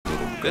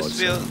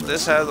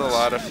This has a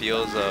lot of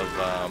feels of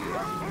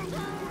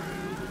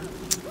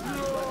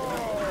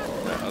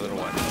the other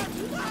one.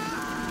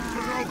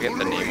 I forget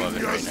the name of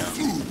it right now.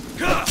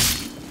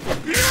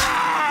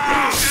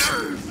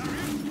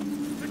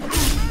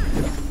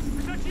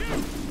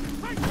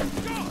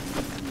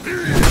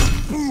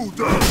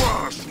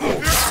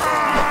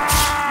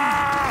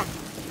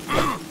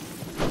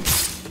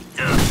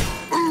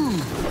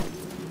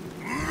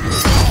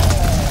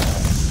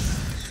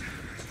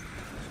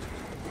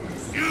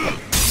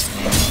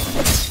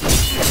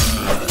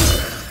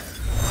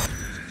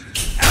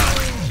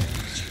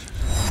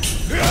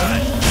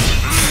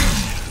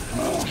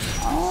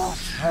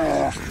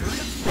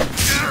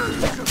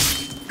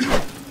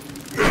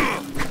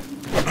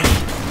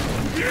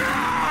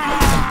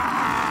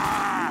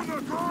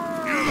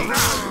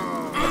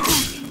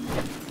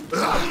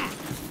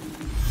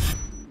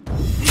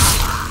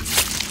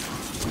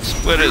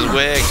 Split his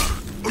wig.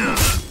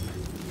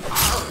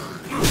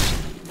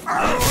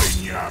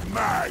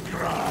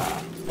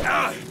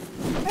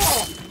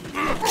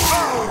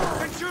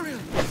 Centurion,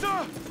 sir,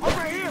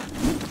 over here.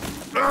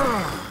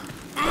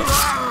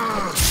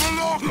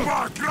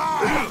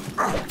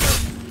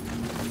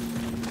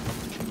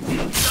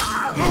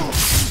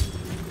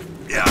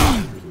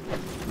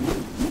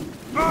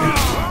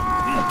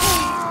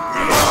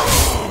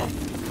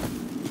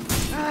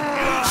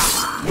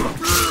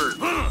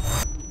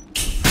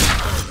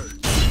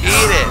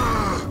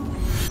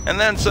 And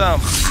then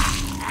some.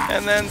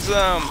 And then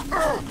some.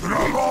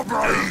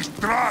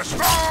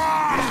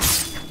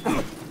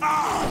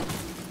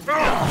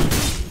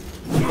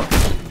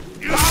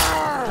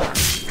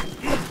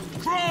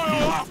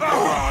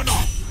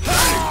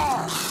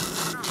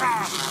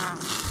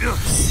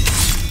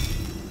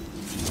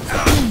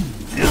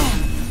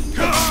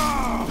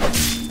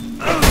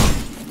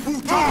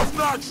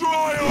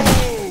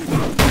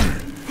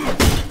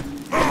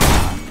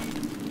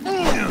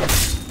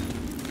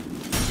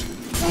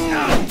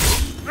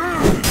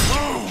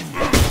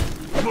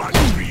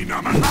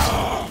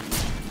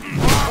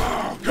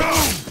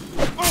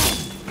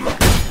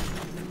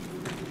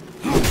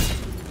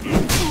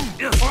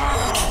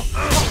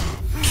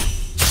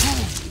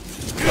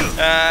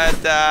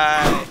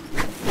 Die.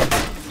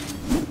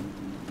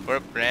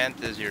 What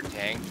brand is your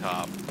tank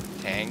top?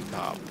 Tank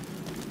top.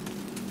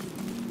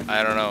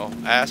 I don't know.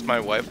 I asked my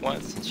wife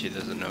once and she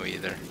doesn't know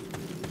either.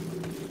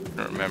 I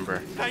don't remember.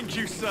 Thank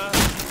you, sir.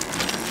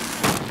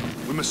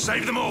 We must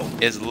save them all.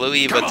 It's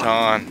Louis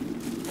Vuitton.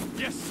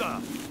 Yes,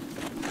 sir.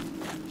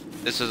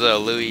 This is a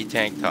Louis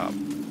tank top.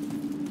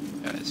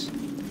 Guys.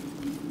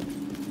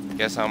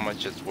 Guess how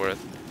much it's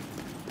worth.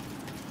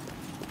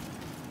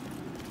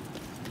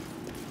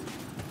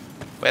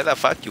 Where the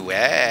fuck you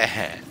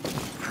at?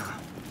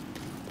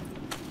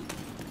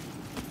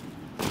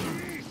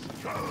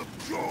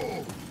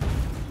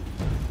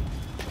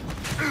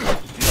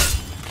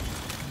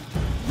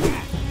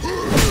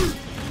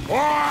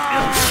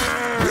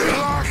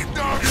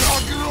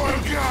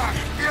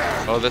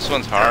 Oh, this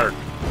one's hard.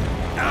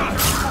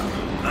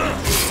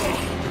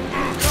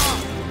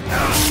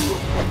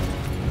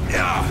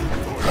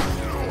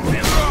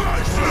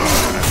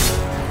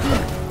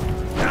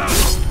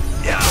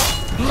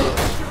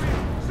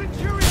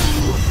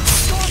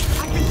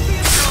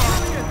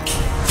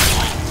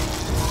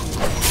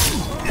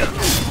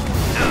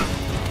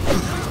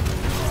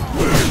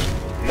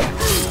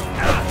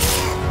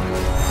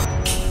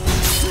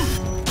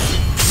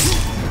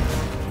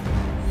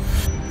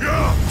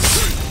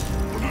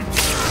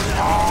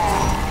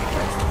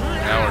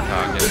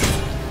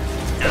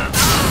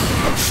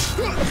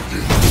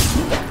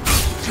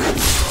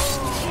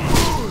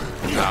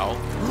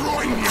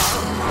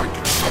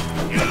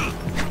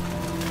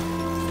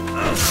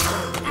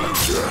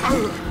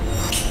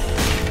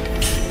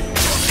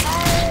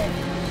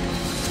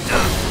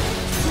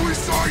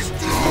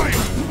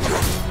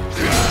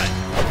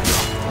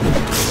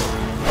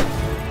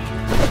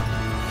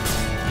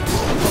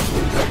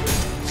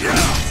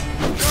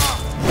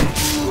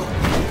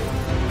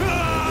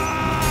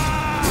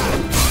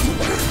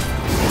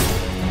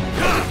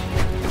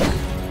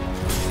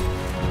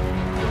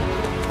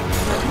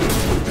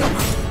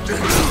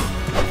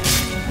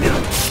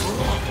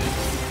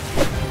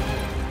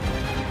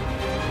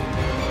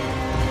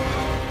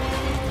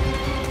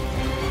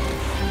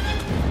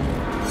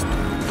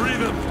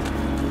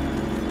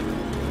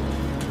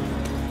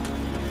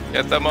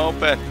 Get them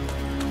open.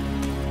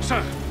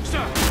 Sir,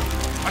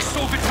 I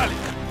saw Vitali.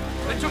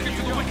 They took him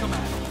to the Wicker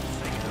Man.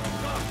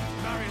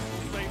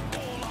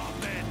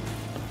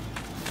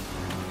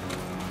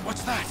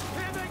 What's that?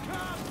 Here they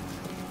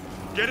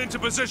come! Get into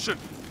position.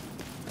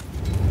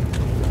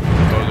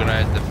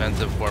 Organized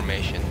defensive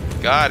formation.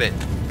 Got it.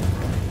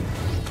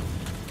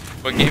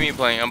 What game are you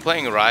playing? I'm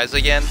playing Rise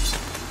again.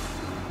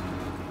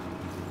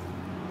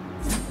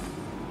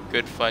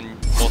 Good, fun,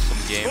 wholesome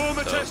game. Form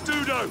a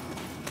testudo.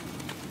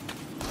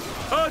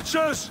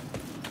 Archers,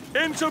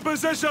 into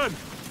position.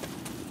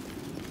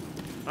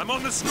 I'm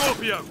on the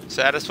Scorpio.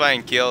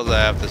 Satisfying kills, I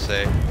have to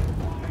say.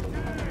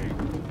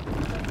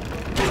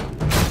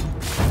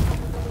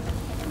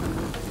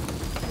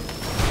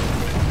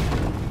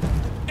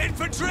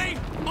 Infantry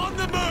on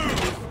the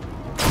move!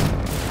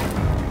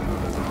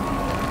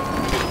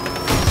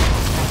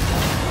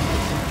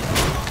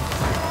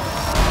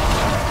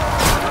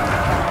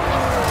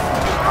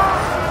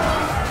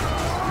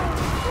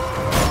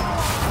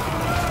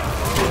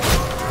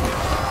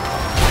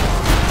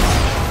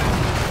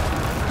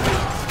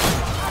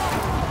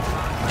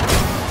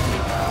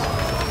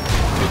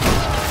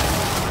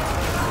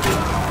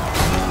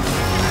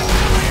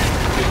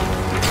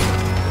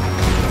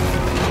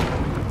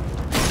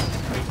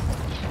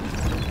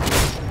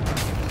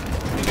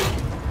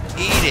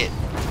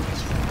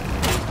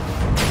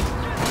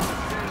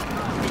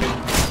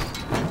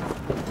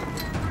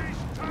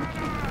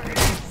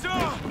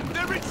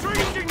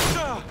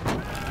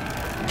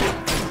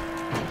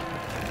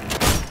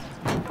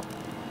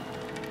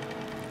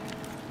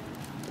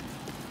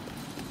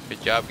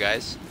 Good job,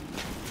 guys.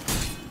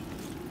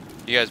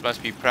 You guys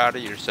must be proud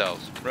of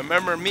yourselves.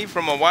 Remember me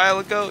from a while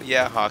ago?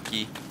 Yeah,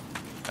 Hockey.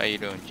 How you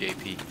doing,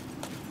 JP?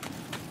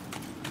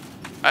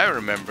 I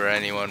remember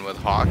anyone with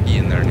hockey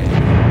in their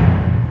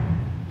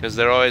name. Because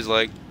they're always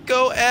like,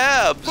 go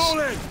Abs!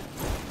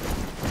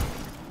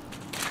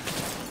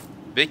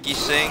 Vicky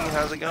Singh,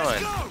 how's it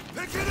going?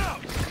 Pick it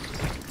up.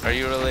 Are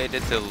you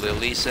related to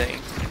Lily Singh?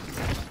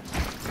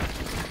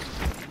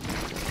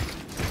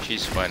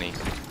 She's funny.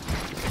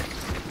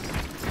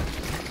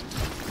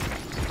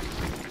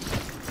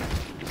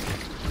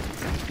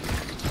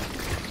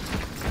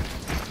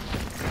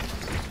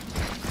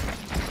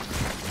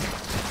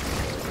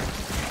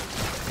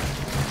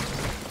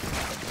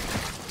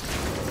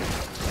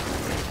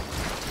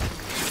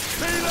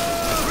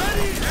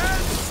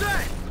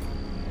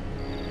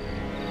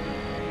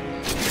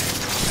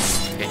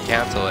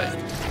 Cancel it.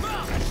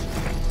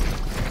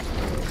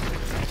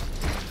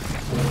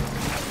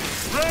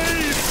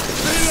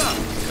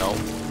 Nope.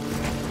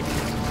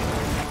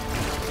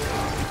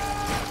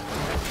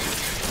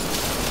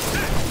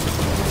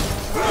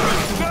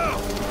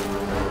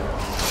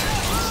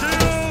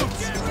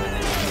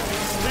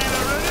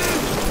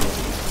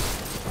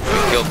 We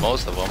killed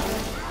most of them.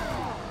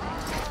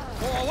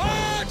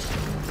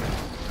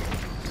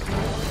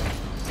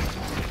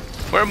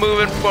 We're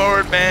moving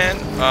forward, man.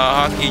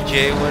 Hockey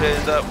J, what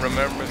is up?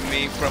 Remember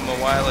me from a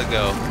while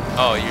ago.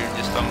 Oh, you're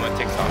just on my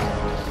TikTok.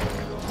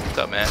 What's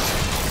up, man?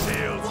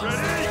 Shields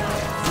ready.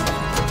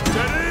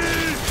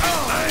 Steady.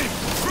 Aim.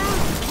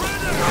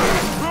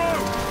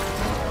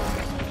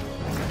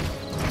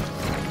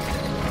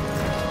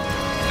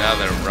 Now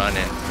they're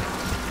running.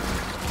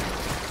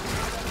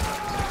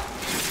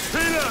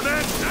 Peter,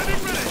 man,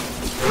 standing ready.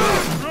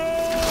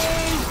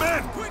 Roll,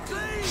 men.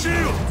 Quickly.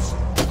 Shields.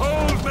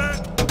 Hold, men.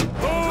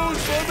 Hold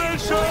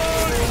formation.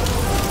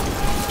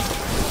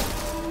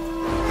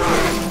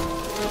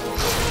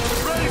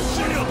 Raise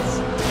shields.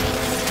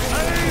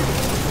 Aim.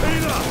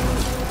 Peter.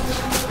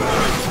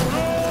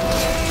 Roll.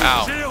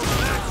 Ow. Shields,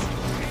 men.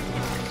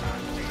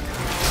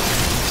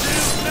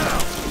 Shields now.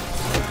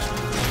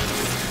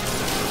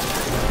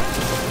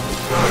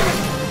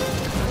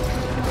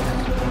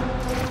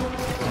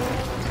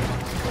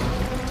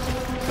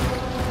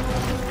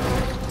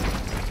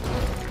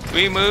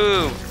 We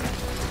move.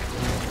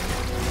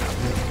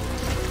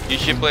 You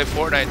should play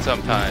Fortnite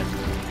sometime.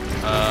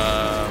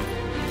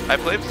 I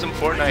played some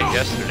Fortnite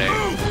yesterday,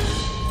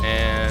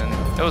 and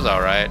it was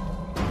alright.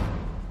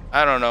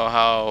 I don't know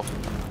how.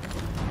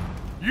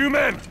 You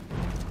men,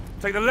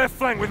 take the left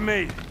flank with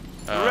me.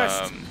 The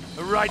rest,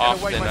 the right and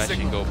await Often my I should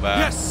signal. go back.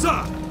 Yes,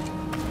 sir.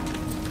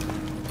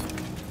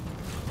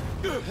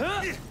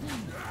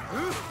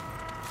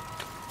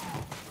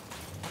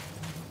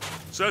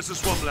 Search the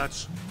swamp,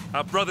 lads.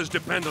 Our brothers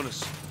depend on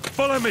us.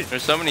 Follow me.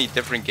 There's so many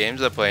different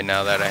games I play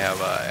now that I have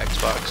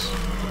Xbox.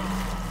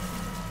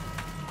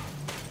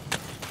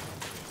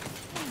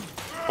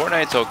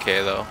 Fortnite's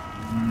okay though.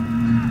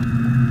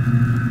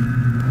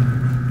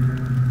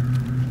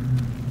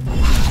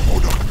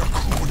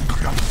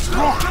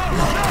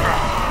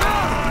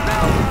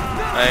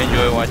 I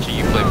enjoy watching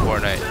you play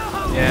Fortnite.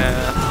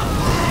 Yeah,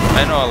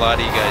 I know a lot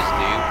of you guys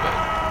do, but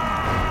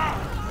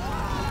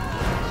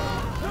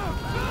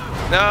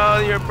no,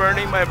 you're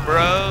burning my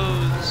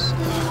bros.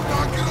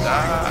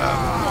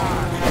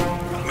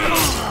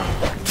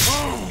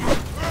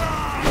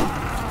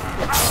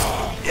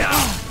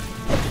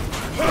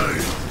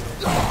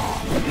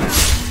 Stop.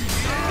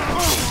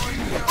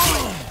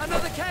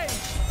 Another cage.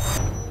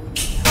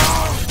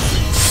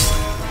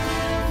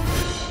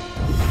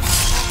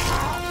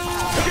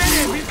 Get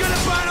him! He's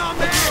gonna burn our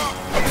men!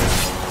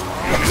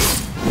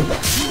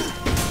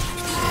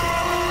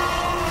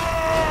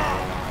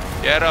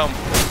 Get him.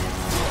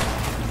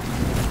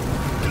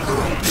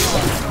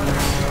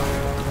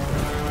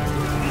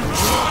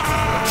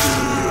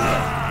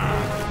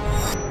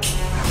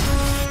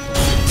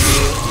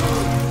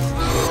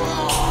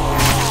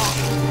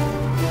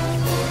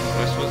 Am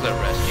I supposed to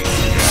rescue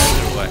these guys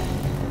or what?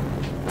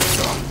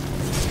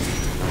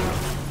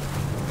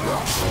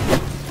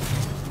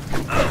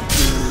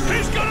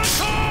 He's gonna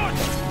charge!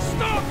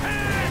 Stop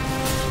him!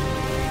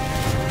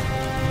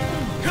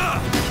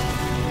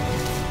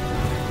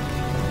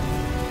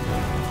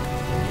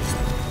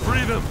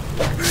 them!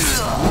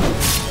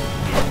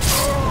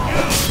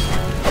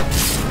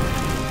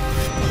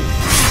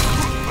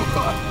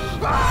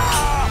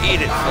 Eat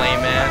it,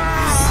 Flame Man.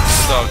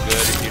 It's all good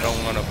if you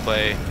don't want to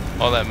play.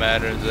 All that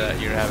matters is that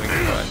you're having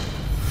fun.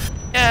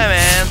 Yeah,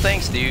 man.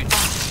 Thanks, dude.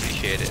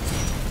 Appreciate it.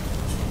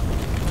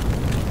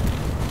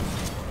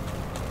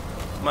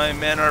 My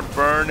men are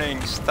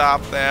burning.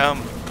 Stop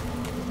them.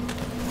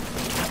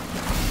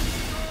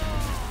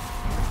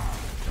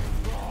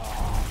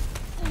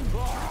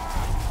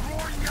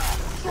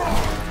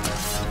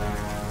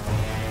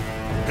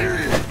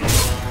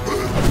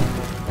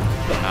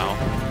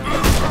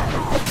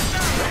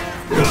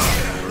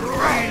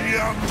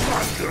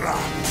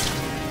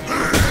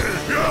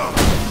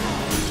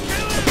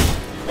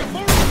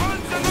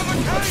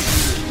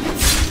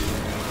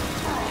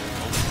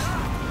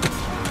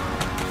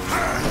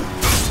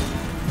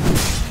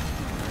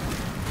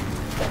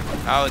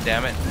 Oh,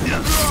 damn it.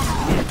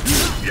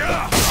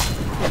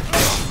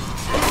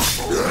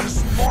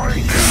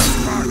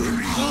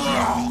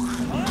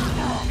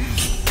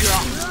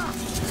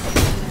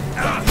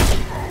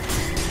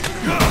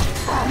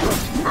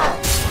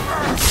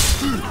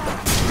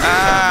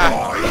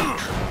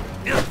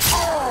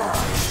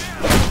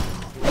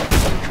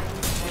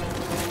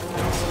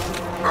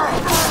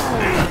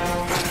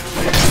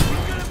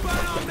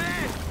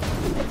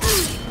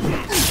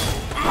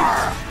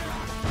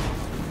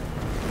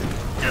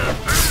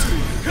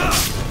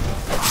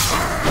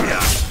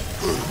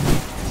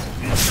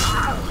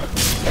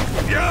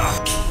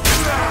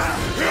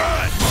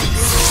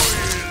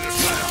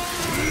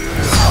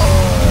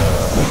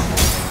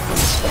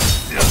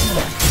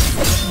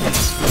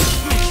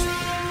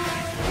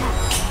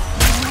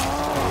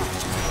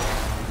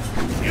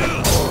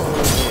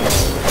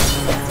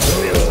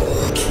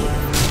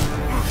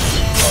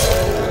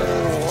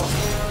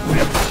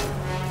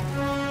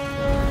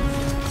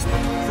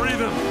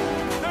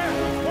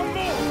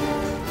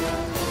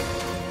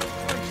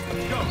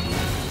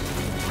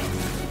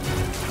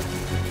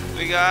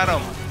 We got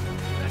him.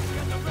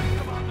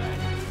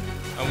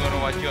 I'm gonna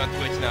watch you on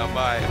Twitch now.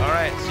 Bye.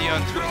 Alright, see you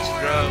on Twitch,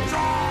 bro.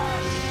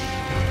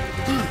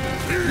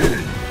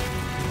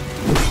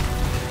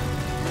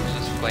 Who's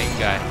this flame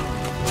guy?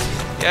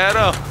 Get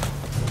him!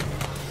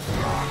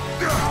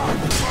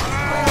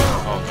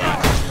 Oh god.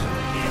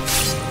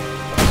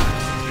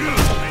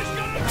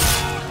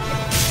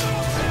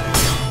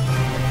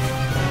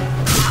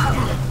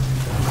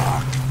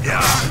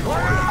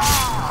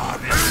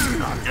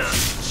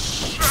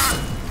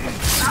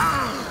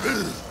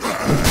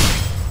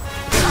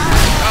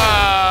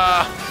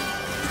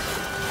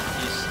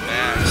 He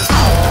smashed.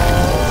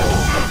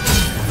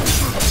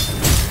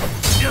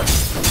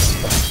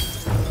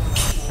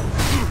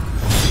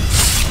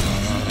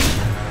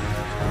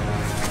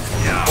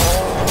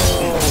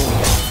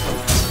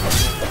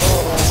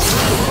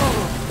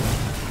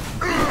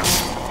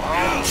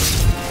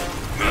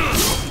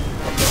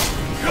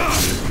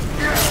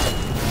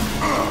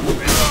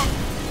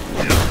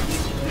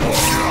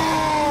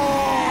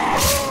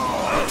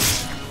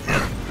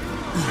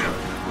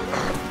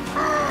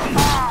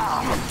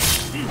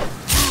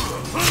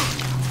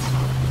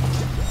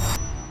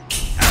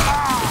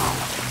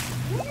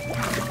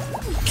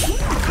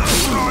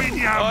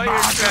 Oh,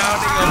 you're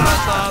drowning him.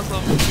 That's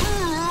awesome.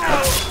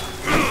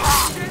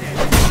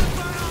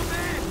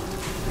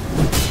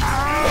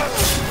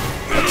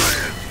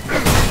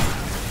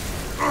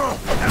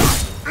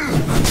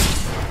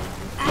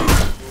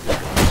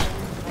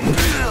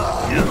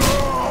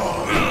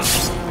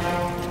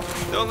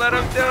 Don't let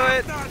him do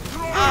it.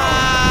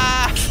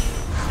 Ah!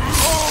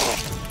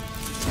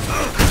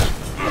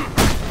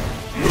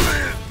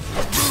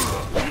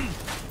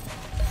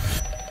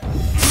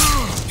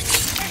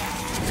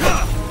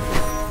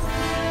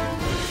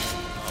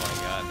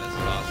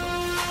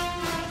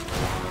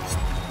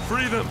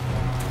 Free them!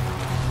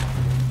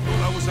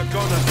 Thought I was a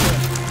goner, sir.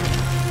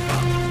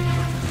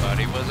 Thought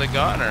he was a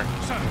goner.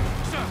 Sir!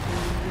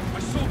 I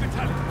saw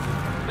Vitaly.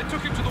 They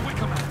took him to the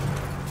Wicker Man.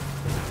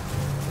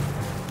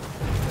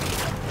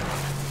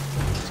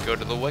 Let's go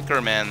to the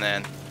Wicker Man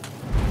then.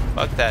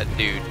 Fuck that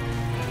dude.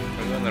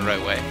 We're going the right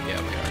way. Yeah,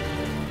 we are.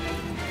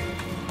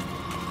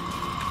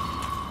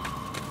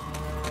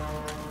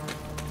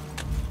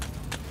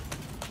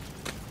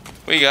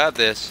 We got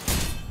this.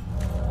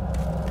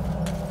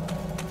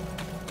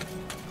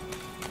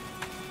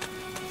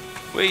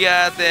 We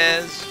got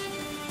this.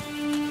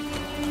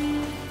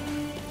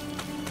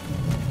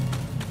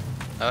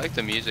 I like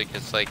the music.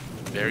 It's like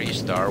very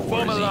Star Wars.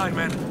 Form a line,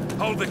 men.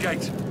 Hold the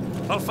gate.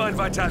 I'll find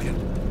Vitalian.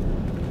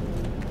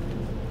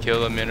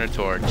 Kill the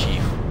Minotaur,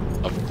 Chief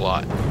of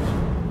Glot.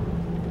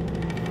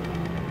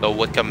 The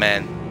Wicker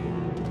Man.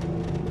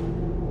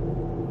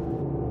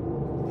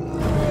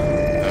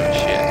 Oh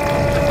shit.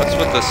 What's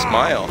with the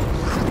smile?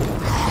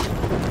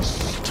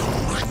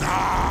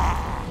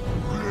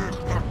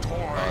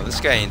 Oh, this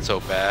guy ain't so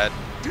bad.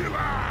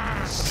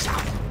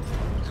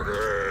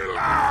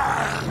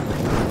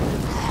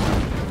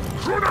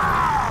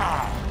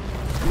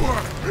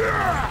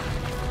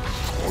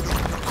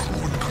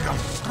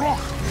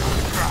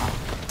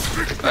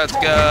 Let's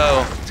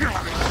go.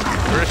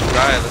 First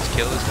try, let's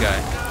kill this guy.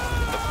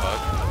 What the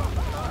fuck?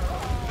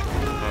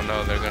 Oh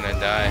no, they're gonna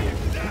die.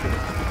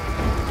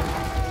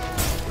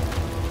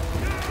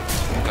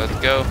 Let's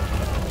go.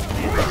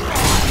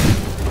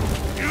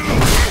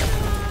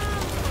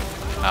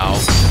 Ow.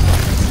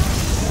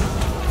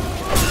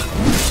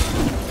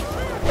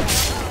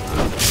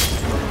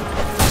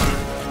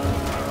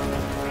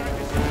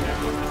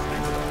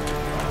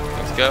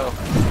 Let's go.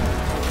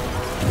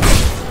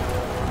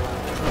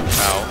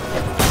 Ow.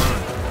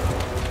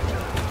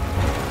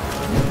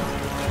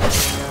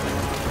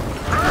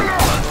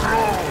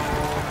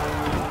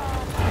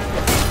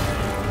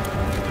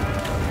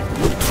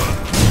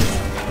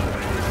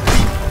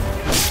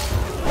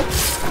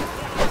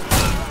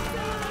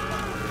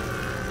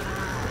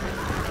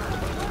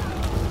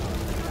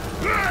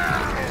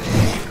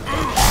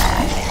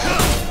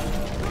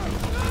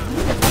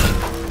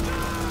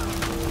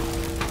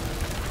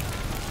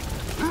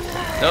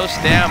 No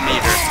stam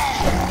meter.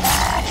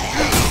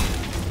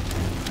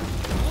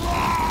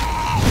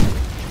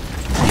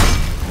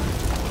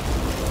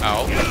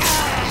 Ow.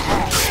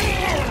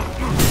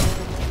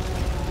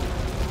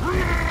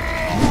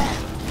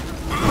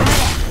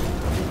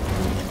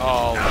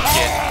 Oh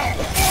shit.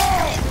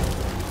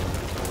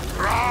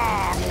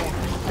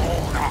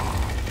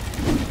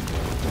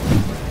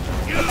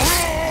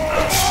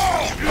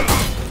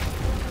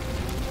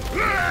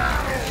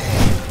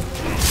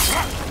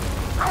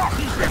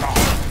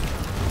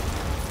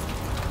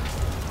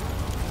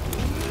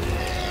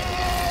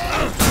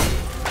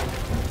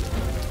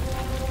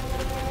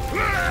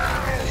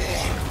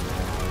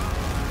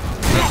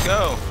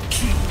 Go.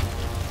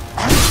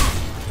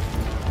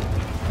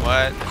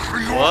 What?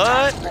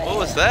 What? What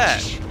was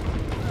that?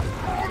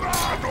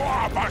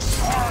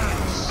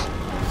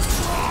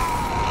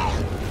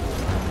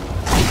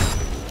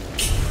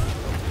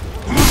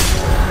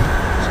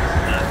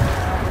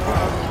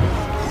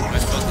 Am I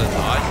supposed to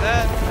dodge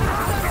that?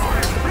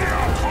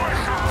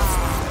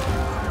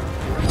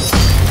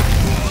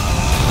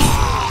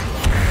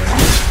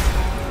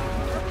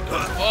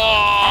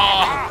 Oh!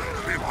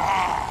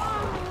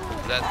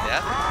 Is that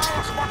death?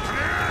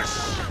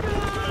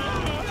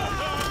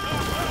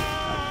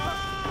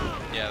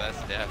 Yeah,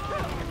 that's death.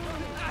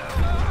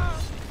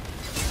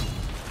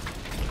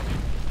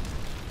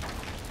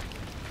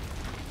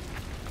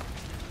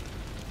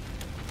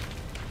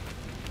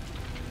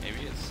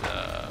 Maybe it's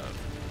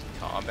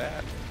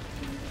combat?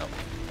 Oh.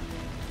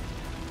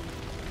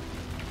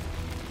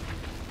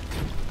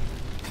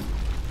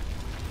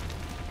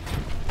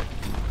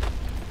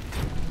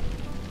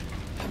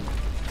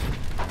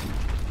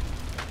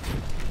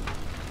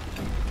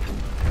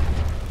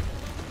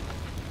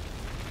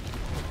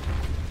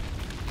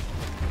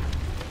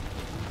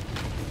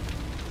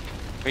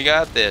 We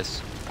got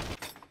this.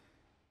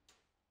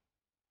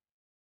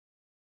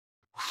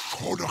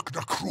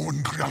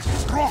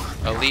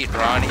 Elite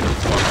Ronnie.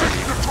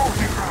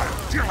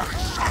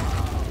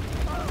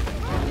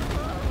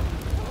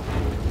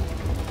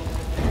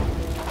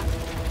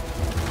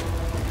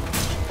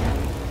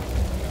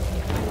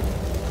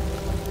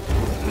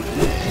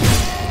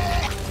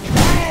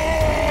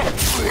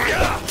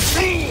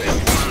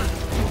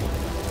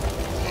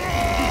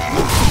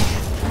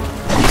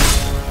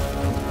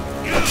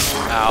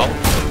 Ow.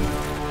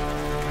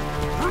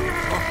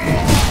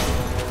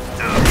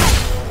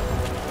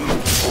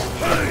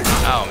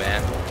 Oh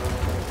man.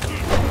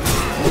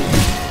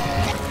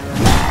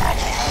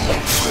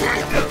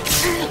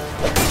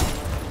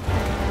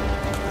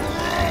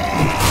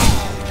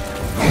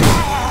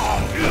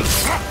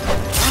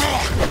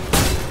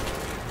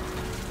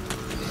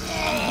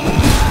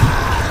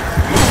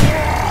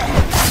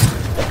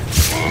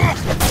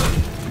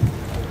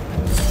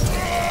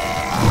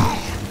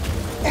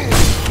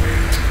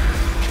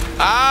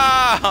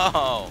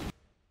 Ow!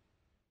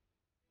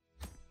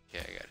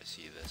 Okay, I gotta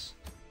see this.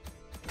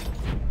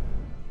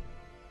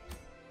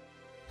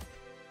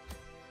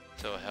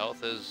 So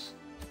health is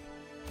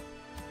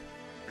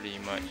pretty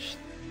much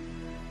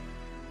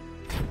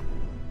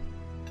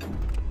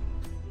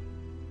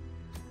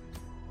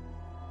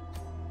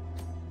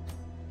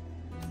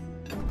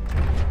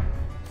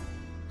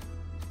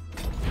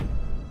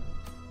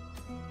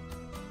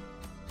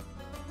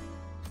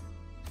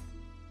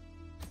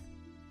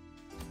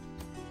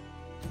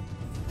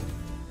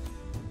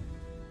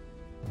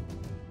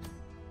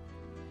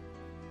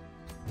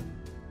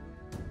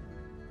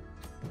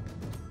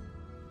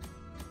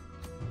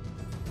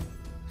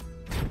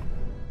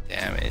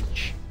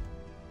damage.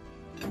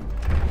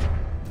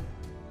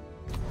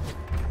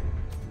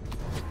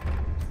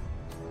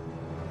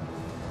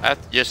 I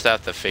just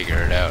have to figure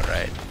it out,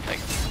 right? Like.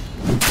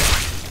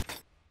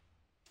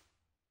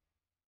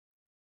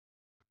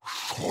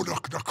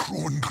 Remember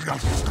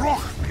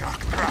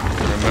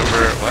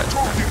what?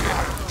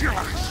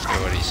 Okay,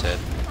 what he said.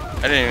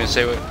 I didn't even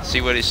say what.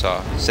 See what he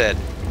saw. Said.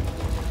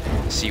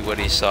 See what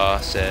he saw.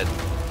 Said.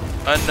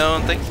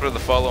 Unknown. Thanks for the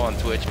follow on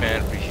Twitch,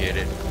 man. Appreciate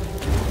it.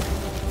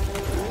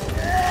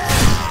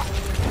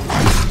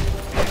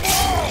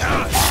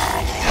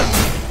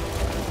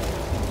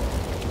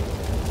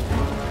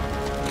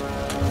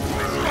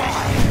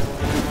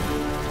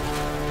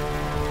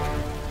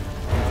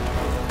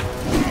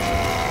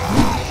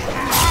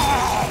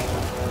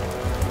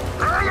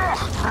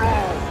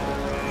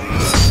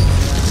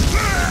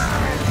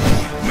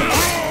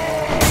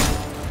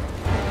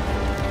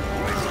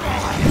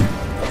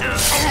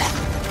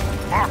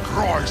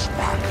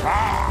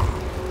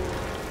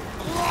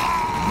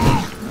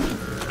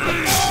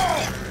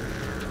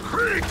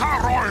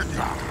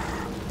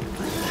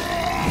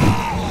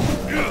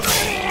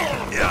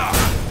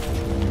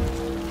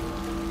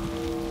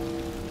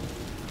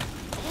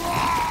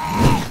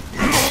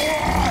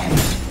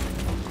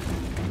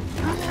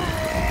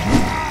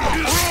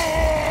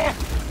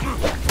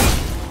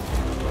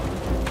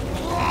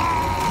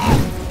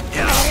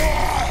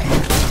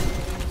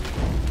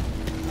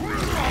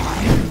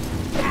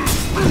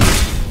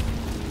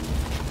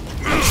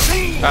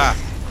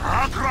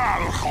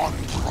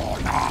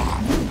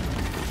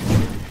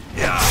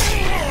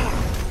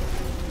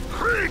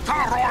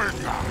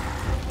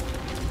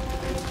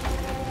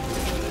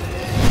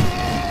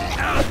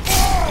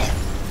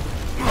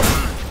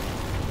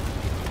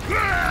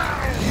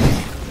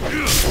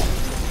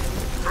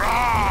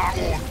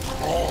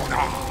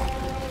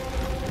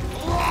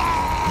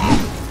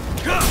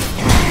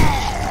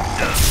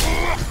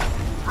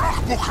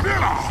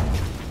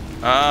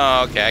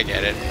 Oh, okay, I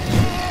get it.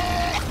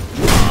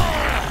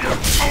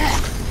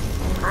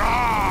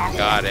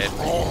 Got it.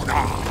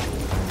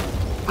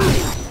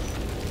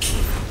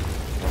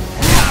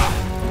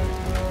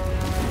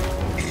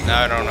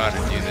 Now I don't know how to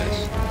do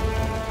this.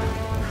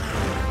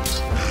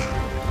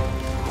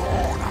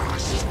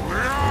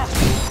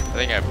 I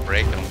think I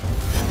break them.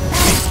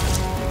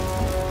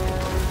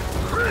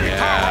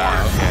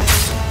 Yeah, okay.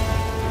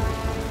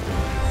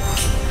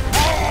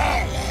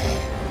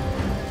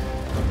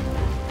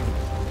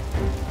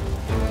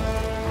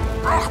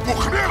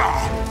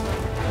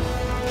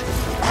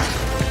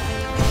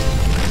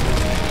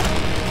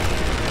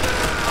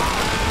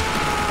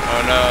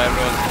 Oh no,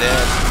 everyone's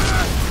dead.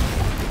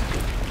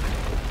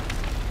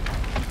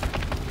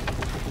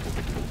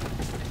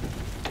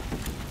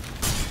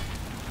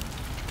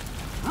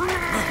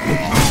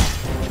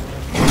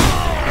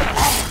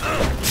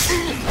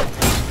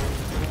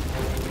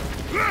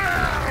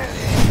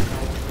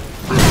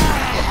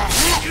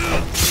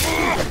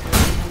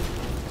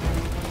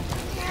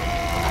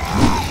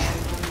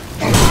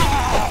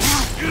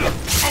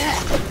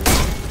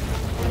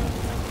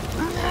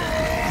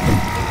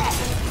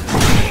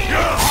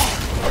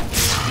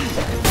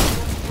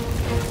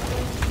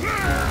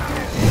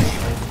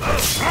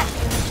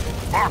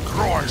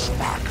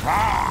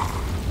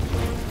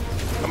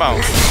 Come on.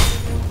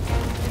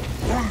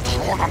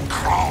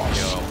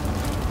 Yo.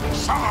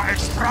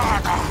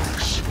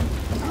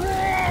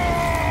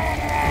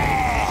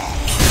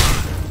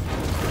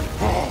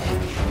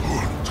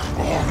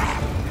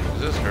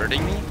 Is this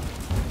hurting me?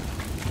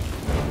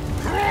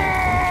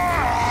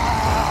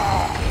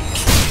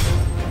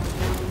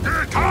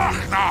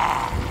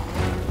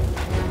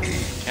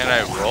 Can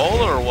I roll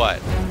or what?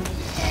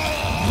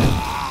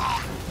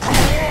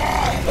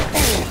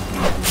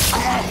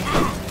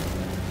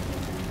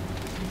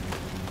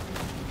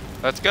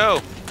 Let's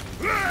go.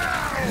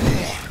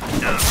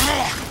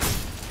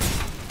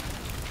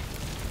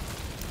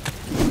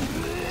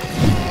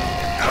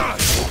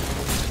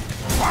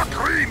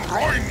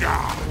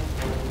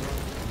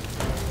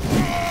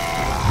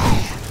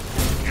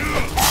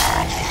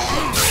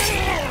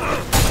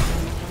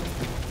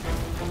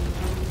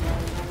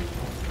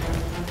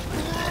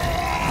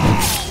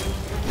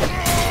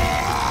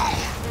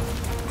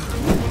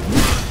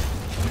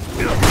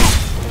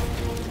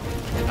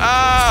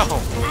 Oh!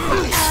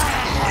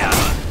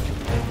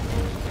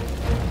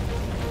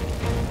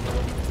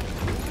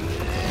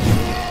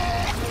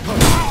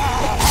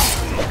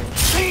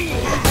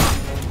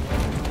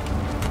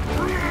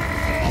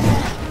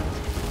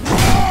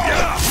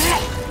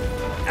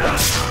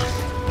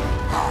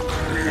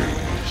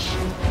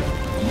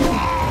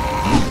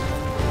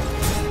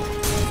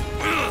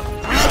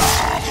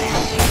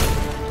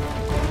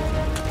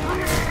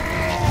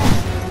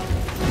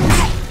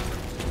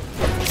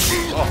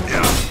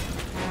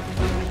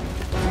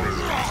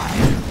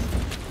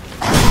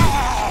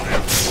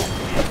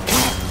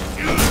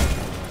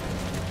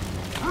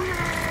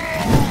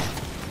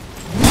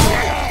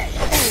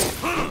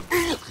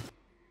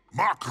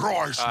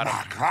 Got him.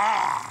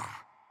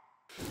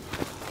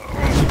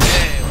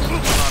 Hey, what's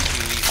going on,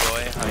 Pee-wee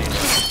boy? How you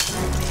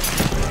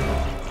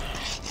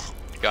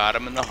doing? Got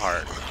him in the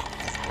heart.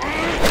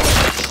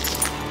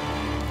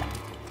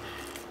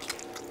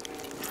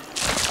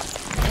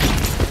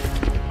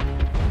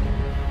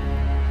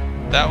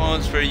 That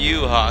one's for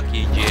you,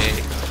 Hockey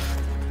J.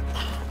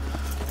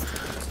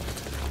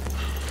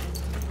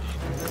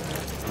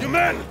 You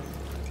men!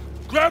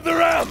 Grab the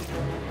ram!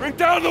 Bring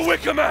down the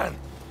Wicker Man!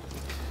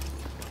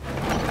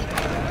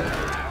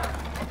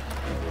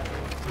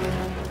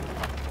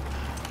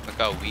 Look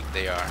how weak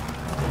they are.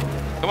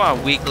 Come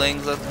on,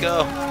 weaklings, let's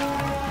go.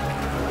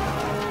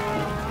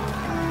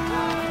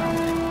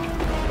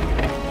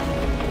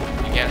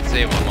 You can't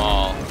save them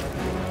all.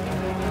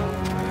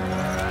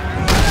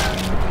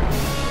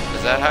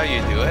 Is that how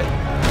you do it?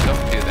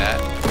 Don't do that.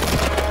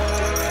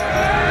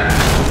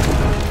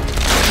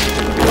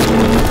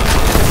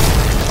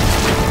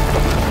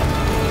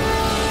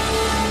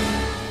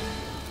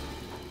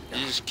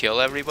 You just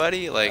kill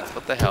everybody? Like,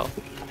 what the hell?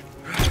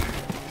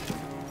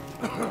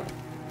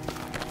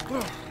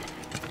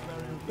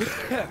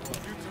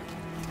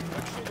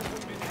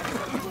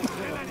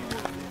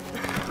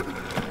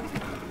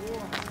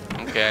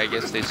 Okay, I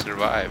guess they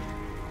survived.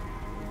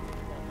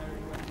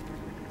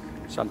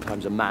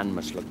 Sometimes a man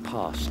must look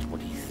past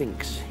what he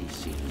thinks he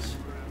sees.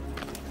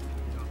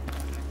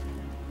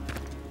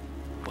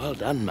 Well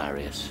done,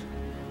 Marius.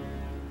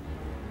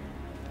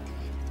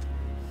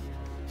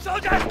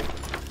 Soldiers!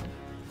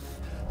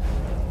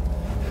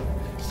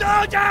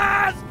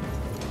 Soldiers!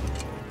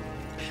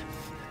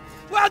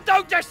 Where on,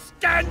 don't just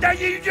stand there,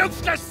 you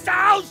useless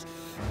sows!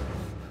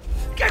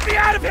 Get me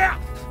out of here!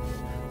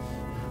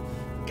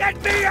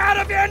 Get me out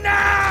of here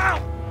now!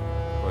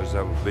 Suppose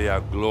that would be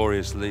our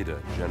glorious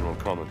leader, General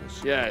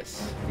Commodus.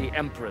 Yes, the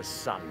Emperor's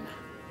son.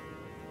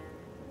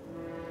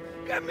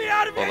 Get me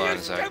out of here, Hold on you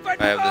a second.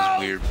 stupid I have fool! this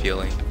weird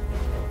feeling.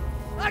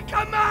 I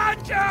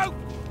command you!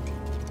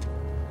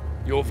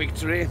 Your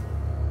victory,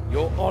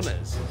 your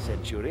honors,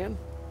 Centurion.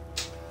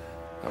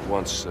 At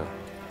once, sir.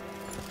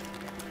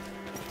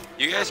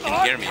 You guys Come can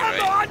on, hear me, come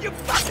right? on, you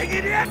fucking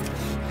idiot!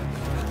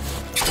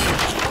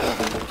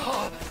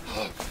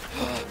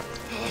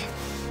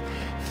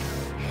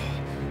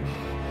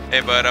 Hey,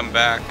 bud, I'm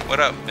back. What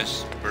up,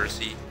 Miss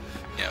Percy?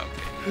 Yeah,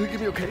 okay. Give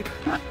me your cape.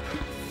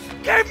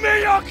 Give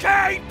me your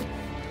cape!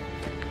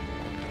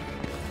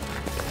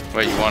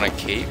 Wait, you want a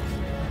cape?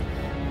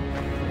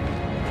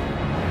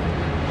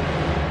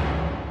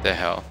 The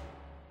hell?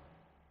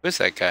 Who's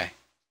that guy?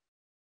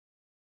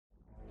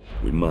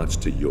 We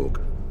marched to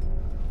York.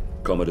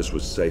 Commodus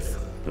was safe,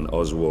 and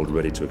Oswald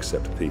ready to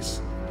accept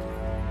peace.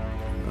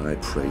 I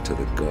pray to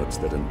the gods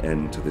that an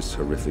end to this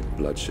horrific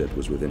bloodshed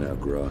was within our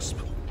grasp,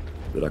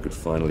 that I could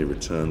finally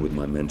return with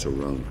my men to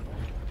Rome.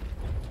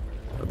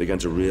 I began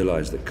to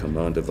realize that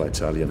Commander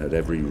Vitalian had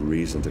every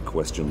reason to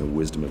question the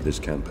wisdom of this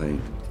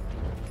campaign.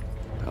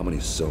 How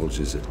many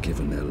soldiers had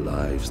given their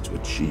lives to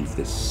achieve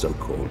this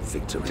so-called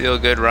victory? Feel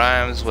good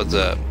rhymes, what's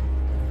up?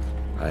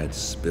 I had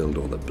spilled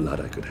all the blood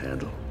I could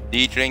handle.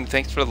 D-Drink,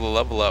 thanks for the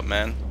level up,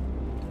 man.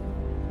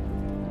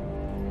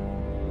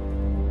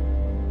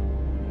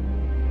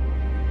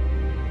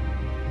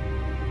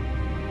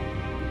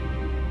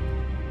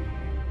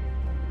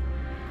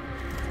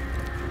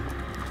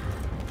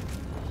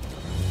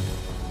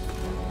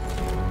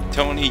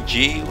 Tony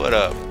G, what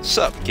up?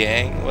 Sup,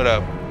 gang? What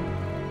up?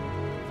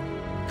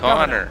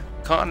 Connor.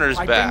 Connor's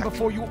I back. bring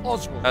before you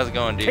Oswald, How's it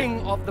going, dude?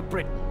 King of the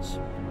Britons.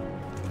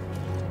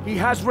 He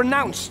has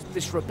renounced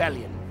this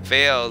rebellion.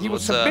 Fails, He will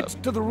what's submit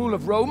up? to the rule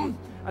of Rome,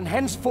 and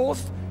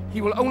henceforth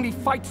he will only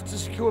fight to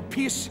secure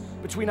peace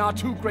between our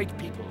two great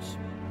peoples.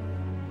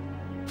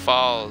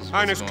 Falls. what's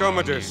Highness going on,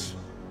 Commodus,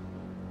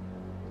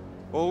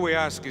 all we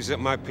ask is that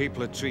my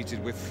people are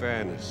treated with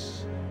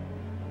fairness.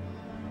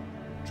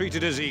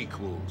 Treated as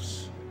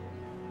equals.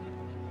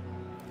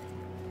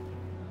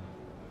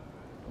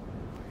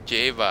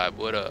 J-Vibe,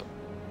 what up?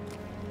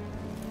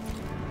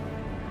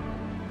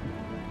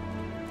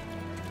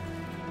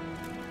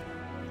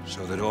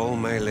 So that all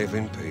may live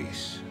in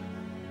peace.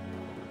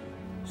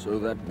 So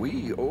that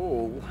we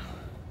all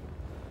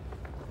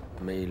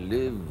may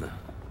live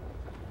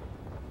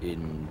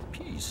in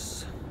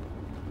peace.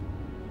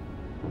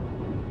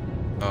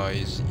 Oh,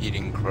 he's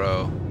eating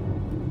crow.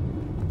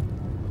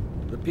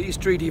 The peace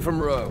treaty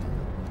from Rome.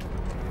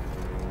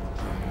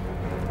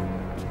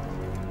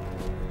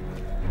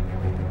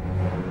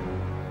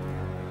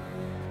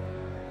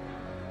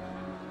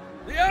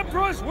 The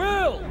Emperor's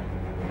will!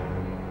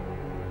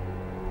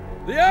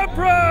 The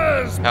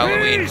Emperor's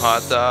Halloween peace!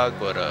 hot dog,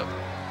 what up?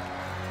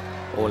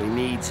 All he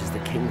needs is the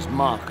king's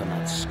mark on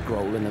that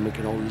scroll, and then we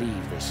can all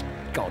leave this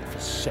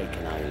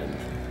godforsaken island.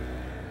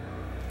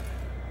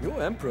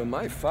 Your emperor,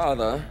 my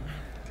father,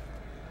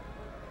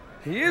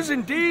 he is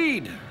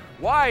indeed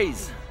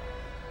wise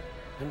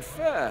and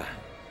fair.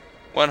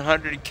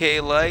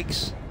 100k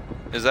likes?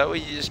 Is that what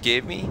you just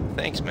gave me?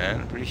 Thanks, man.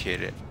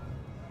 Appreciate it.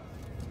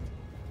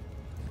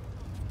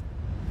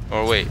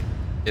 Or wait,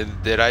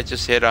 did I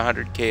just hit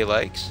 100k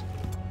likes?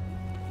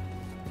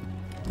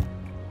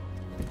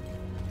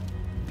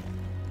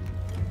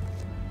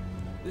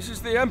 This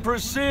is the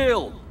Emperor's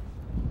seal.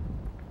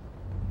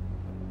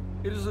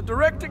 It is a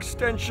direct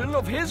extension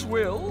of his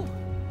will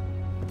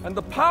and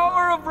the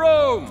power of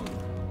Rome.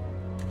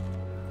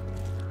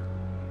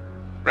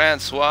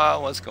 Francois,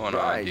 what's going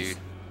on, Right. dude?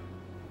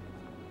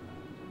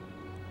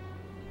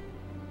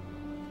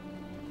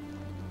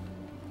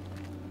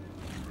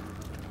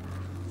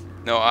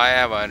 No, I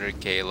have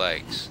 100k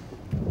likes.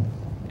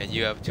 And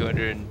you have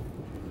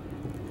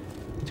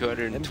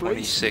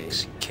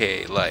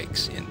 226k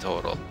likes in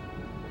total.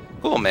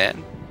 Cool,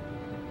 man.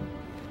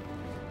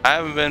 I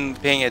haven't been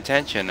paying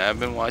attention. I've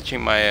been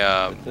watching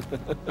my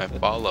my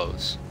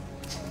follows.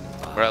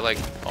 We're at like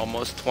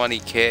almost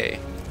 20k.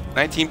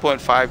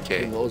 19.5k.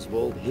 King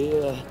Oswald,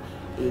 here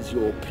is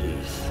your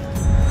peace.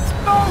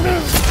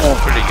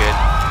 Pretty good.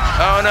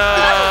 Oh no!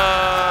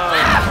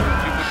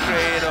 You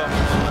betrayed him.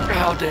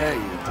 How dare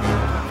you?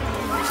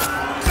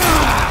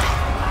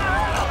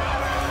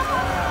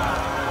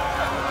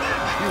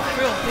 You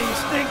filthy,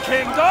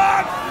 stinking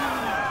dog!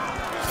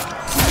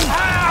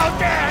 How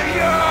dare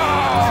you!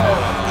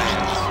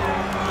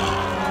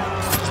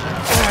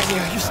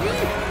 You see?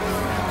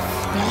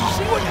 You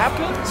see what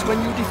happens when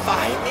you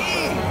defy me?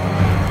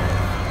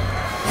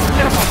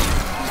 Never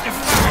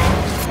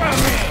defy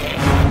me!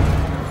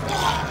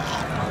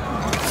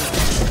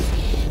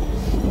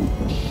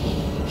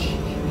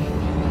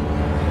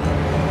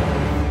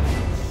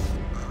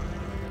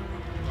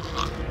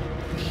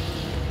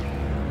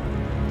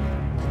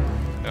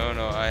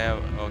 No, I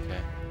have. Okay.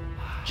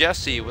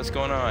 Jesse, what's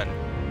going on?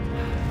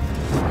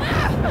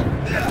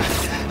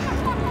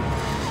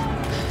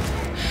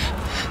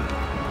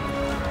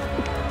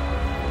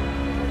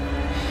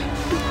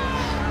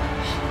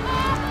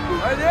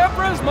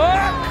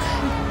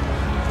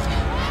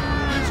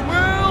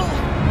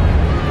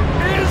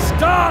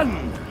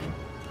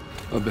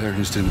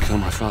 Barbarians didn't kill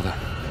my father.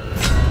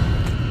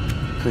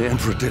 The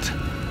Emperor did.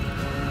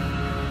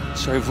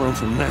 Save Rome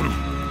from them.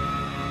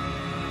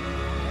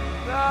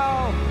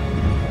 Now!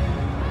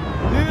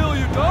 Kneel,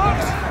 you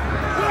dogs!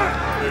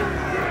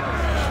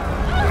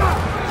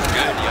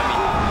 Good,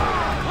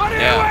 yummy. What are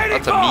you Yeah, waiting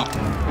lots of for?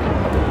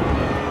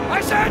 meat.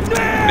 I said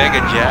kneel!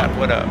 Mega Jab,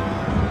 what up?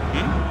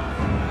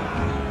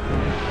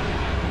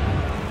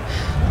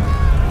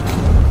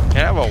 Can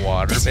I have a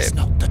water, This is babe?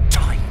 not the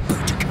time,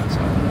 Boudica.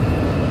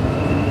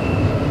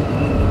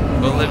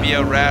 Olivia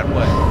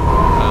Radway.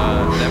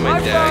 Then my My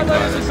dad father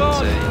got is a us and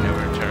god. said he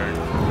never returned.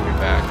 You're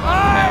back.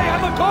 I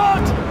am a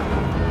god!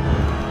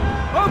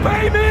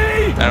 Obey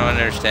me! I don't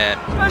understand.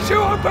 As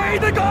you obey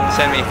the god!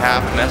 Send me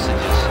half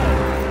messages.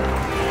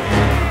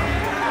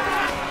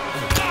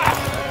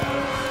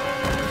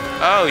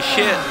 Oh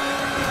shit!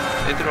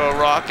 They threw a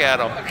rock at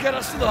him. Get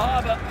us to the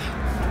harbor.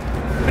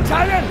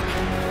 Battalion!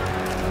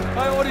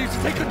 I order you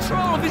to take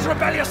control of these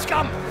rebellious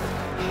scum.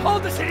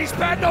 Hold the city,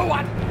 spare no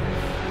one.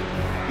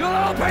 You'll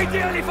all pay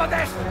dearly for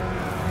this.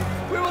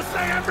 We will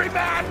slay every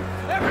man,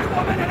 every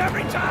woman, and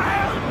every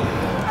child,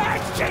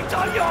 and shit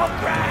on your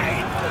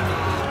grave.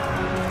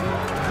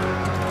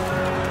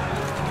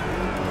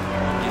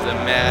 He's a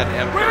mad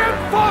emperor.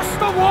 Reinforce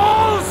the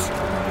walls.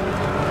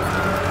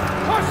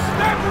 Push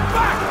them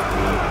back.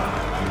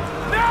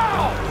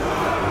 Now.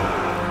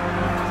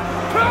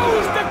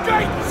 Close the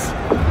gates.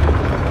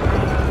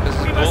 This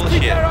is We must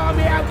keep bullshit. their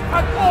army out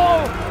at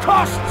all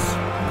costs.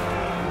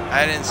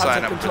 I didn't I'll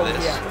sign take up for control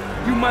this. here.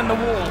 You man the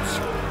walls.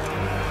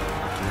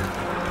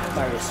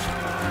 Marius,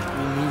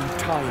 we need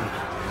time.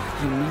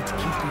 You need to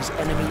keep these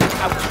enemies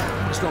out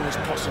as long as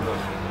possible.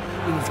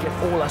 We need to get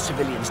all our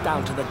civilians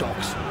down to the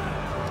docks.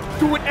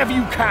 Do whatever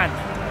you can.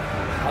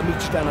 I'll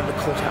meet you down at the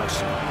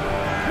courthouse.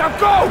 Now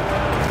go!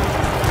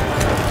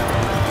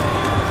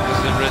 This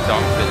is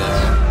redonkulous.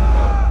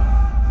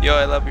 Yo,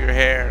 I love your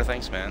hair.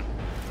 Thanks, man.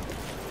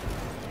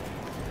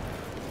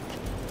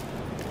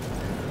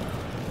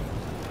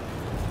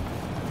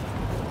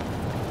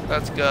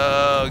 Let's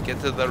go.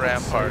 Get to the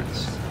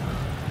ramparts.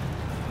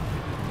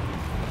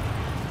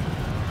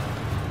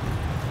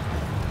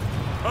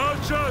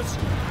 Archers!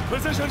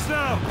 Positions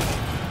now!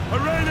 A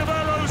rain of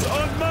arrows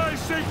on my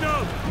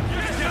signal!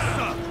 Yes,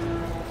 sir!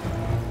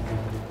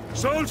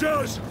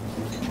 Soldiers!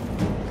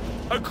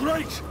 A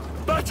great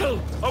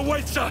battle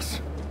awaits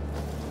us!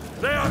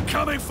 They are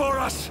coming for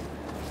us!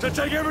 To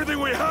take everything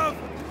we have!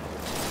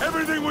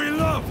 Everything we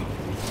love!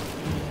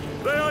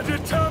 They are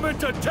determined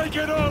to take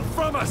it all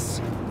from us!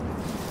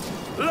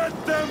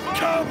 Let them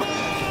come!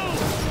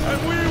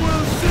 And we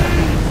will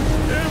see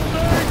if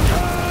they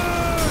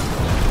can!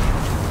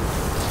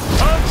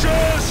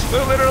 Archers!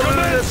 Move it or lose it,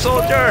 commence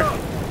soldier! fire!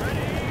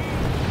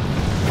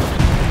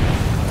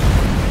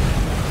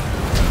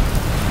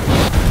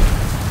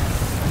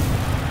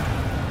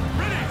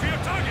 Ready for your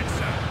target,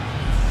 sir!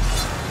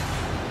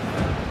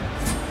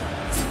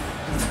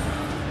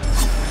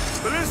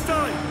 For this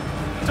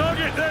time,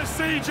 target their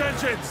siege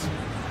engines!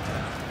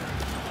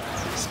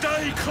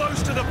 Stay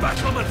close to the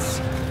battlements!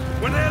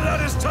 When their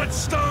ladders touch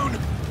stone,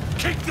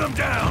 kick them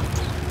down!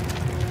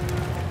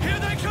 Here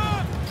they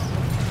come!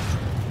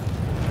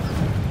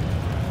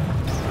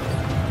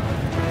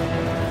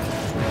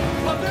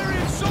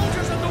 Barbarian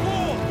soldiers at the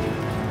wall!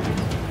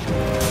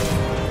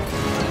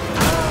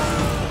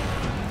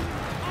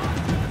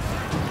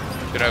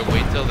 Should I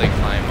wait till they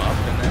climb up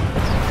and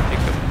then pick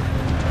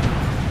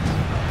them?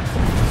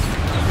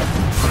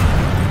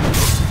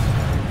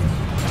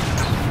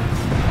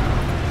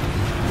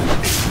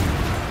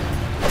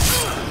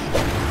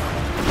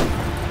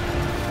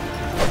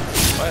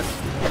 What?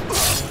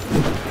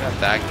 Not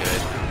that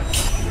good.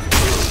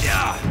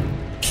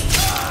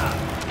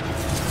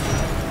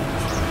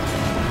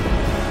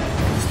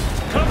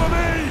 Cover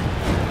me!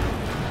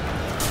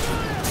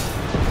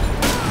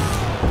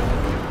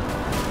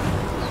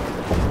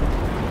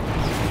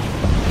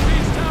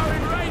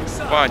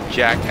 Come on,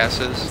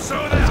 jackasses. So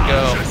Let's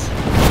go.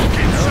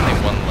 There's only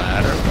one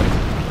ladder.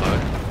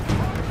 Fuck.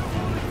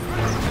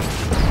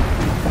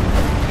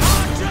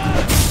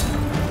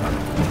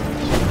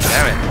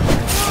 Damn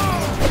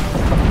it.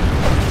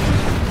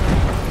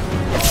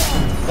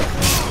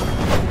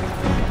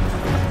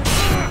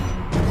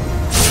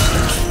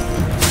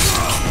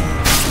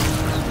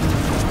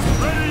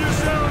 Ready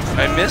yourselves!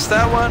 I missed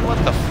that one? What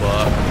the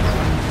fuck?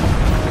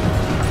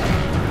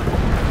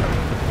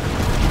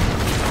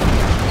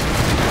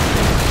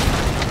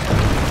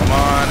 Come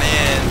on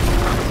in.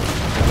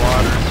 The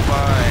water's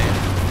fine.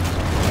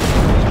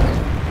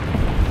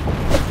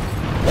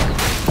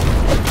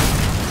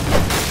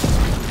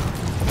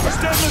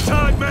 Stem the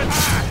tide, men!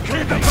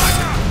 Keep them back!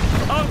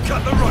 I'll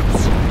cut the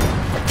ropes!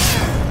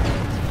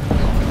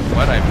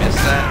 What? I missed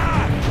that?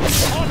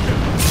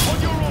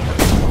 On your order!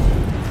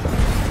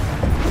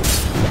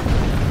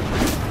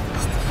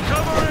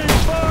 Covering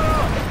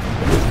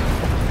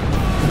fire!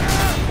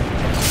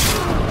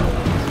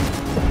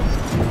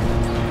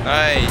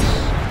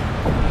 Nice.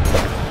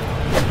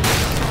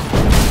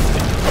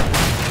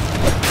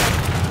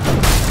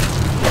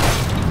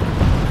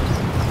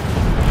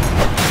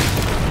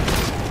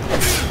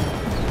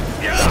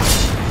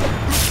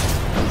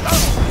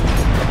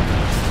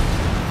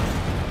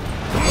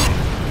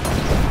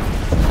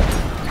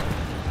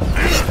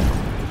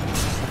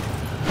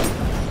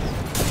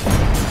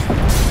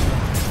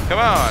 Come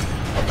on.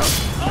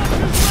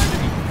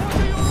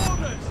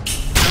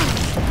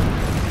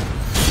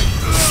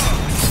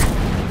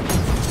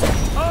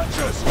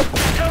 Archers,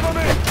 cover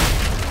me!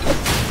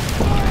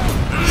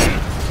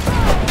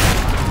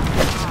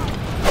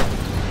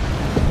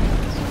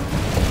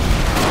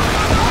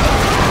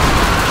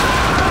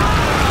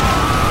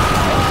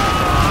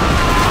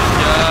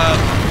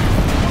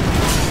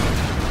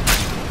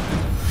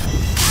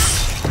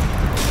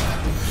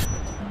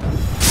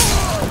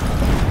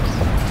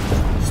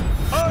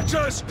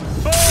 Archers,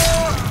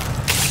 fire!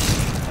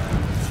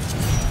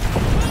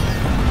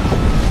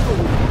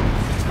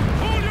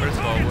 First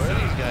of all, where are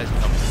these guys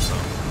coming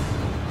from?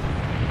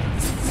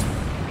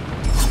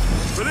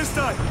 For this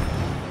time,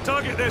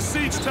 target their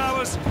siege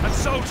towers and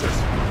soldiers.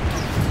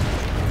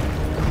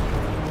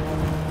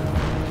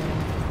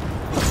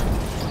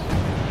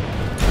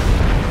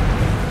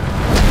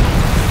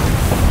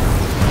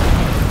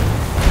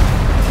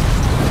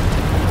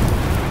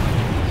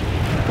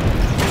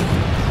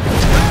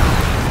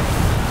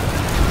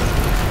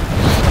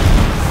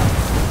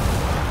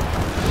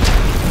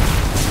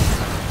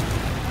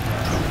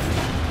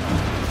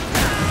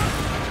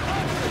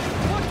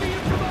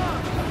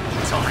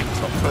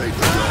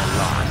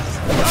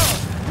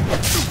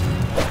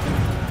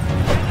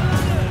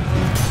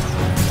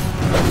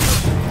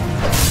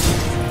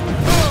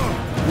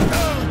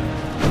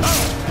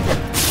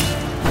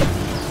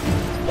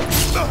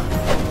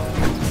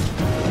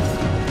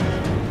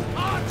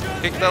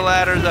 Kick the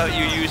ladders out,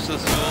 you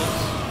useless fools.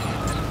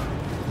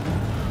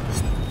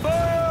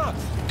 Fire!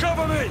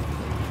 Cover me!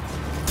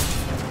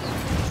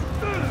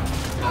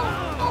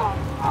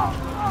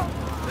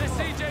 The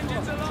siege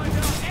engines are lined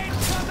up.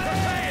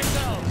 Prepare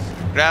yourselves.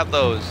 Grab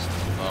those.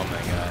 Oh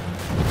my god.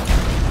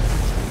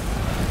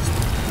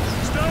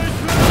 Stay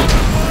clear of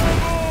the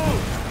fireball!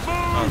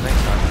 Oh, Move!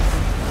 thanks,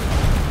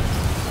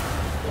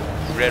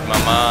 man. Read my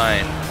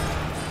mind.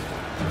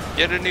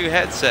 Get a new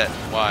headset.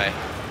 Why?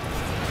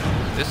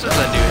 This is a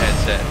new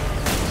headset.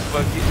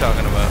 What are you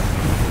talking about?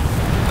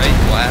 Nice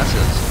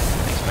glasses.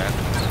 Thanks, man.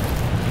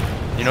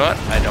 You know what?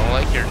 I don't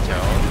like your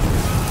tone.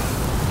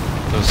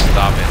 So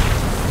stop it.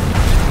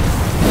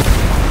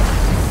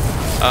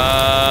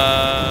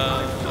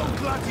 I'm so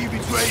glad you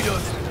betrayed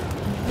us.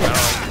 I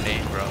don't like your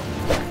name, bro.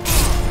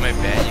 I might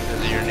ban you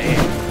because of your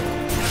name.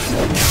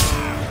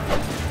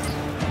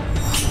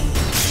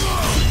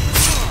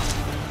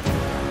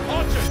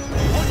 Archers,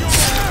 on your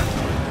mark!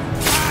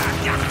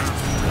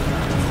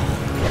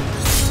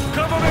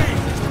 Cover me!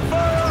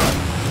 Fire!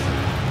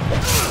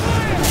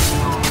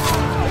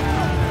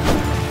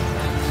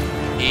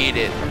 Eat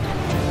it.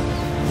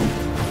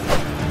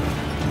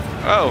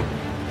 Oh.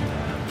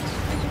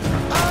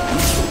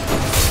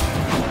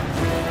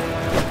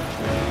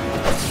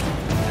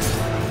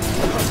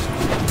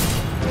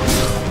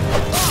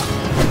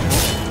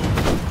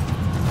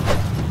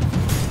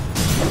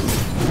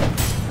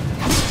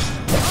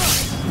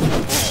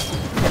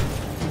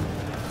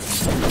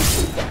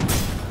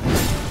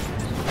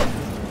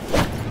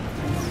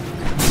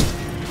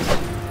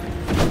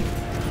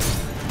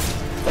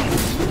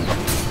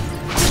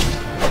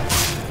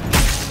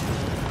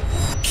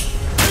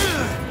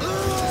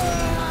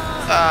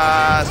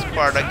 Ah,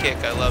 Sparta kick,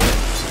 I love it.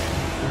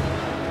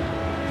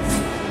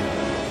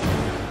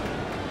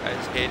 I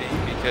was hating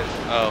because,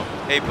 oh,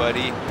 hey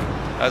buddy,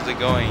 how's it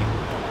going?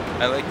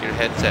 I like your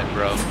headset,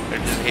 bro. They're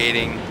just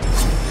hating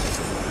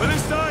For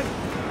this time,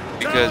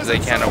 because they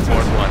can't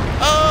afford one.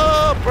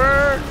 Oh,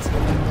 birds!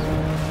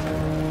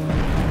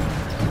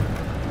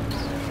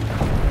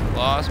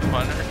 Lost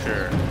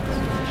Punisher.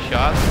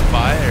 Shots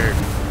fired.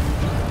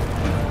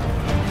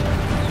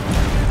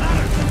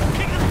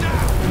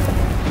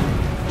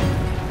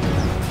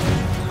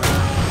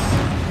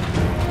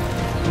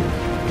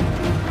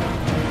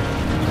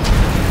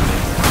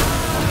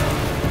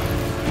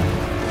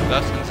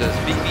 Dustin says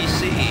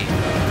BBC.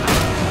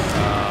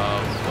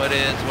 What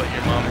is what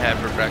your mom had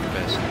for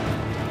breakfast?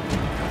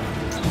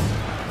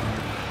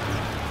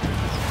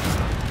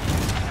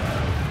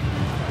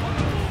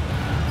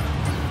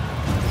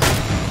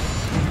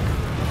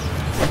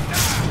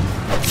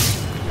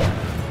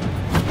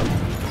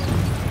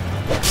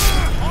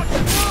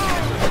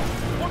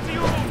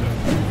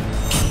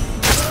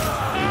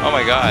 Oh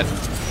my god.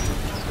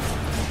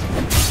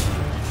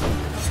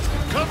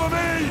 cover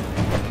me!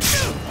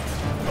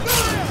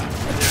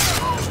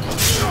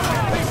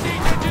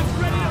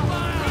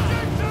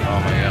 Oh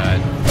my god.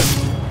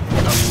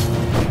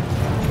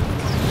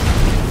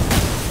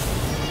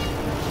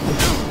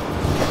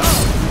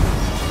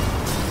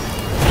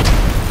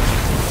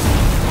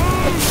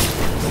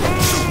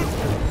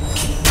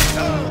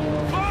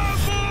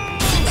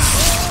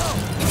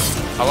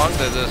 How long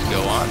does this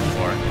go on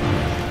for?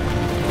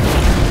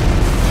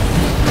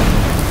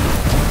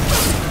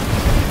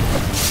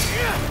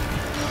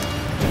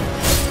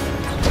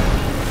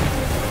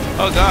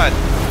 Oh god,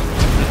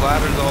 there's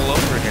ladders all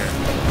over here.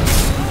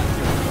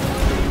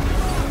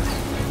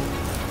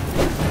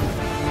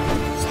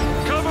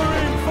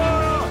 Covering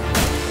fire!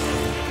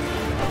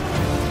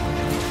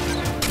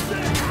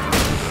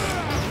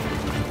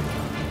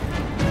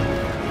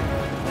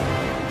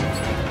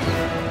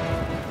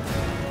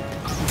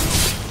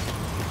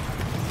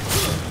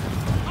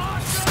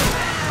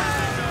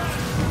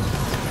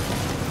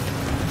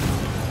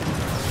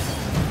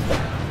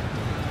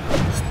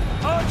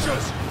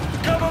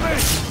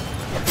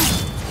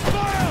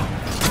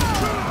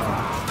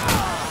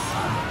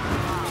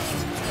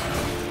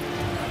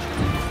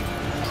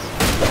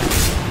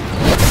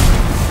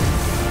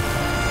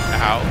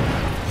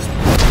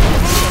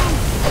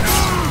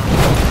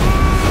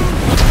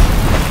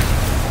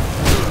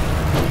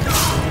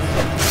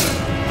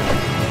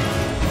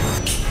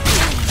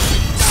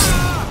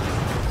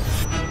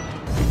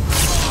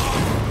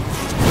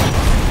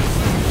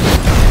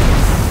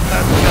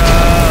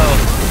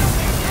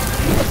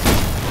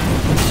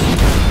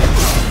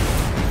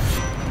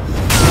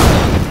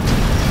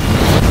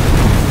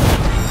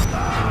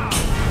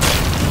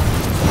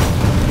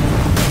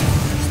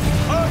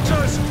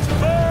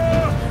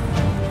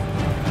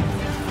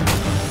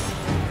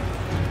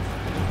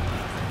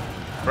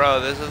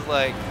 Bro, this is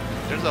like,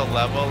 there's a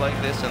level like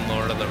this in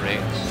Lord of the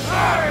Rings.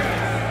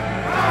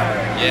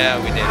 Yeah,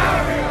 we did it.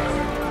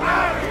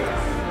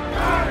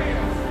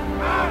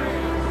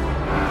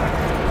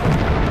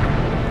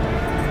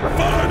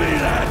 Follow me,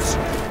 lads!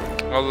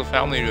 How's the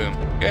family doing?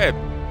 Good.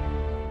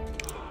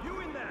 You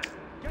in there!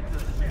 Get to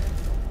the ship!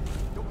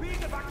 You're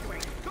being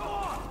evacuated! Go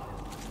on!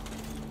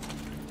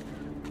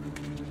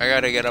 I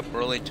gotta get up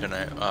early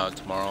tonight,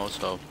 tomorrow,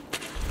 so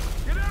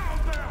Get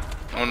out there!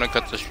 I'm gonna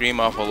cut the stream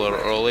off a little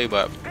early,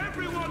 but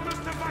Everyone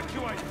must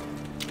evacuate!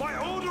 By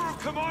order of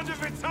Commander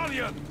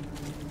Vitalian!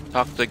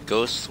 talk to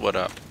Ghosts, what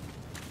up?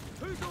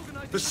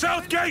 The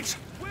south gate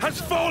has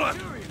fallen!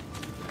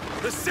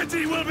 The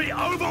city will be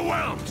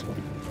overwhelmed!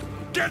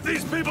 Get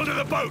these people to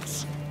the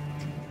boats!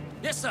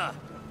 Yes, sir.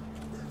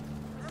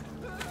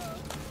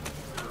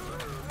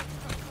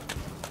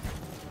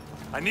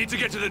 I need to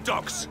get to the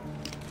docks.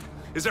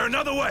 Is there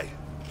another way?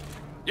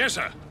 Yes,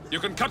 sir. You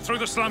can cut through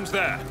the slums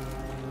there.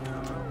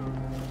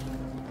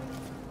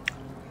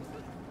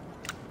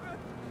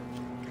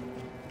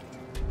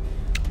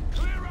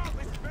 Clear out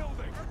this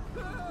building!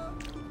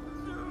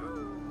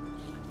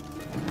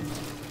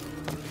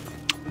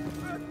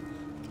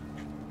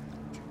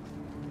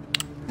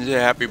 This is a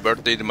happy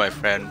birthday to my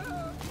friend.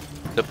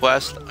 The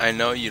Blessed, I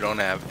know you don't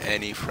have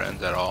any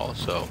friends at all,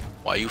 so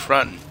why you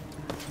fronting?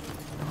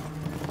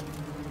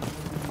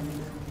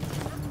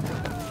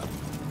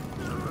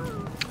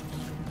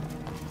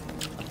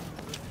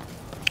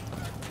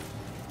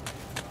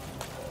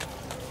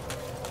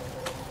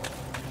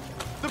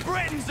 The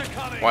Britons are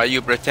coming! Why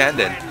you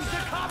pretending? Britons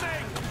are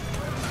coming!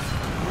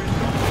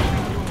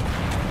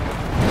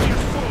 You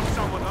saw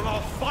someone and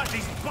I'll fight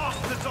these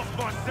bastards off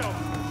myself!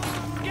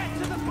 Get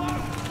to the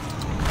boat!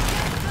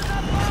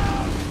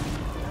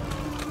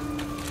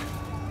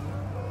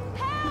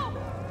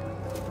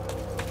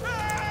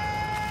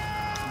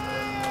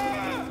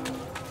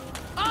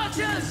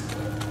 Archers!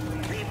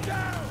 Keep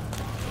down!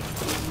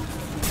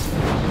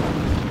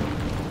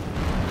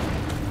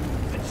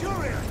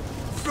 Centurion!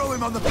 Throw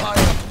him on the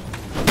pile!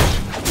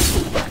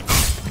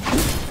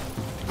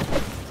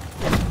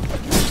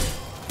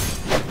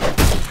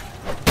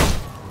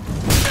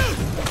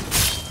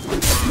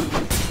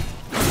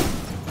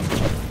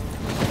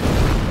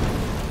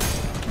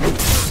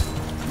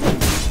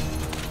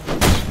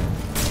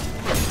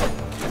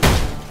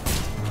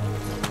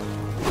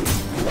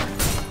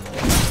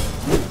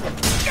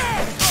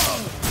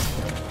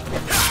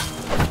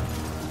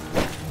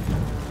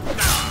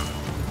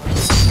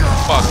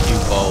 Fuck you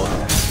both.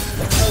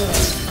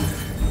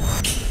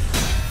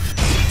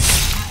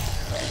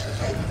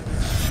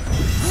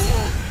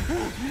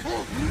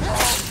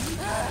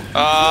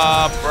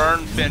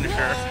 Burn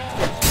finisher.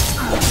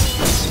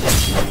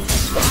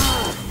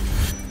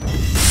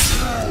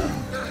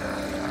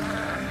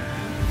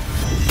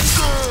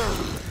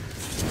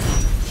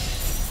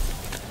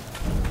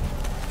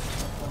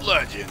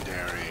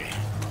 Legendary.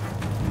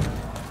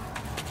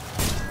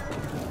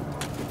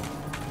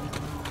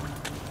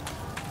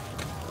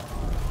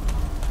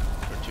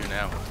 Where to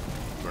now?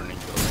 Burning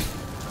building.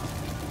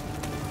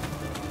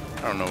 I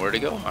don't know where to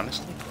go,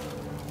 honestly.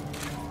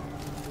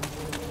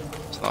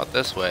 It's not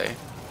this way.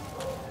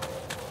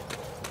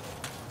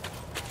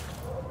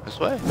 This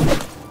way?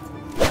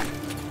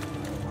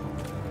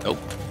 Nope.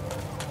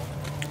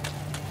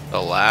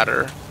 The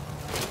ladder.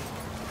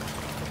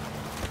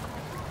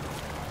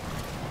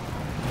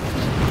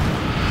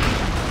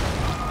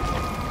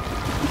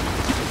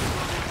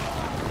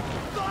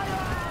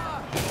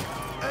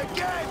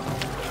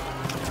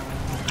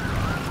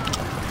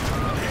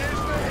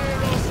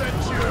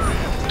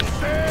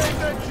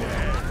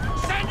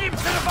 Send him to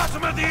the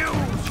bottom of the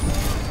ooze!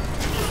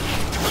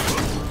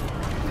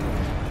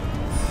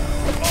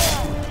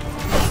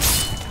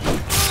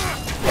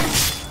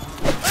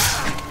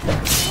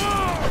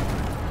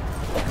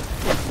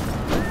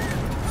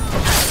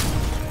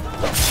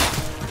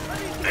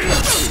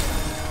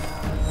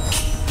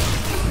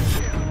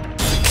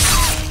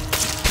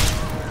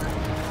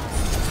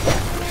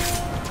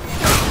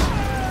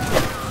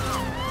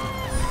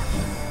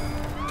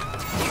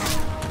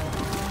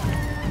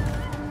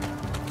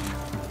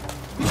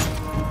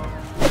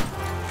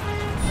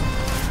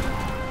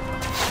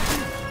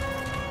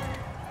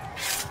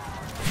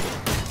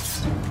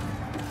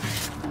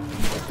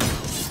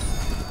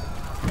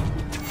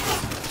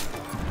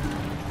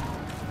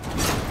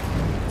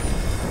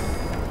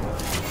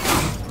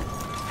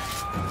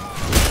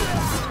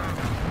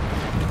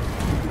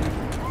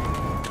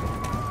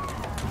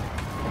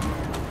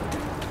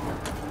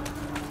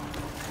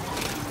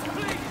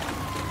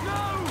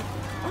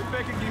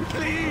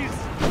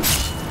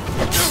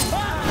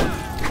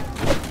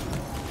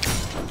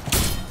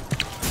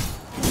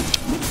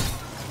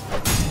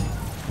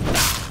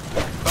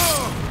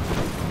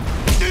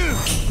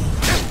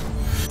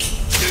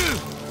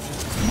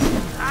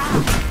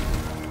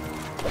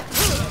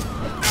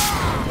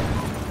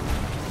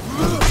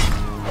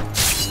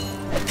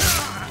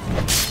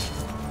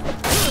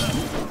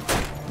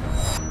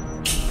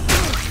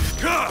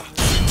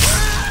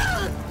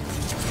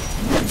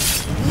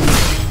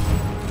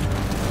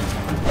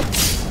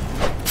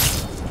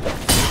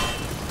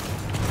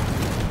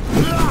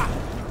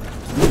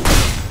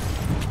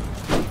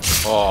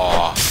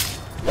 Oh.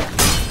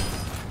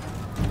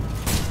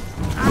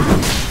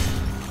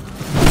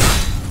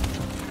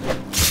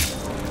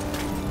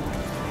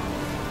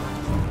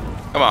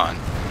 Come on.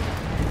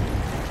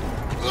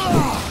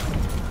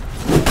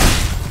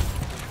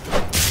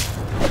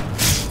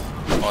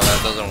 Oh,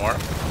 that doesn't work.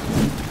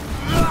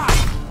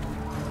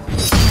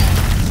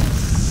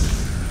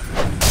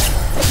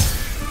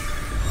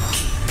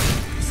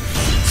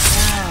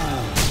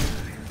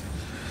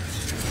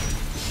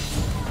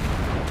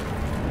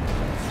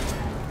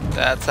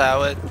 That's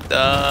how it's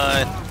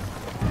done.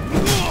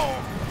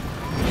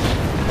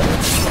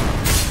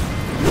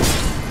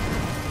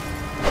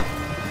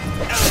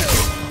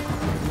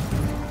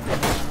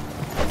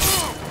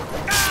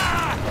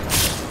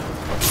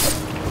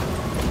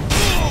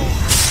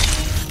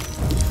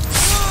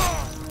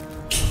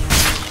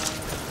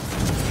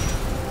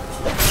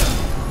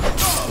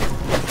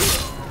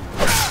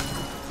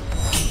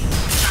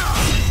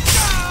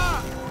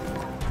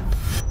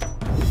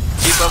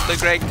 The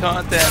great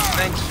content.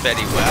 Thanks,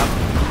 Fetty Wap.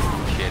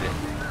 Appreciate it.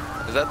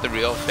 Is that the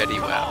real Fetty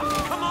Wap?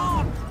 Come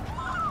on!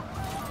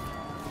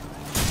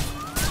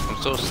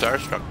 I'm so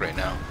starstruck right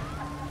now.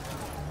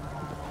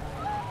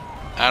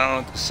 I don't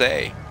know what to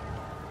say.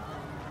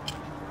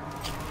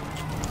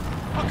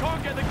 I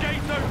can't get the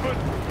gate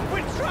open!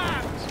 We're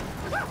trapped!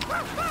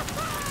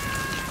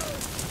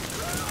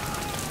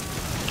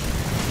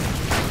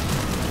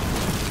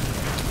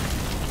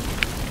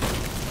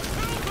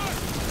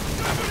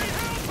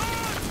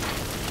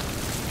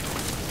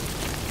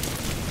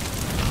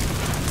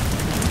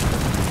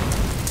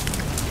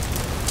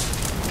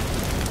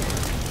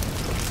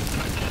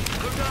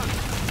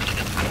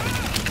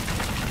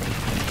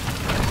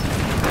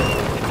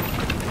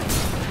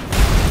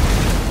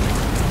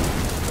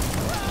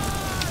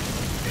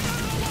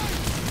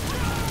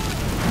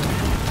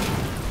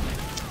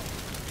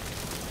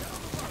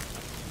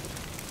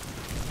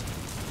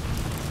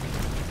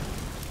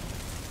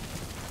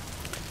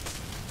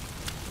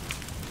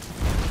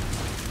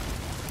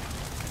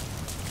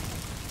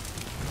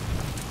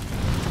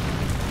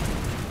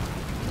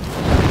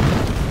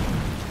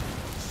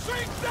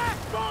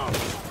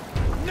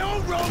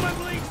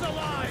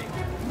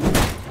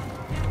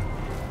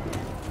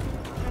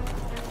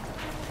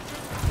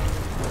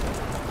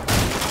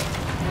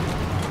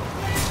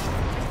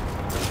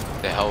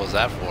 The hell was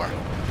that for?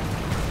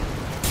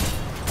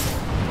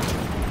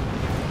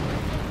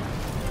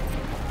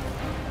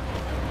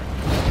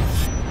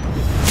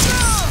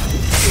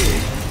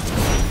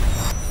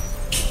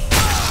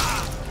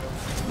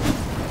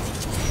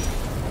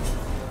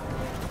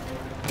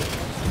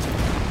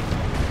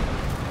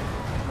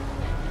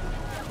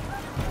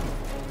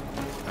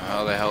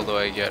 How the hell do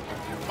I get?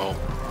 Oh.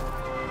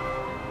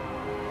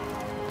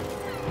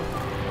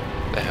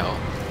 The hell?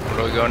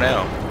 Where do I go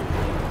now?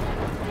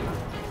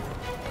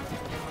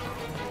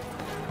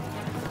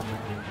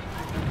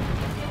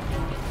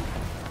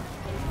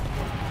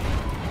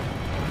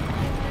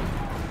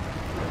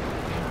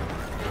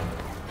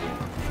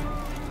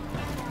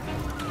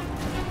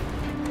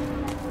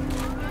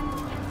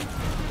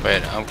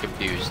 Wait, I'm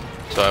confused.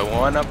 So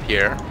I went up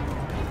here.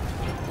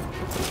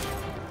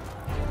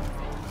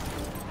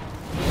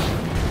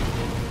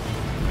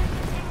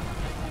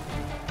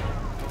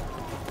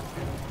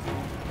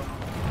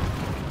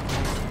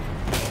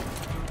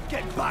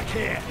 Get back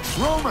here!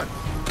 Roman!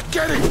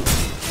 Get him!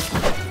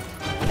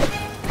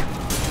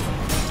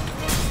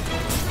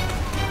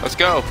 Let's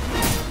go.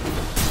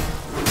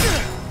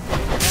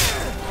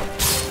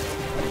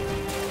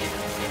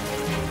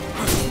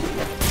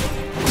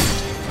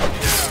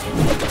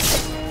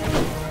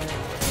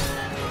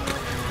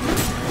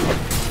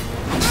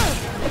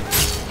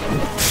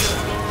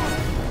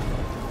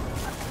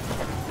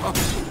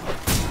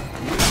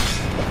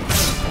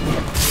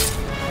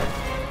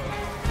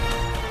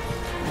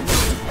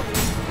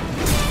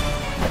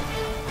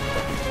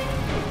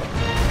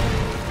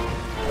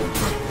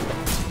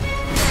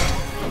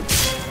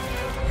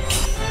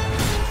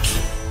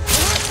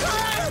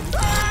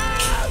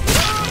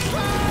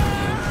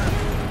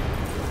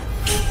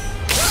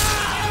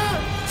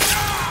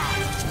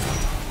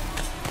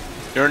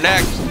 You're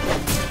next.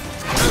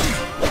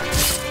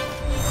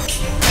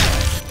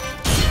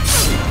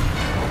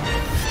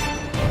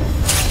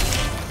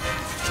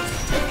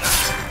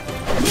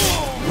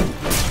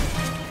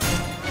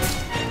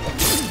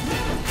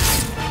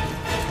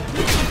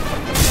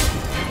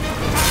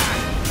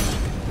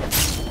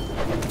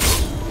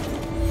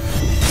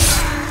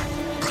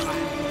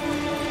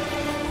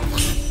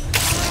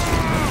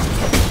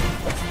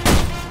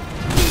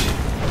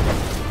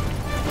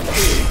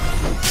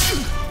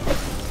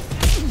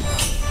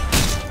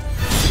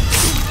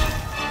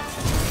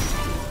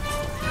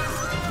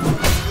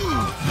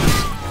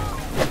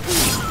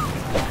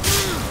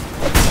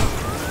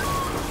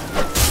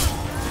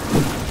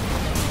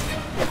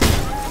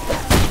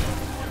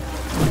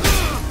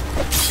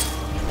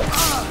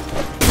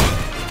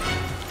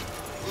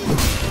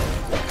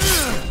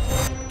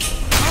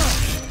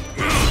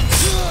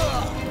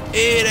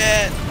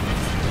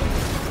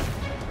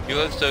 You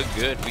look so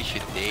good, we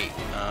should date.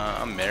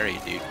 I'm married,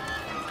 dude.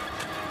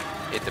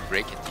 Hate to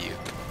break it to you.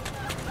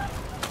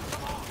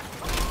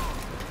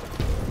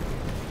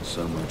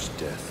 So much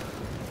death.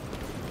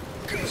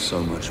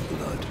 So much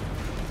blood.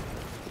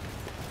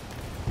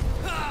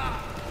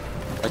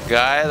 A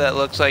guy that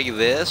looks like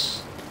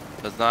this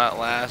does not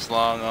last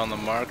long on the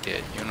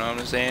market. You know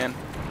what I'm saying?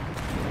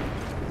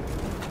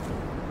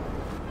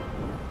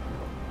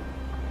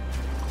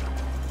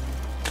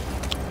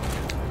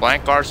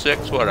 Blank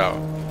R6, what up?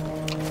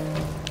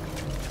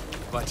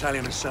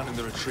 Battalion is sounding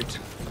the retreat.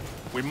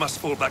 We must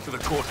fall back to the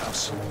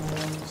courthouse.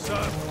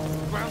 Sir,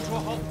 ground to a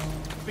halt.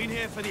 Been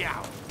here for the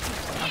hour.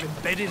 I have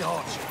embedded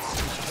archers.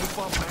 No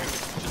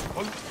barbarians just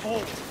won't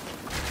fall.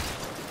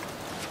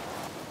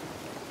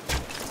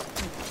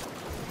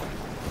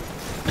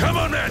 Come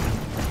on, men!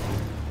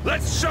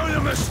 Let's show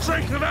them the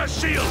strength of our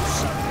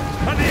shields!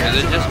 And the Is edge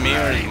it of just our me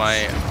or is blades.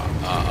 my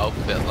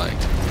outfit like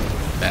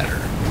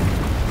better?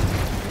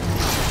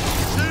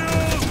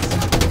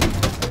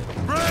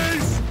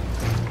 Raise!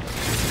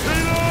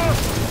 Healer!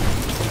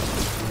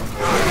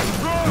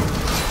 Throw!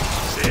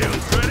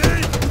 Shields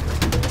ready!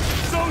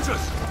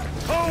 Soldiers!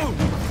 Hold!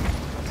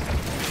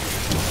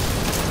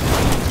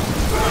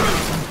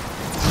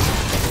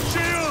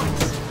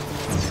 Shields!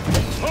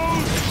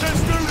 Hold!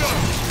 Testudo!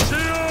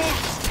 Shields!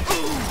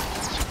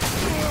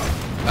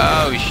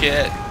 Oh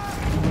shit.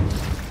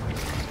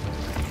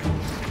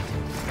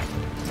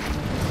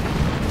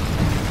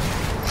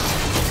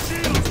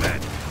 Shields, men!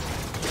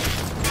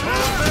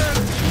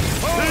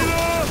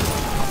 Healer!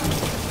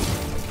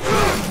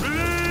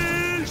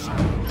 Release!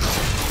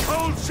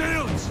 Hold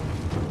shields!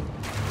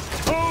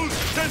 Hold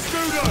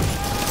Testudo!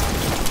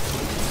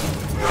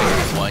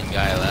 One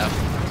guy left.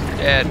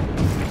 Dead.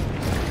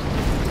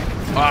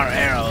 Our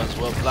arrows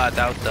will blot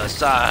out the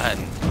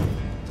sun.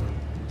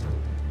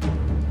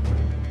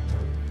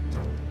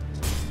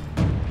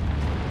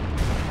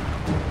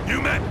 You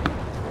men!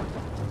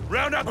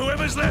 Round up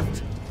whoever's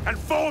left and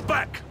fall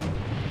back!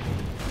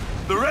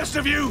 The rest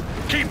of you,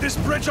 keep this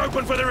bridge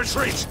open for the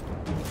retreat!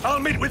 I'll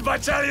meet with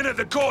Battalion at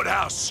the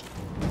courthouse!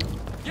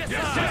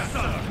 Yes,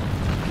 sir!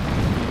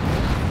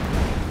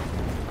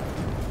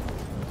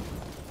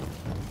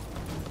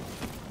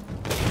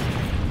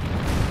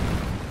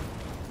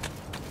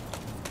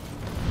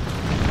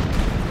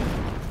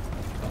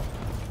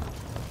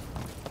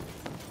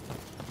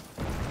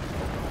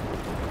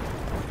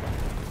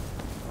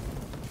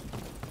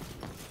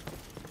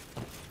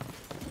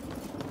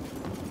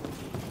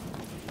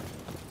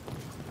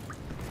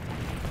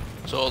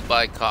 Sold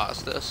by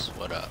Costas.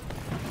 What up?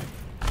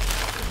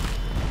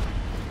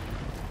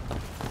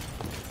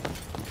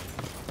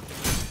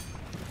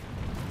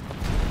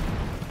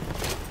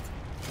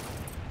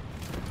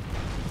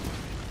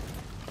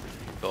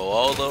 Go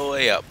all the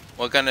way up.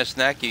 What kind of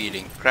snack you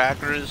eating?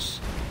 Crackers,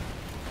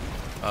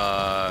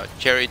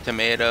 cherry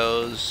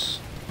tomatoes,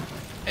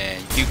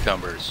 and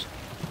cucumbers.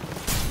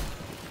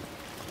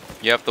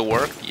 You have to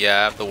work? Yeah,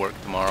 I have to work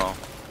tomorrow.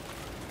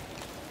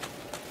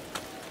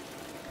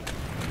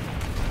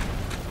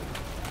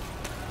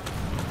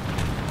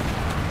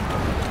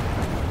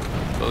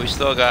 But we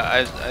still got,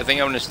 I think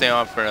I'm gonna stay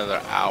on for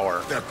another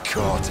hour. The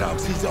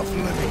courthouse is off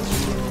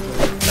limits.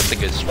 That's a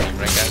good stream,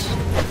 right guys?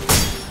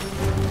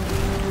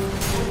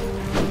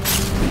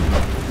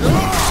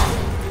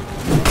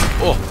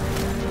 Oh,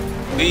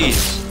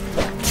 please.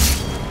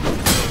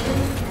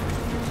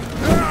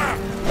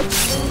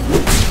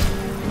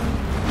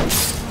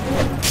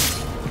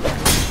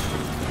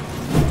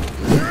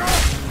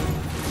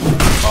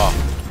 Oh.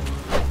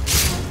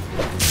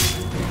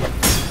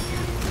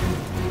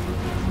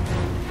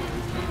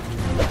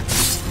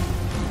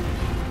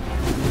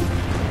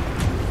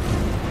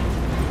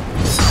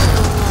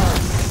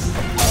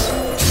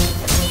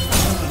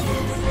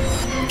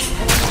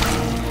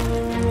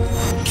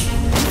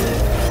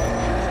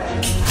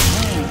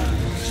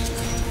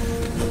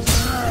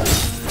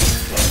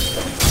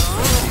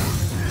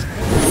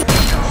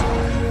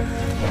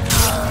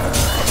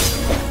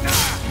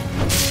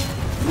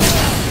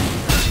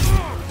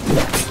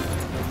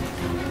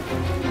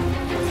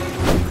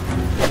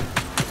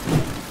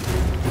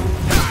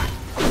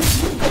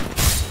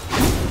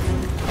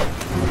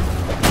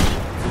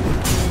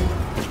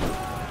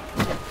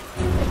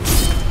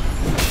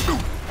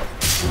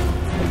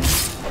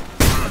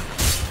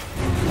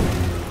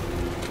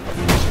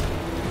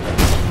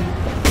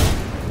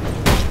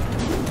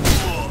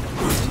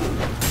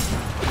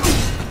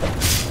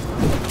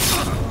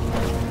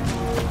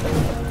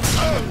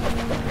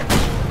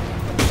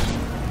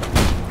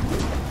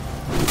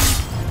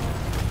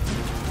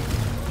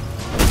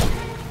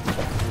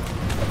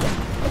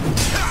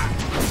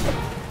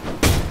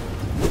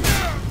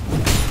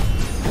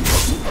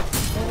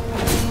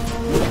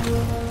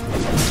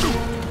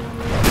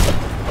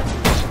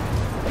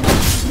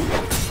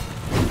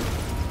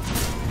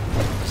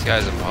 This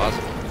guy's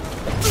impossible.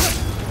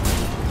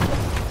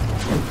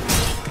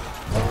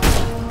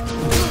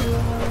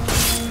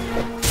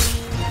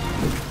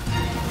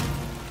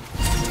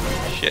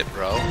 Shit,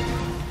 bro.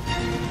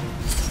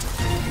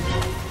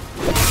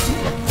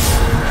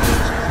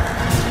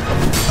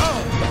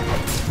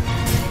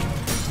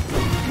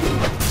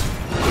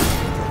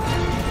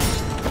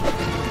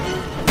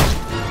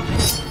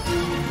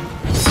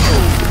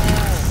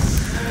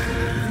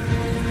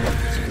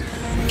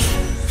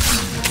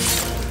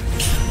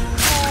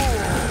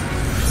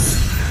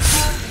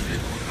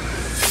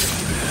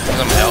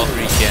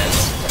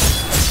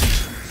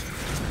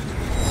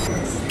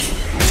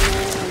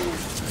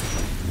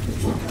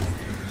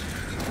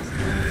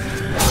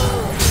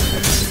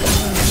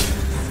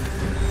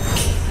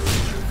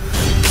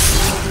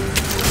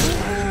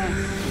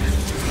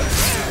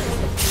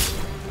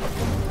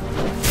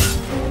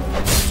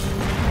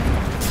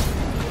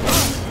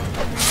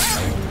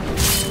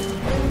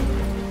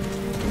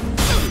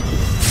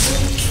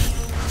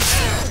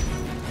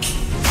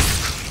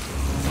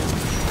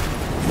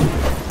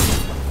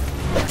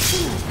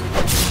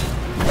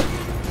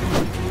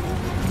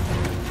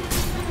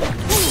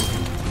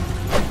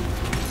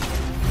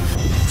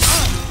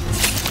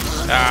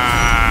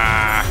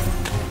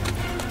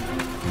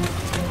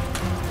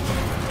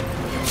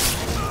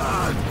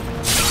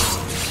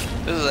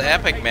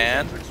 epic,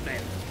 man.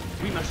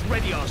 We must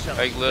ready ourselves.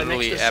 Like for the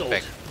literally next assault.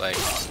 epic. Like.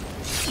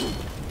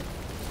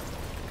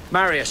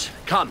 Marius,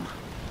 come.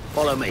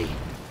 Follow me.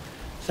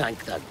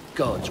 Thank the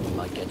gods we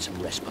might get some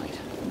respite.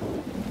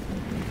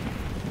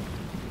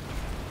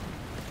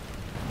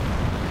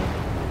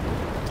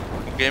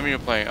 What game are you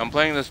playing? I'm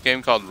playing this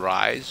game called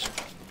Rise.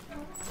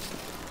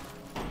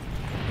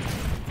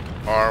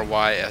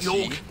 R-Y-S-E.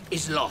 York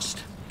is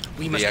lost.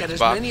 We must The get as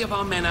Xbox. many of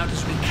our men out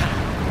as we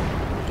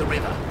can. The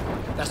river.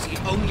 That's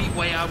the only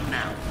way out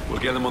now. We'll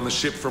get them on the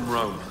ship from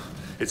Rome.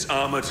 It's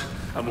armored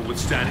and will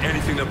withstand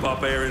anything the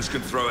barbarians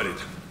can throw at it.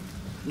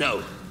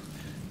 No.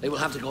 They will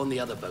have to go on the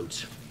other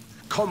boats.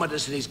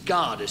 Commodus and his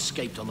guard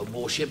escaped on the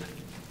warship.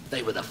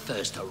 They were the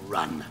first to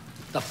run.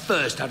 The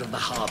first out of the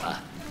harbor,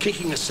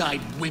 kicking aside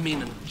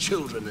women and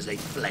children as they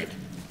fled.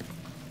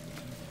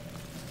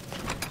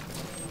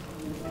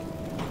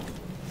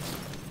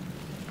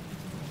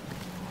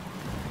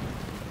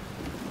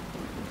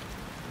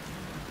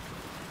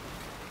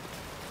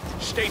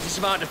 Status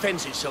of our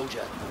defenses,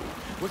 soldier.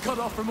 We're cut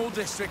off from all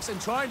districts and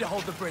trying to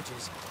hold the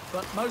bridges,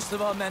 but most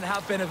of our men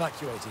have been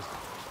evacuated.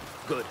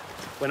 Good.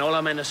 When all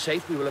our men are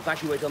safe, we will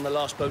evacuate on the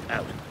last boat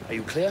out. Are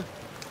you clear?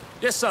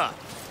 Yes, sir.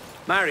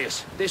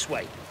 Marius, this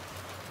way.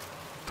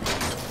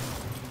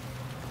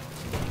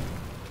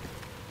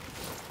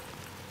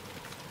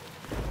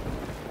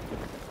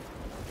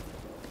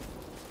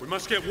 We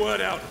must get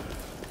word out.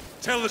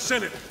 Tell the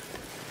Senate.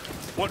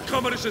 What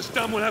Commodus has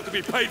done will have to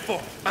be paid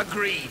for.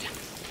 Agreed.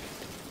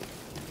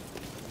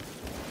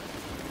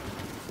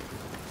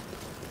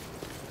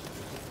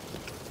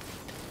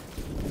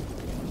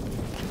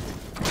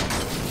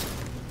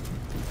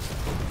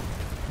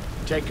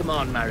 Take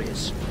command,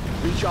 Marius.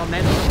 Reach our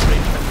men on the bridge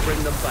and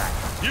bring them back.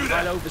 You there!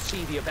 I'll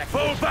oversee the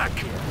evacuation. Fall back!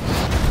 here.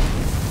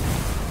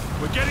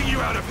 We're getting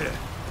you out of here.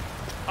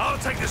 I'll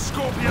take the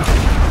Scorpio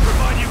and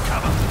provide you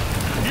cover.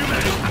 You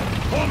men,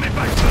 haul me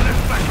back to the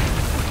left bank.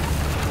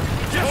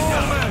 Yes,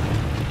 all men,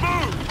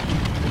 move!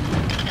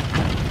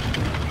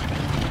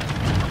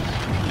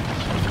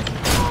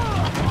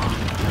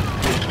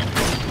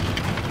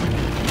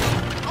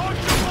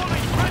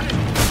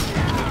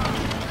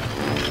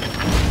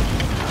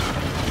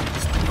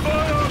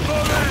 Fire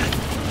volley!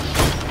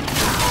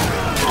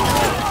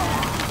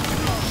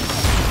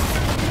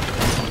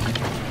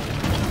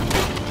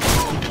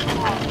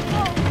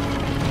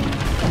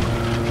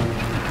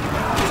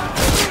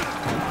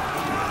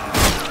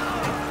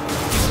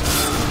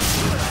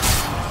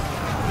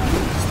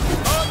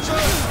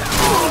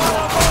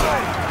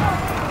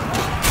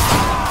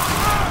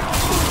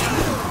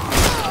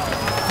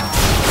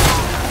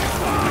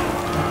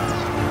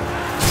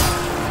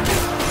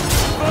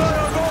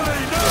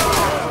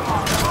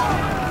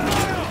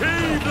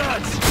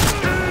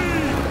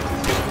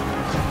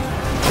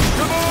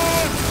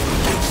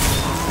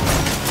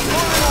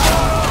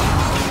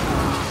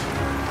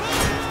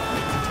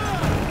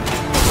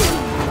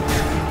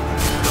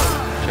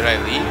 Should I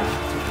leave?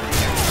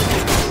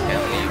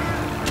 Can't leave.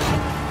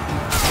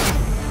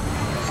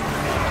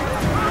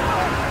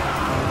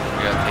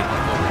 We gotta take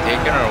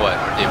overtaken or what?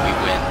 Or did we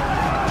win?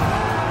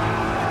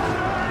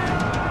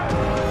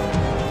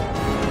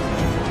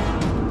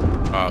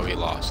 Oh, we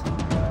lost.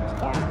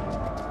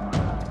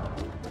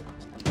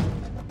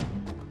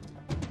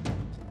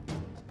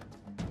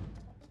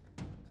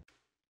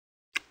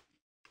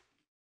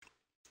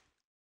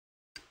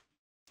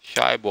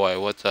 Shy boy,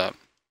 what's up?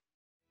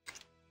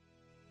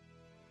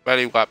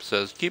 Betty Wap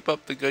says, keep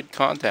up the good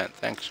content,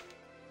 thanks.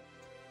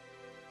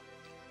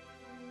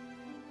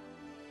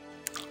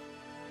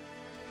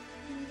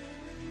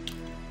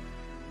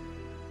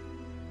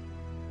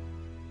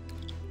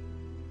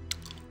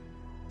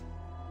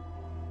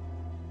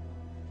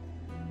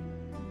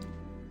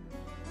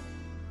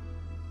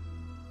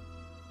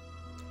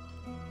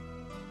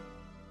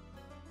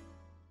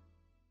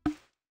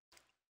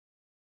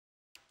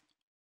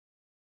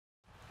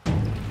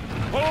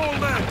 All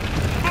men,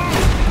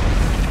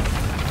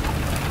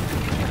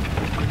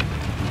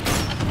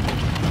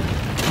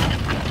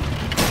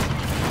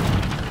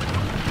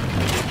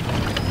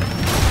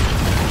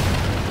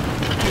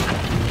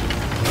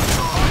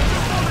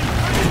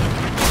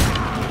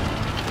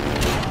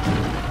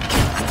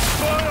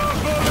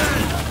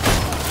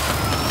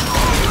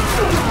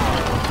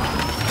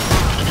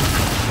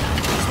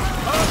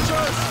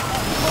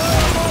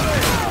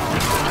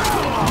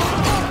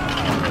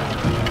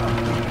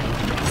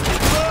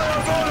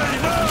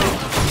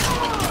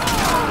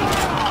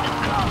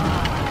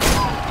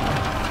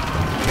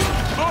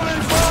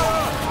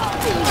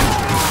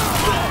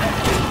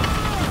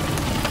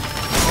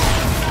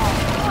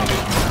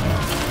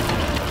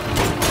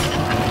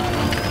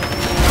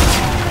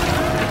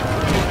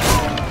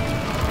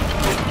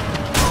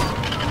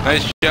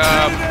 Nice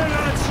job.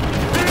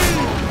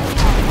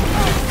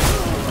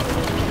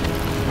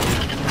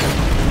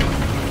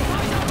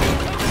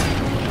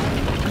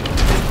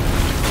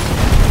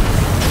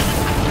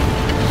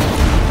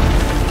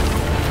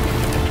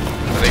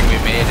 I think we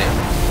made it.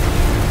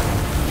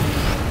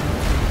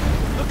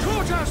 The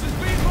courthouse is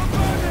being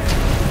bombarded!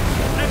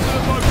 Enter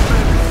the boat,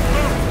 men!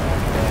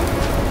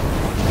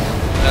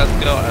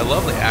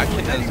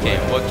 in this game.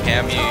 What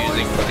cam are you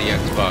using for the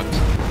Xbox?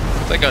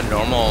 It's like a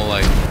normal,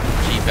 like,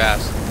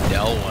 cheap-ass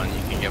Dell one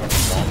you can get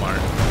from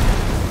Walmart.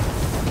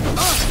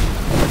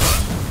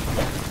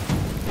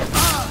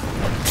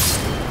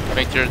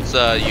 Make sure it's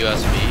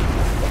USB.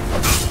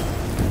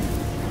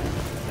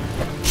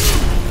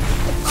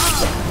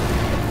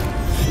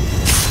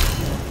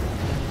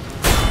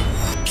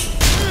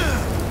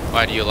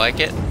 Why do you like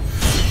it? I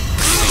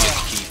think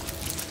it's cheap.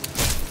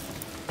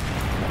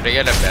 Should I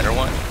get a better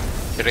one?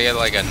 Should I get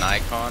like a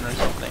Nikon or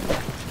something?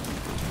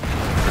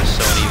 Or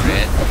Sony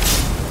Red?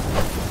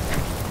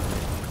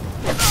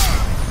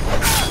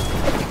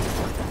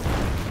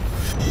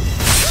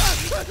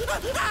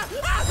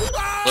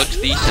 Looks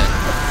decent.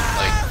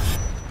 Like,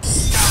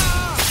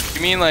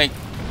 you mean like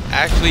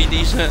actually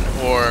decent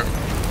or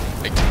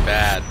like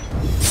bad?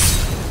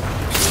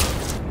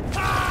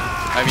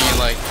 I mean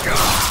like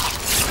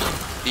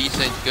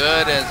decent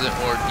good as it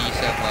or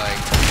decent like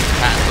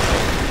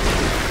passable?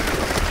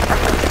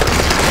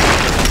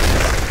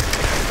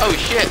 Oh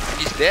shit,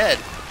 he's dead.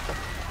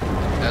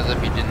 As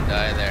if he didn't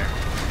die there.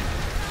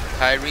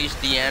 Tyrese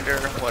Deander,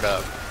 what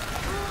up?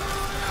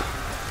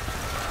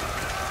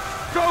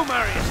 Go,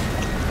 Marius!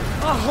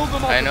 I'll hold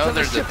them off. I know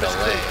there's a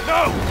delay.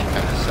 No!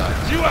 Kind of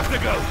sucks. You have to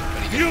go.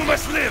 You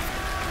must live.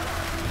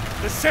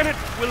 The Senate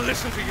will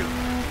listen to you.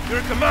 You're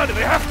a commander.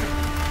 They have to.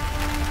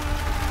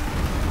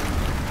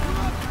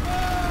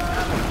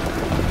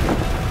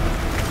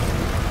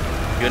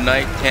 Good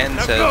night 10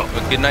 Now says. go.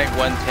 But good night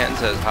 110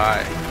 says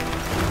hi.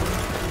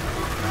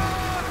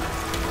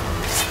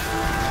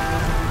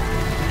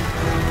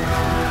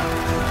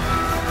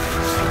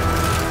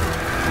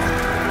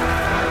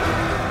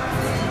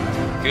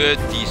 Good,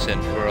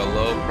 decent for a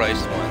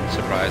low-priced one.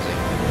 Surprising.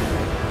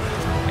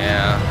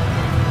 Yeah,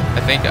 I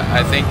think it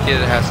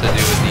has to do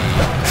with the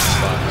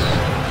Xbox.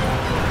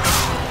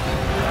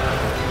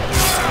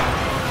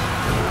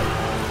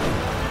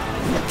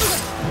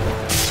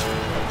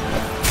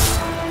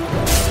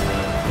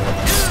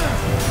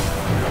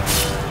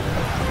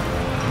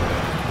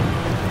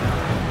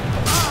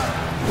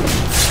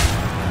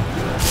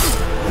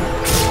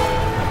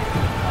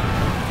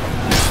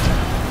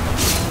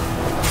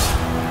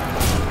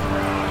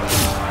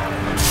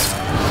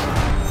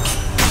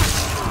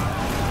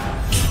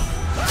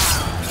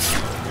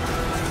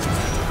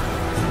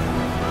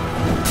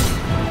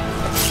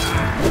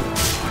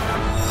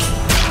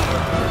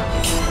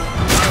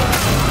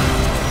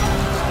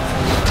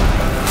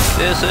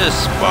 This is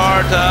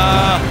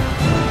Sparta!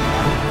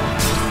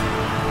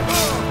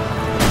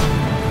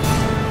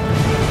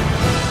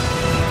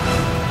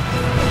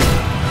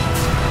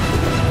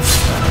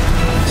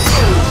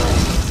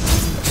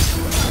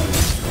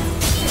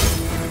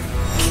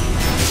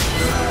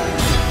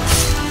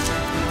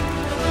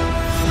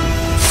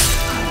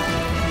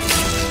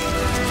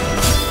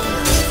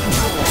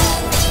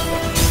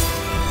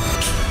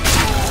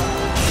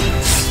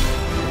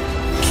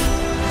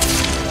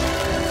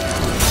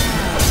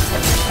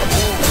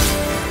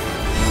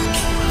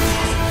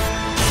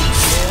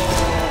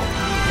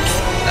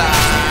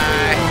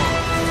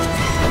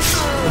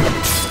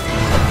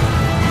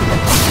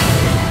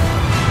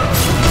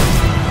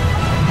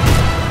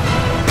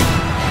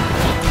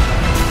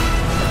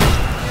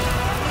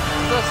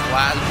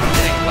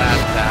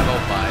 Last battle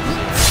vibes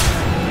here.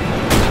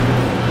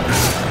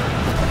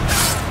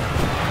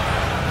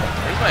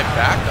 Where's my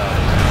backup?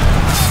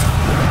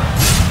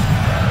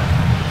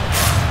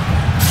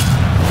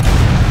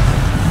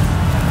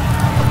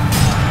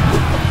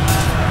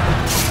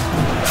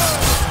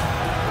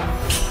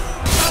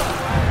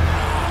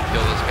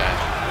 Kill this guy.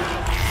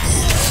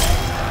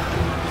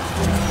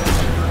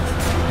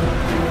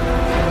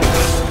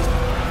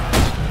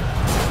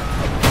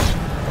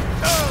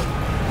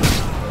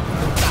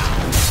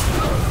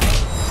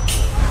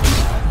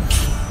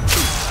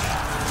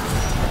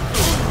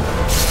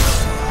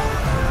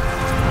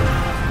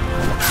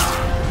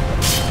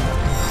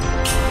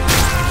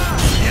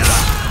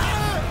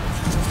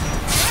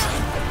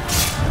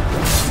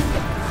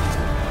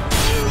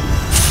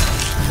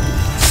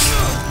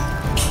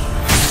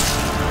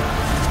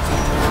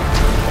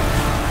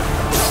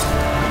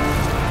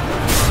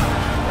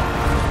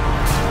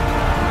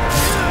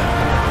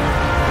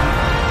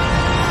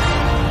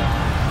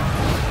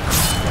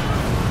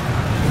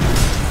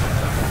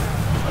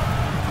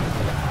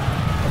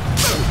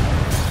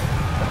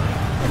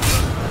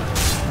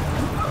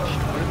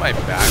 My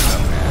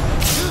backup, man.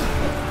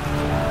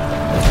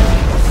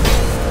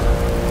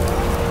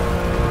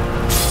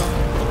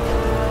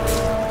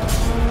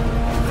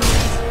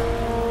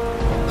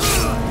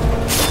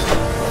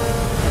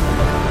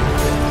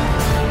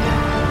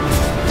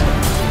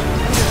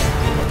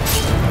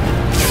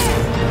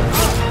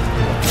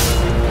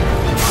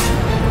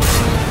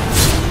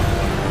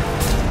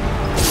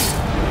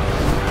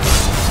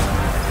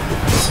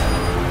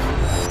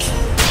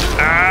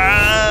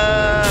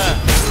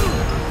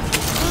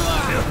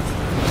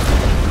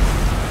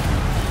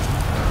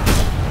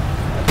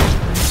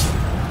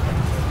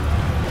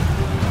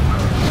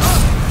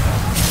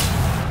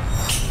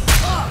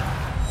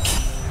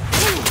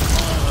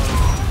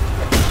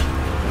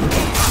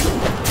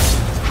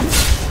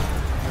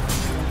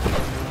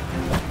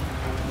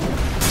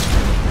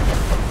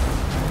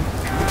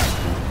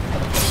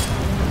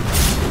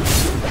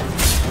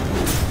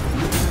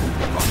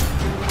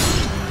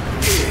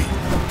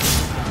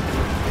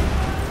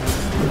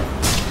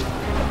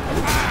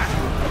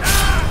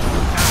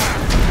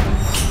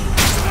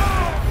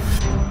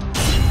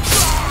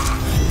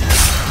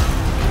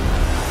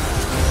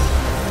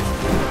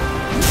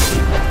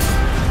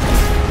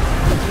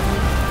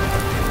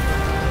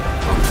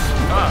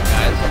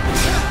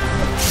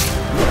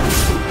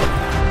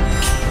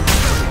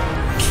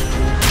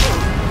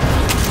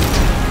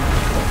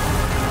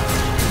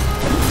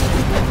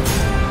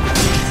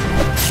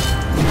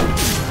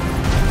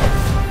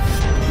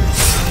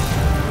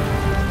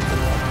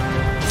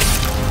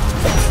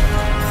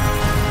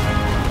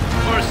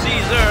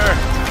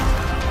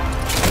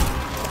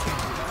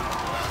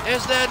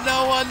 there's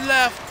no one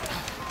left.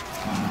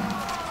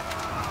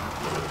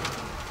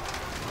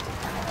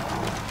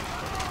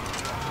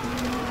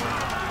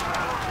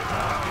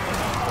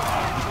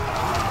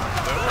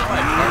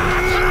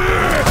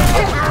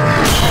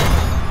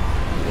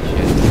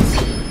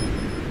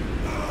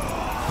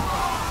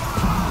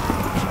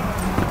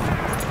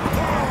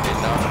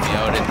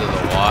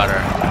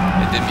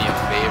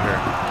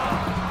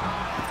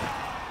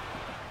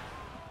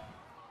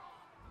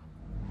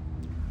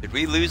 Did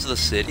we lose the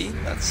city?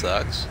 That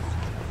sucks.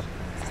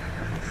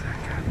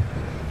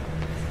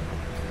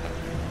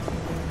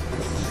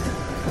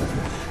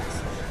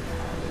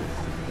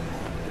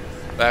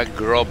 That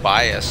girl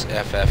bias,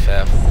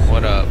 FFF.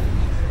 What up?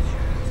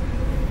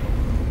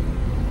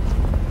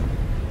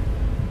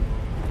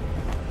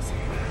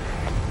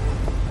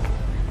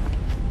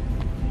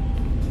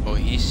 Oh,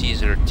 he sees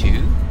her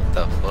too? What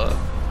the fuck?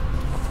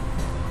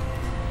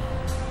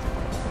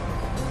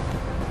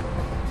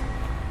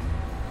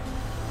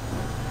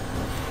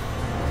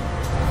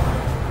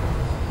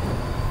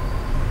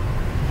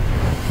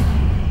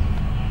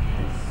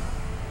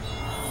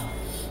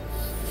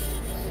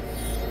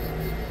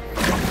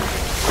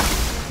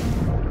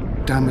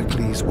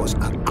 Damocles was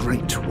a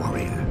great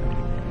warrior,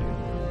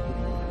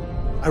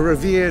 a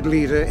revered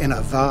leader in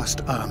a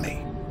vast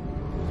army.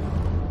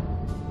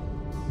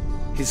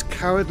 His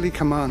cowardly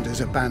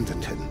commanders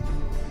abandoned him.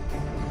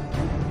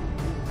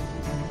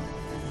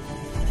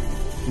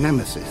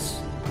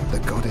 Nemesis, the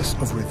goddess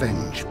of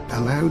revenge,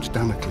 allowed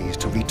Damocles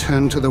to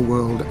return to the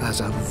world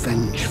as a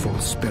vengeful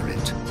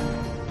spirit.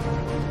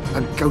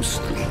 A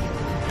ghostly,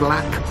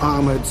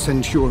 black-armored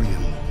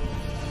centurion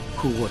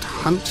who would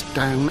hunt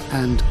down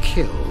and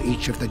kill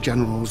each of the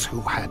generals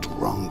who had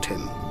wronged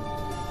him.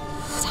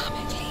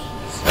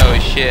 Damocles. Oh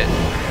shit.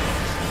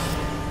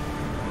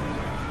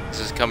 This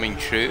is coming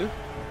true?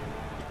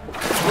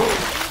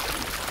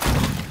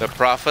 The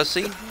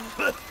prophecy?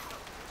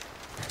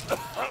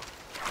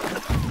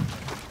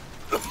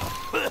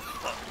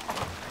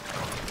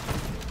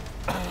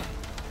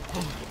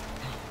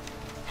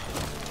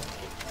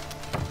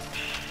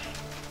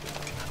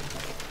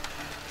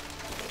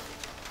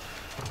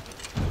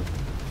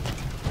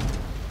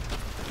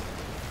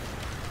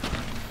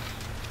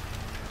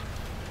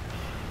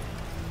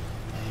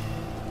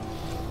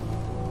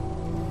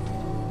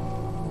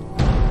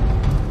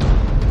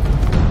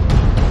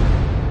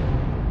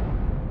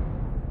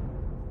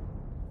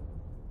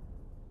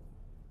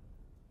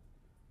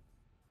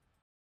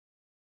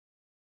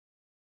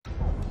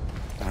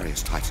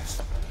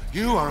 Titus,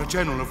 you are a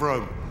general of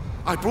Rome.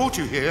 I brought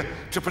you here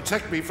to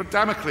protect me from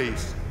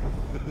Damocles.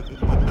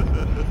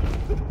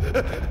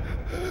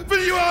 But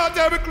you are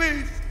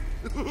Damocles!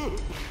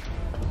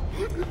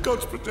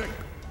 God's protect.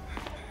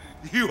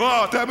 You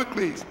are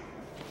Damocles!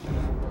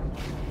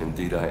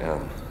 Indeed I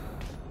am.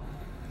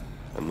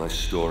 And my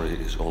story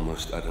is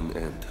almost at an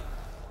end.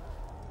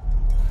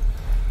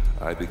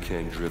 I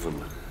became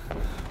driven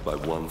by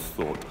one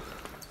thought,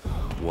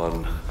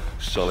 one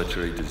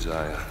solitary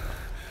desire.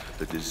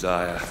 The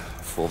desire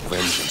for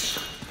vengeance.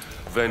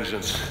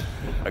 Vengeance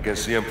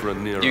against the Emperor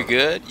Nero. You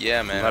good?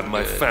 Yeah, man. Who had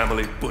my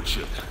family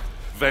butchered.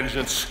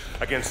 Vengeance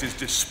against his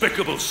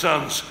despicable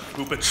sons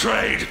who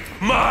betrayed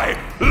my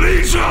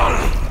legion!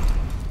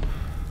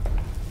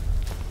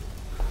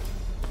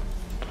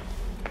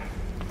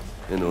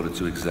 In order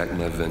to exact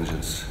my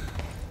vengeance,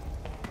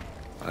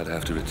 I'd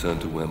have to return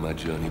to where my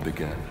journey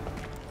began.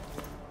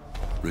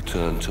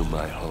 Return to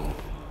my home.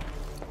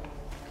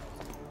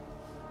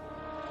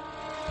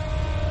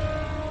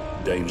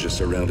 Danger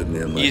surrounded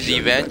me on my Easy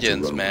journey back to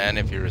vengeance, Rome. man,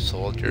 if you're a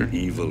soldier. The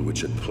evil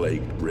which had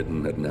plagued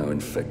Britain had now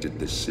infected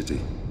this city.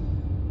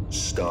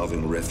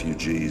 Starving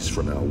refugees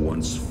from our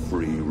once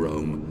free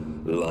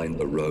Rome lined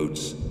the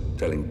roads,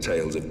 telling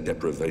tales of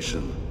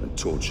deprivation and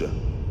torture.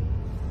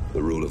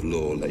 The rule of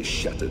law lay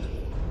shattered.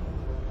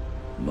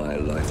 My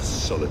life's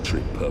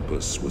solitary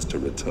purpose was to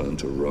return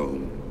to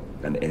Rome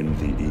and end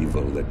the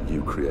evil that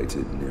you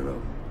created, Nero.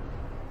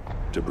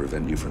 To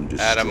prevent you from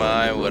destroying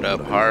Adamai, what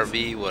up?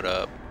 Harvey, what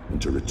up?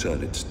 And to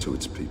return it to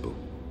its people.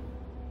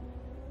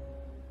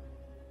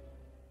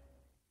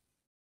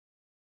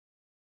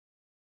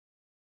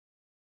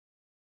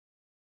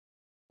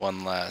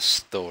 One last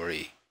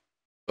story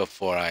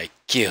before I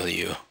kill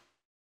you.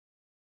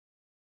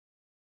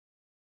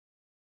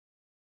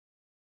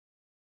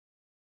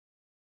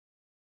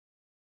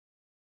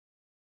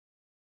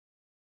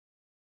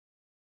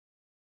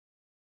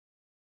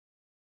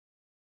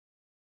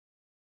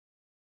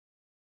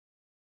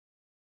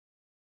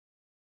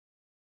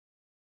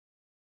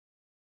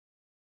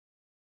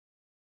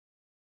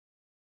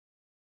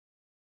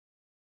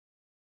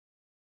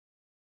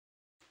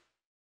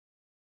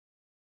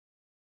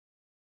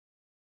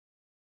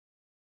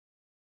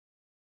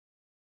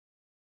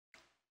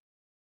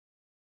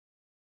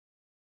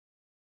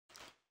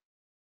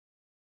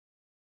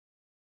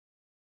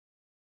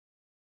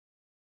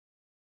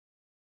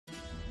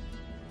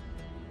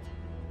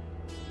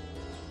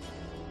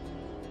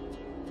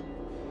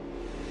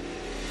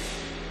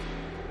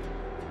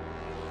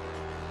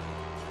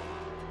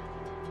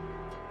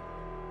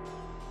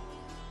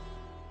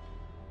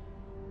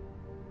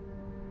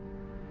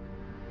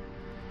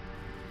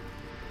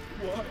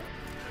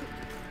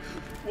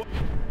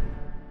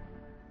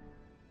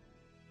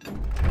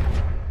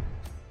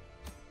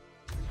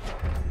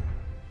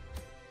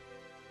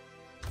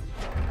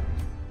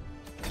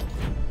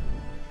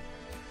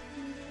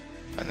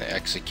 And the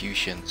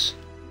executions.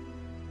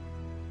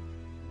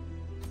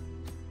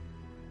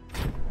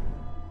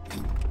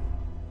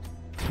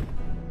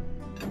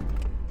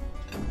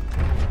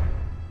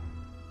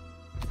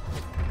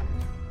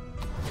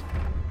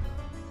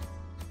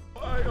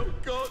 Why, oh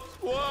God,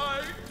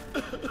 why?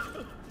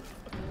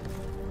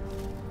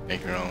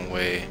 Make your own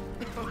way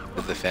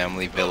to the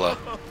family villa.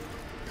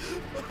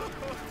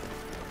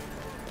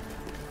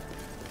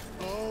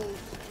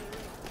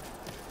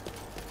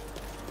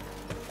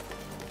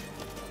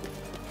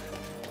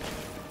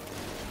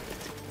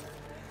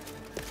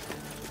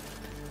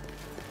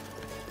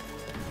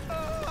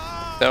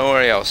 Don't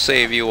worry, I'll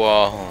save you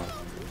all.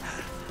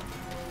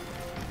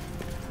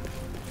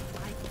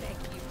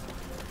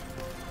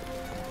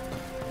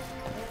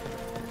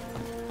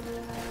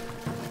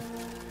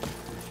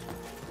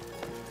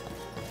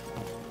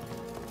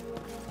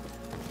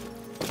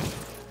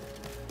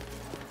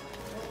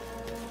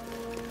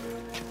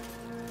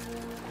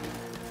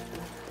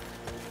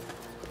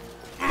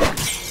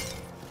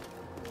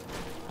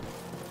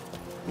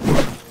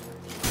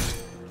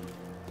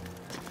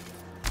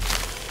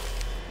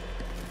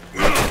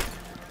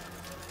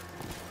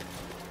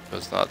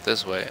 It's not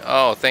this way.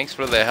 Oh, thanks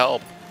for the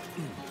help.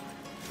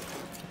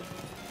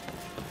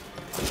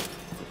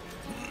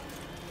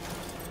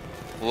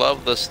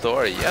 Love the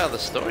story. Yeah, the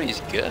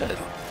story's good.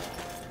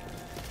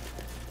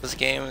 This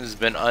game has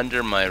been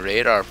under my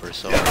radar for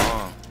so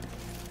long.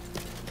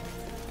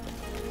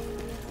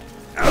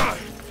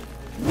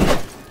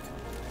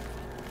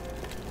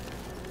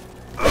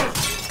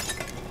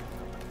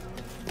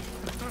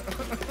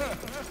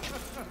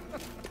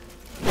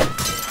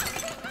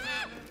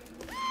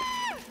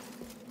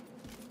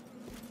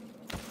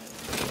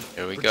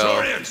 Here we go.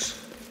 Praetorians!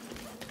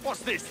 What's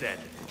this then?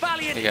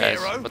 Valiant Hey guys,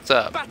 hero? what's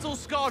up?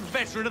 Battle-scarred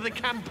veteran of the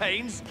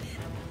campaigns?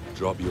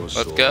 Drop your Let's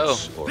swords. go.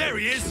 or There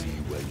he I'll is. see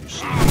where you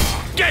see.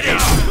 Get him!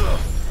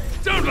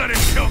 Don't let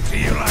him talk to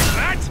you like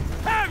that!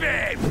 Have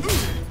him!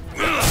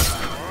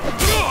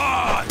 Go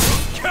on!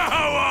 Go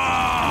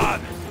on!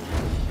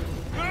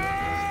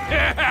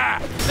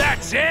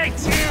 That's it!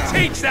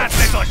 Teach that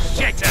little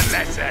shit a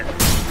lesson!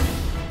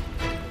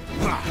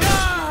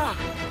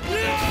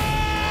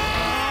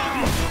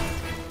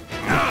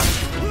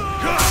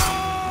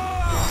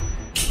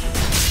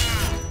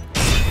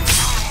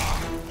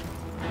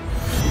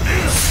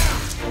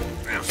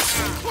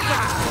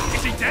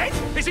 Is he dead?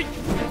 Is he...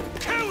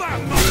 Kill that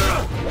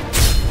mother!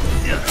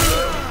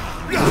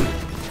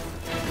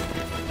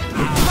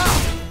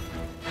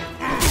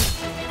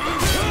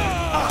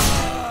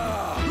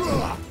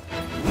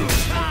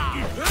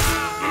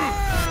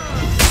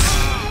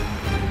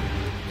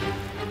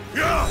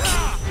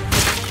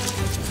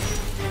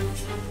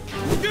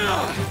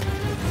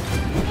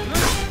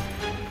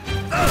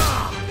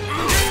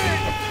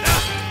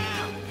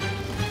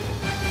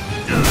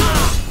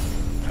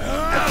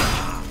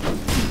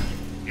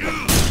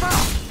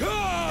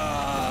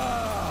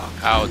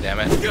 Ow, damn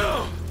it.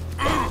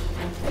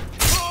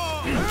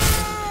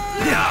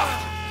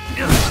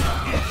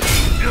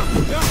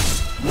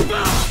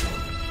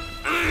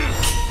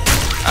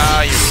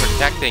 Ah, you're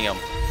protecting him.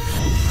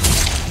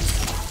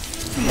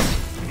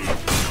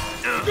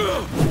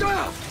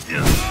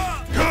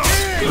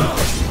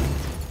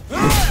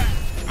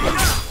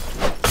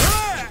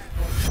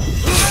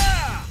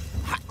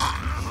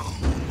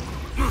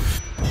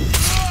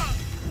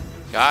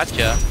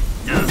 Gotcha.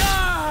 I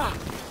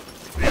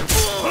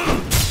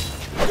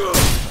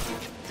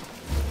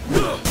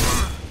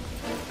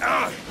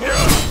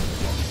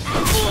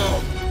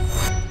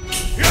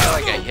feel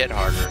like I hit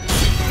harder.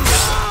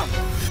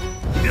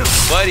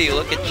 Buddy,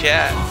 look at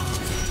chat.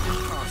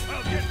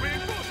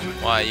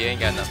 Why, you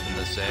ain't got nothing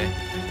to say.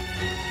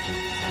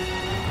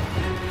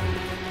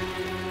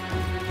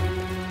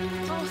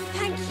 Oh,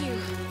 thank you.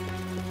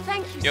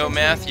 Thank you. Yo, so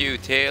Matthew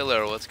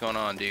Taylor, what's going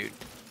on, dude?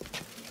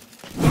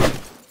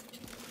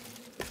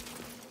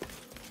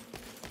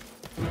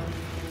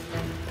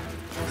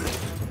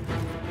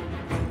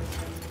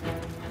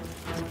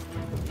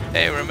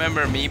 Hey,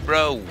 remember me,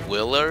 bro?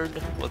 Willard?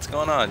 What's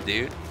going on,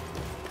 dude?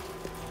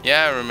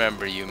 Yeah, I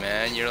remember you,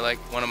 man. You're like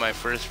one of my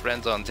first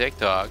friends on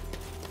TikTok.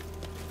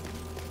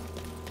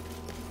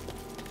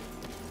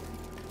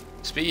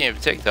 Speaking of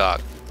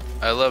TikTok,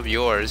 I love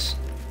yours.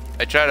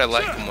 I try to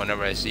like them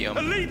whenever I see them.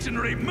 A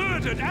legionary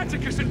murdered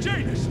Atticus and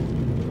Janus!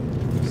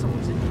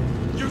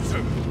 You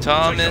two!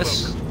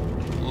 Thomas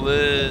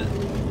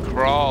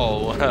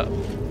Crawl, what up?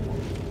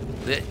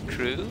 Lit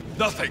crew?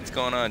 Nothing. What's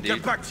going on, dude?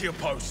 Get back to your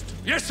post.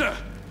 Yes, sir!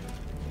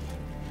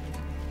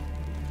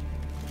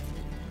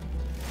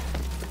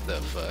 What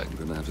the fuck? I'm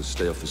gonna have to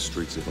stay off the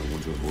streets if I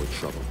want to avoid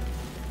trouble.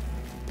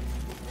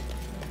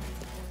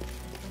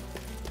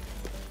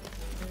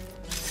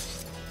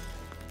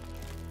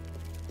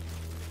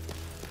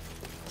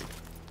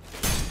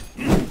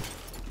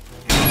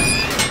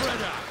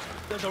 Spread out.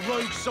 The There's a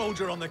rogue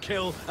soldier on the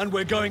kill, and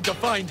we're going to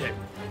find him.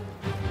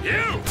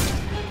 You!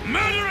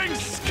 Murdering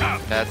scum!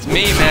 That's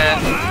me,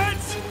 man. Come on,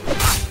 lads!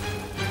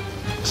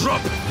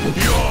 Drop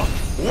your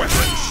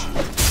weapons!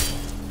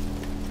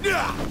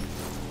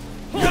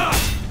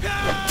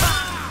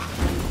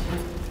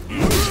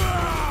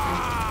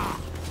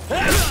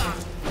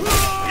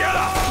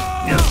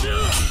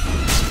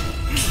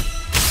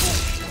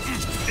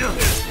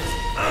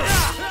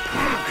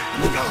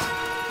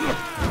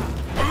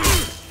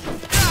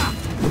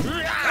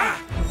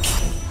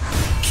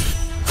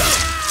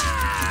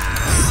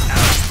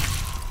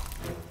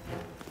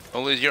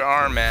 Don't lose your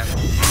arm, man.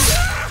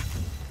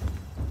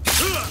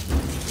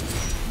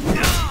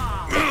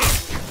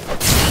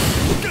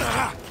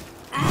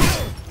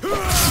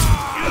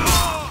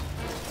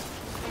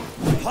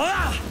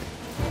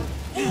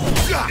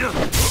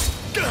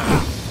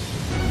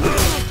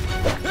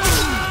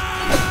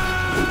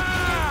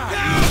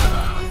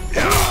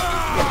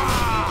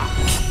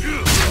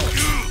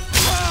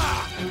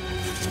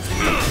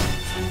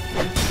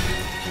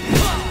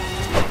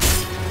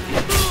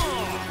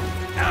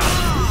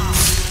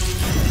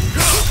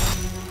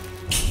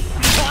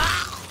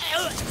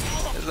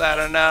 Is that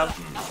enough?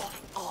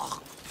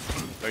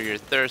 Or you're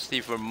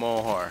thirsty for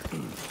more?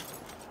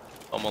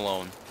 Home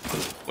Alone.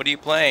 What are you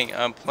playing?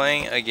 I'm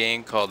playing a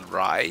game called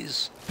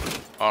Rise.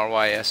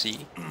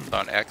 R-Y-S-E. It's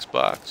on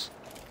Xbox.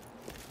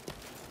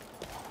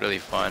 Really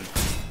fun.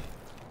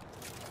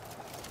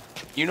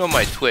 You know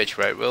my Twitch,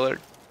 right, Willard?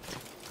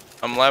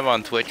 I'm live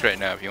on Twitch right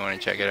now if you want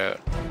to check it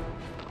out.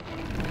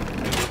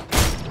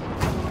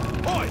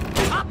 Boy,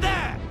 up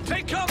there!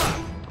 Take cover!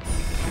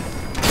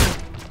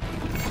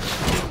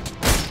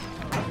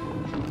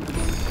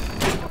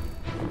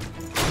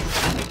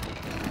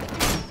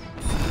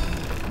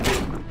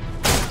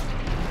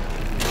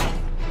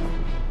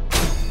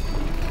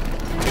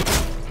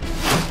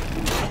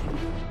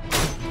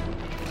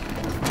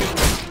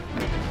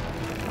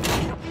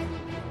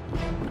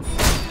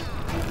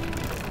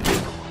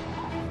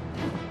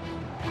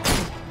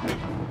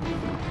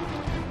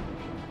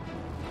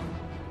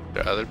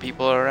 Are other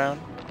people around?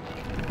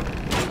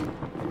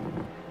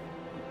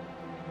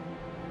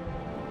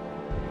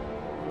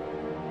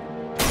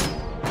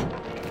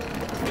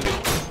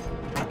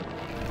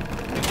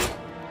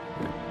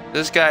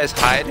 This guy's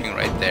hiding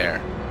right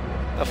there.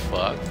 The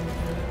fuck?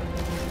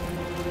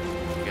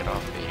 Get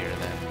off of here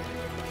then.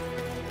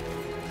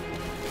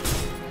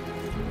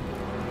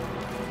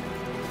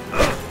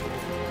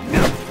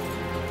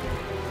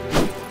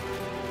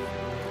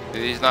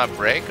 Did these not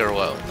break or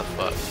what? What the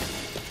fuck?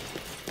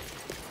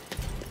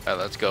 Alright,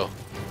 let's go.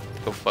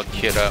 Go fuck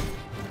shit up.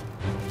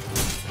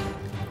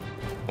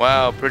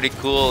 Wow, pretty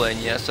cool, and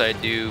yes I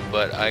do,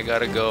 but I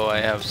gotta go. I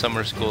have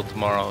summer school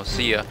tomorrow.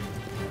 See ya.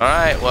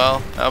 Alright,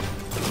 well, I've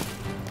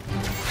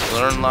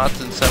learned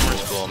lots in summer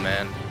school,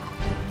 man.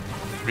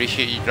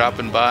 Appreciate you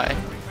dropping by.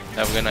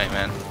 Have a good night,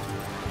 man.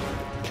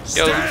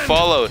 Yo, who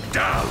followed?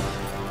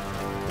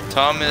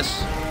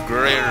 Thomas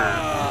Greer.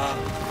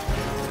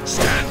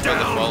 Stand For the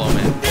down follow,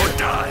 man. or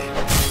die!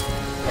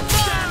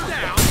 Stand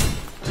down!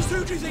 Just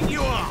who do you think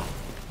you are?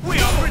 We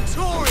are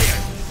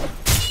Praetorians!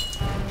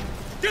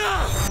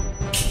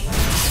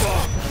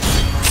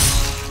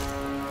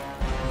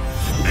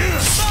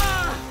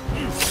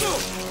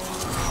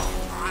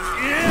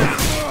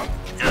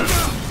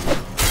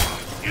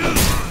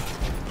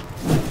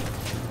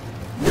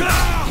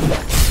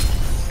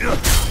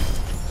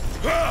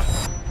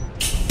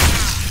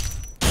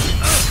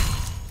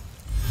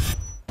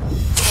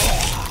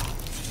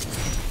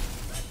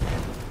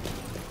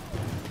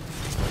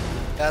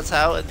 That's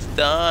how it's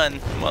done,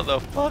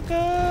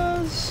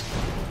 motherfuckers.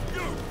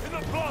 You in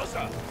the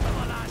plaza! Come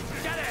on, lads,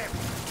 get him!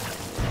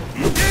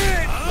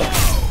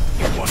 Oh,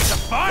 you want to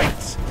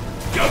fight?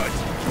 Good.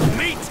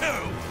 Me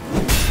too.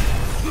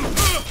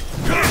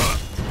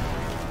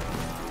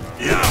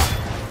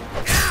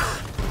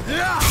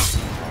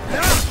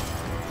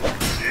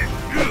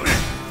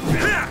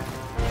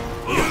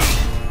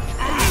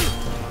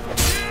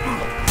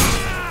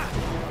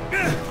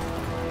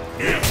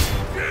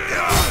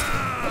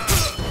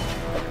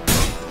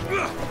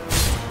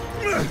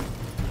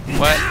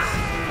 What?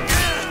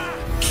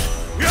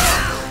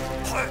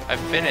 I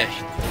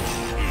finished.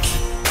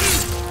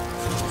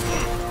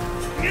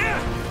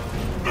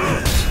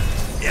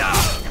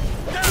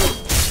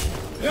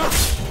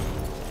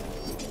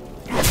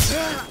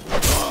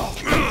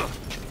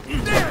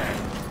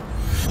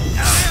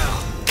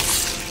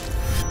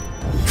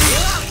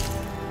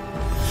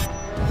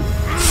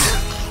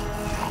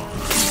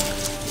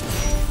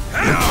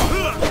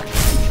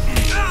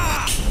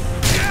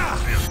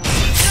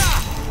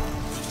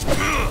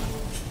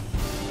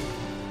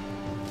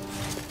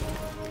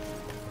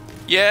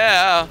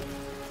 Yeah,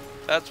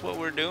 that's what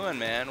we're doing,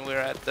 man. We're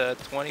at the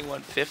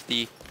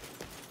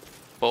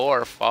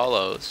 2154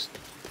 follows.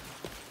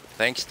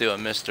 Thanks to a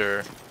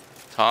Mr.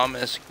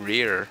 Thomas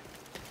Greer.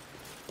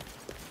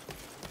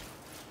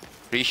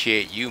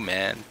 Appreciate you,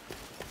 man.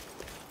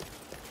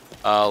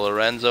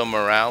 Lorenzo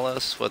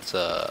Morales, what's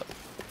up?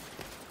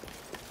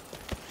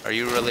 Are Are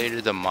you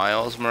related to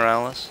Miles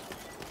Morales?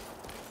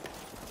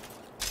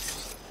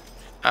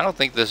 I don't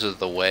think this is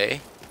the way.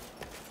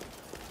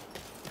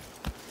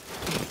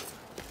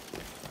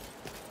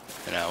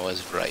 And I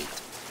was right.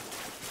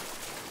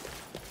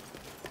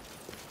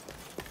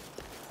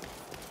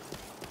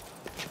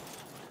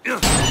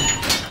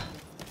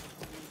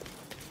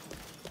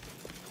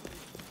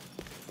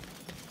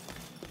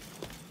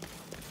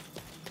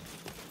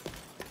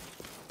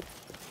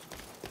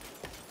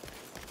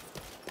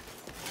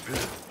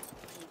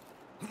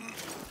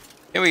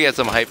 Can we get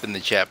some hype in the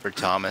chat for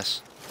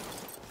Thomas?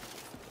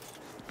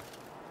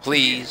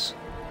 Please.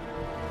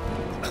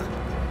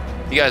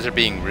 You guys are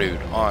being rude,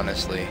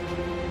 honestly.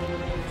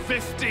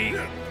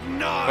 59!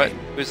 What?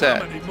 Who's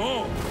that? How many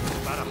more?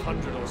 About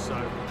 100 or so.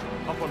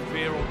 Up on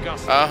Veer or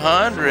Gus.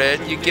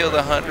 100? You killed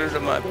 100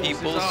 of my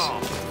peoples?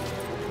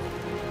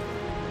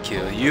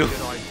 Kill you.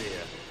 Good idea.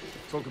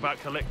 Talk about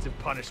collective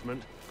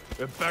punishment.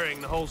 We're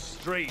burying the whole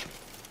street.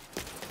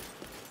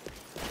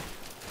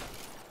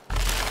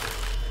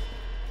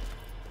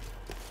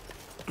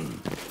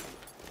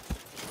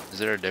 Is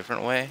there a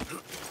different way?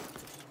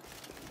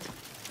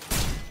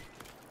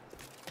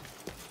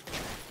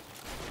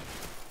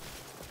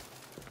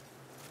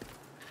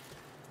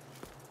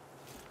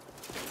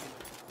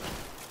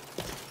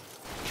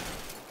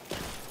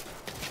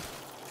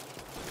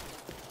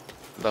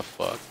 The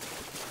fuck?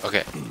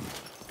 Okay.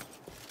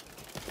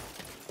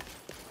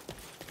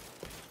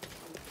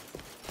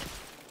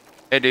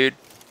 Hey, dude.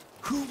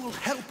 Who will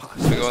help us?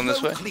 We going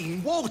this no way?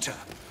 Clean water,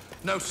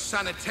 no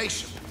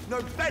sanitation,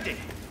 no bedding,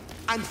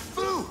 and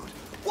food.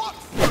 What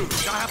food?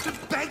 I have to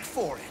beg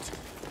for it.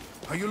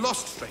 Are you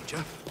lost,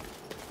 stranger?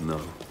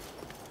 No.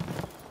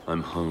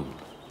 I'm home.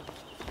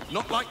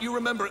 Not like you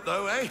remember it,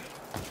 though, eh?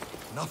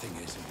 Nothing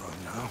is in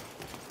Rome now.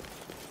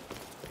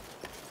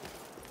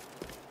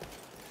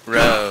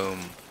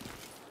 Rome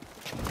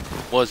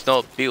was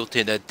not built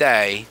in a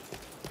day.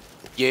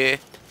 Yeah.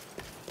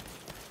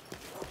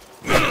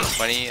 It's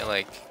funny,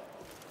 like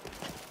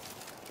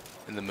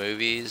in the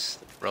movies,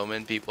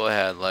 Roman people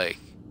had like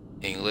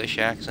English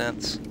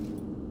accents,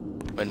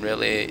 when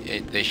really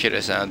they should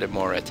have sounded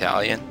more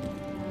Italian.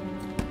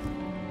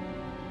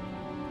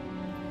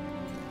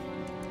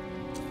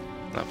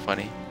 Not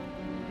funny.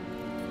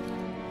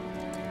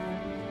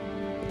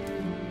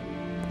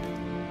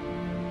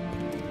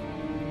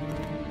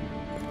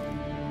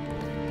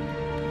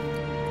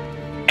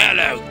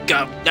 Hello,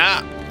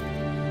 Governor.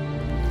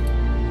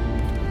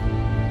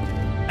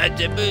 I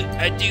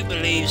do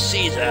believe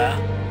Caesar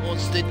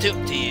wants to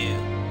talk to you.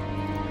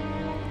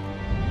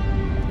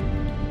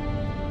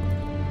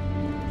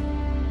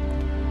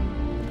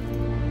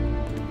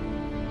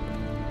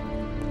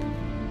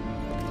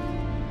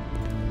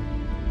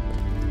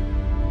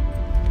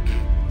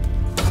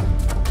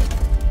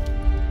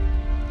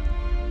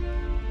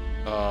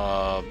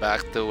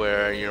 Back to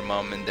where your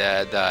mom and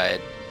dad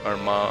died. Or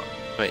mom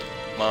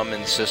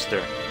and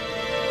sister.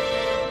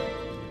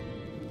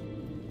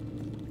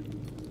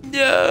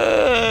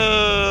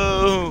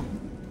 No!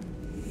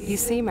 You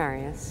see,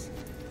 Marius,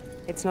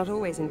 it's not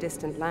always in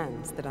distant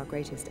lands that our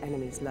greatest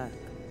enemies lurk.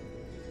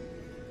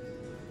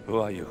 Who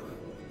are you?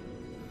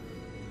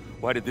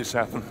 Why did this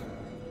happen?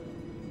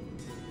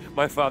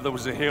 My father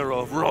was a hero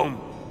of Rome.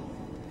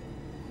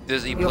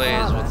 Dizzy Your plays,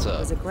 father what's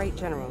up? was a great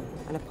general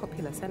and a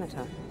popular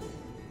senator.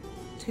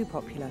 Too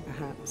popular,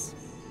 perhaps.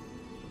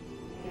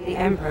 The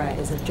Emperor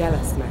is a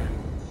jealous man.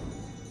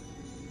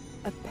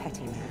 A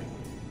petty man.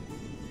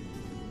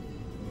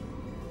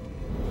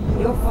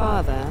 Your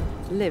father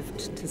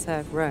lived to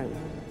serve Rome.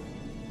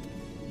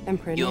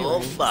 Emperor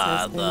Nero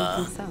serves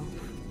only himself.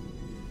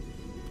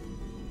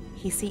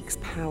 He seeks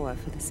power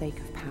for the sake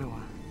of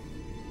power.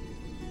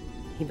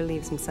 He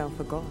believes himself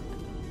a god.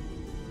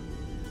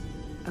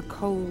 A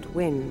cold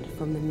wind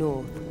from the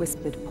north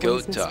whispered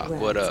poisonous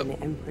words in the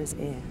Emperor's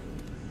ear.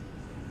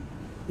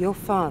 Your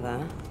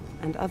father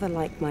and other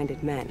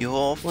like-minded men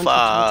wanted to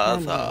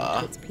return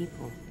Rome to its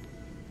people.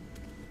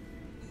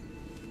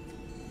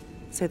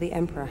 So the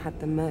Emperor had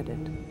them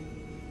murdered.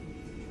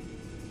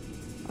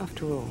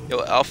 After all,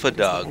 yo, Alpha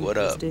Dog, what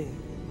up?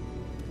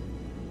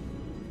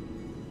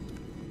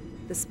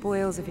 The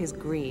spoils of his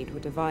greed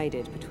were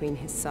divided between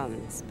his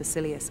sons,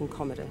 Basilius and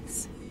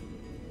Commodus.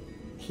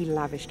 He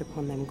lavished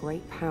upon them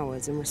great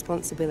powers and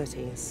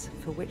responsibilities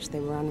for which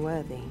they were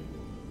unworthy.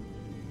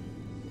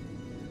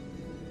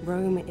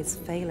 Rome is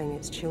failing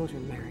its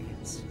children,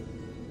 Marius.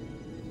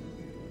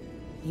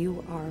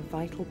 You are a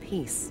vital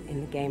piece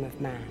in the game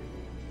of man.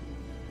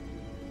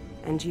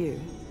 And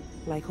you,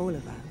 like all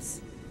of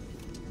us,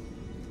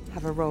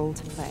 have a role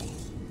to play.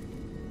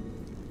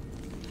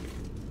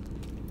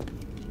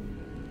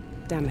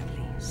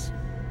 Damocles,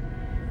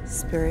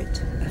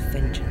 spirit of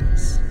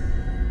vengeance.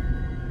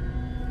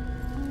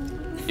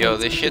 Yo,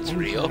 this shit's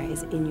real. The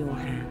is in your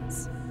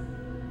hands.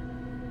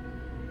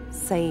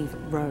 Save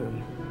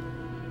Rome.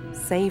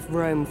 Save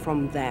Rome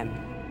from them.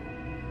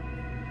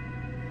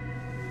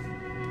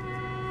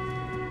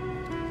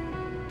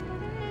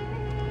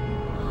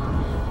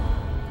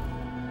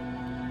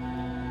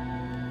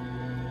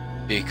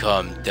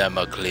 become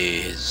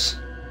Damocles.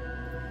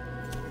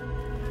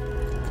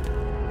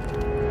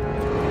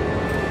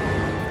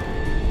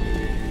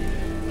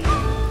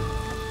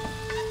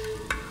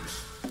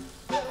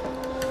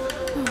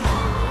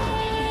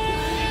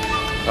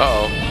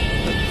 Uh-oh.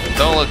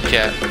 Don't look,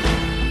 cat.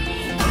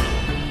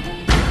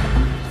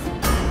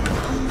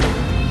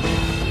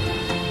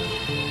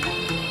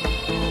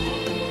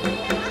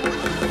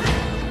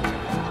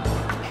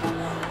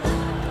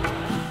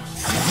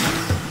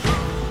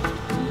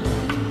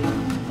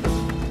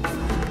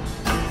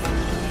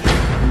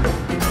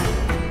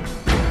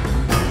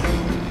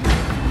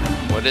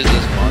 What is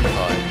this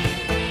montage?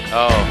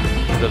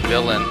 Oh, the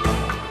villain.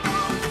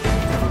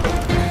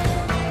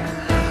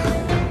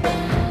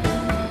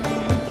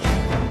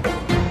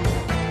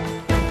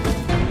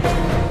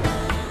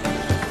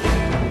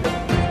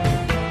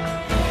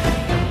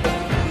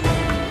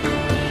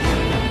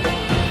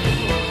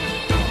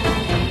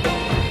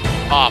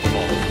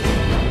 Awful.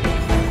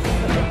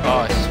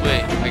 Oh,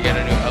 sweet. I got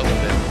a new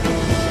outfit.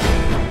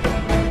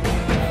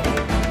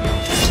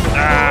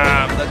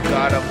 Ah, I'm the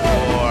God of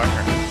War.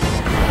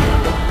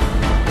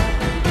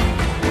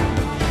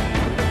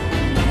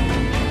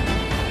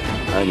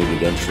 I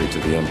needed entry to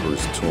the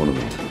Emperor's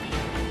tournament.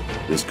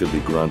 This could be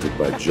granted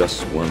by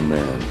just one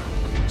man,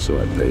 so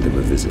I paid him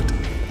a visit.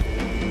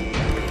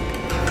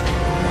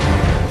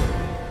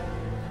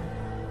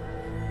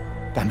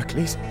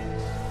 Damocles?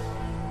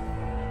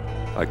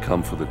 I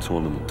come for the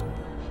tournament.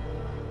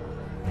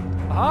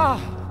 Ah!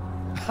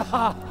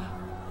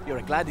 You're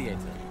a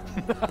gladiator.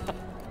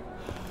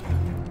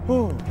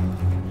 Oh.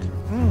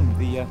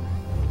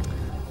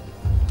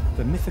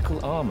 The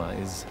mythical armor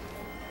is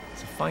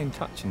a fine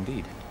touch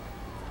indeed.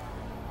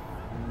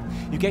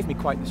 You gave me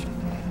quite the show.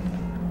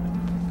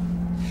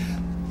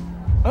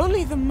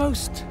 Only the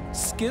most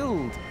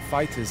skilled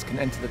fighters can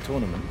enter the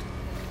tournament.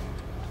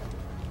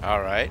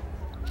 All right.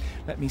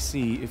 Let me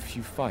see if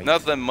you fight.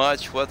 Nothing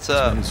much. What's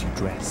up? As well as you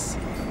dress.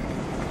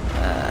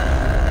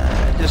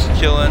 Just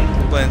chilling,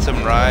 playing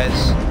some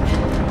Rise.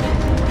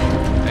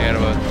 I got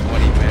about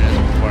 20 minutes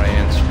before I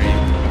end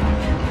stream.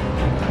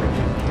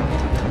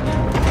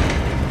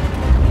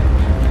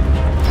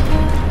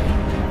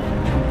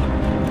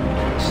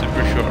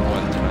 Super short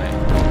one tonight.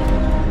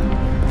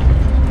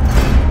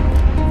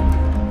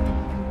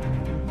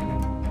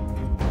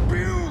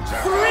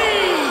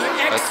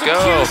 Let's go.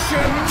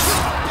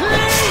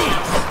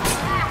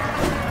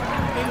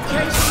 In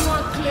case you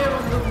aren't clear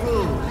on the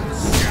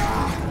rules,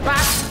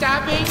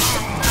 backstabbing,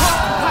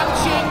 cock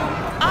punching,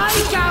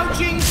 eye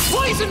gouging,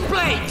 poison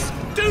blades,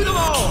 do them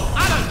all. I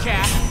don't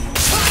care.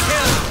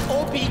 Kill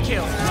or be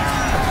killed.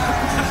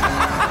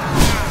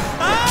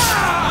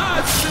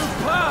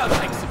 Superb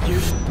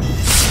execution.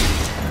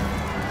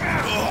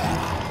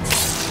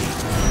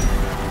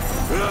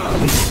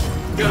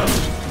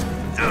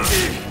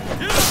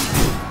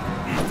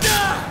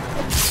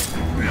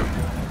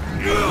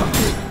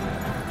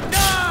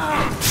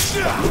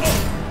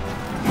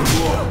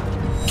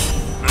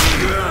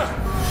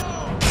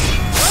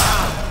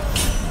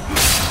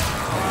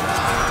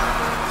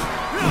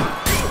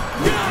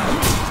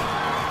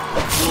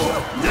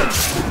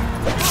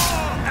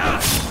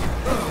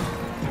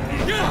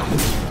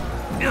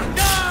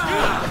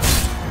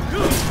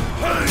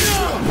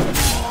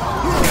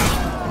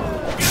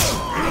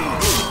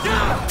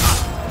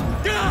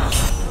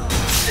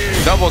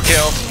 Double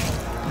kill.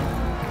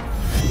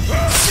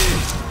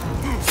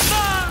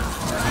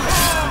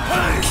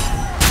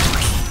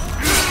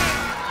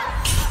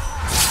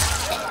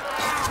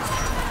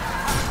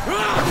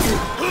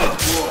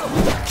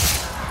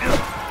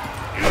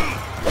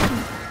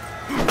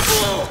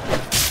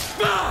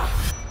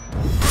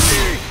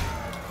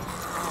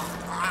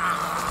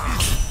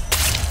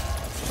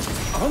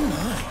 Oh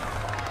my.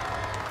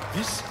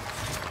 This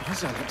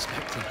is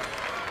unexpected.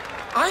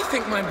 I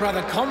think my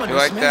brother Commodus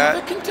like may that?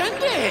 have a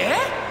contender here.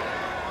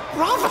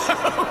 Bravo!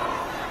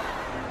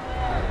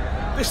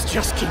 This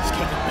just keeps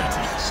getting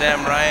better.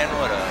 Sam Ryan,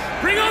 what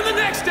up? Bring on the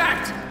next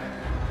act!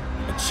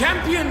 A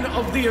champion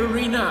of the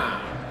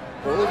arena,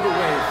 all the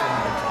way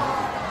from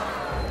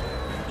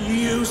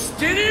Batavia.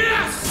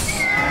 Justinius!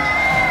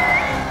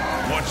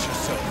 Watch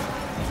yourself.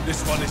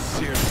 This one is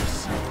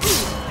serious.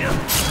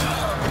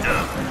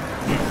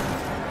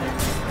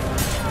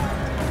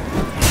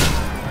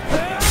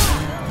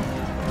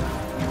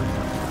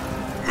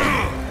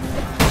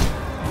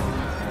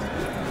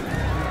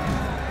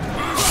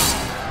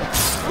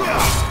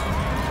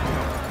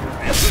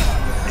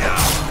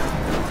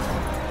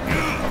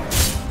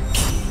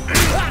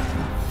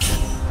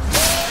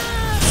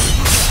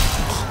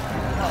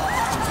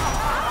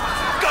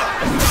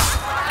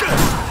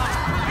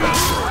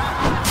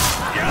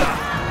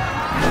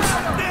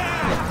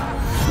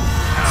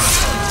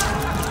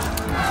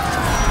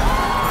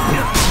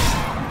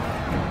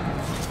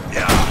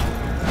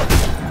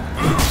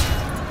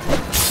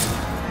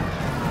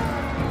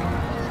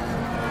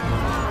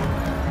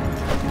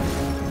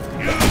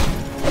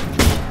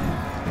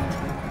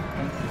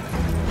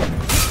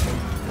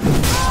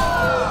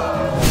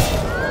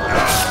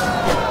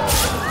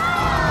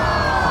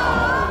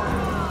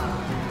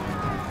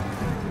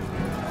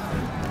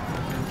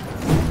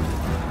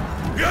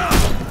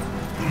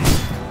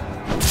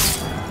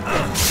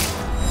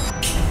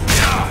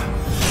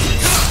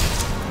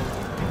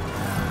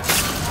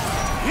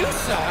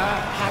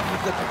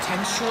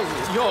 potential.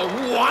 You're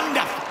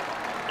wonderful.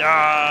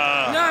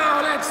 Ah.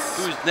 Now let's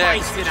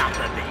next? spice it up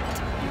a bit.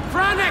 For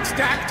our next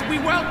act, we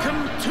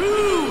welcome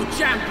two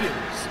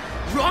champions,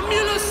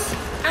 Romulus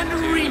and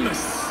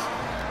Remus,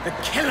 the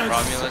killers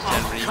Romulus of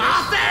and Remus.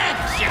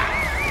 Carthage.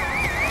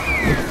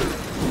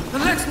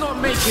 And let's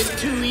not make it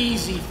too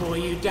easy for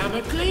you,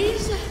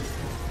 Damocles.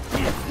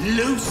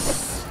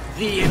 Loose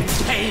the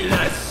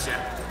impalers.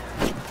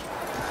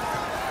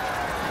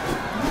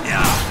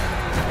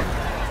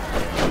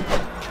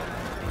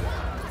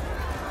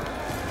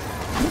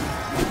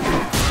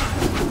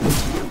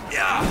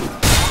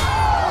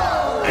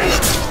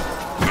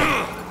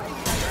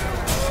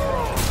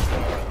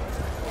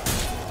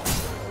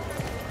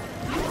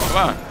 Come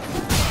on.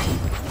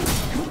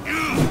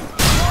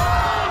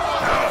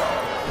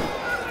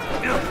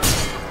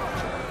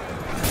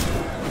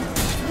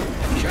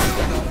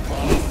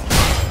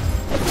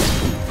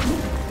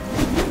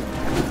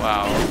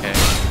 Wow, okay.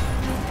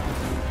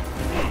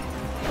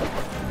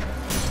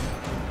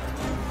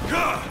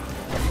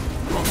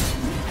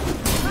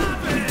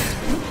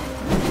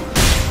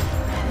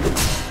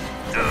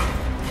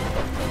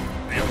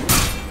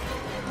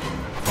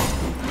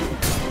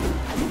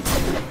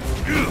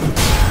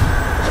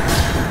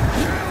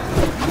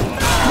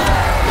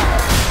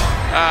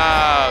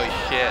 Oh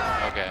shit,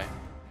 okay.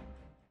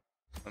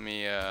 Let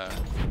me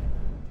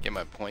get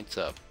my points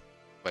up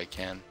if I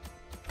can.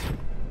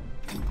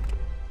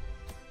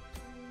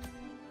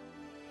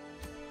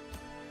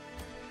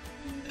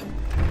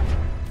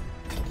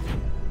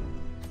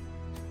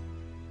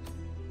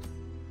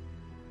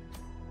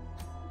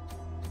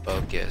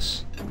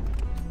 Focus.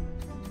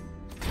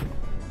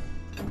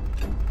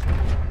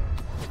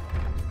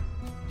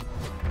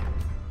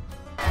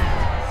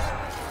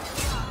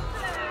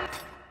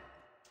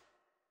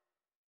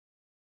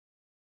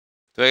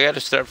 Do I gotta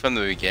start from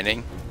the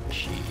beginning?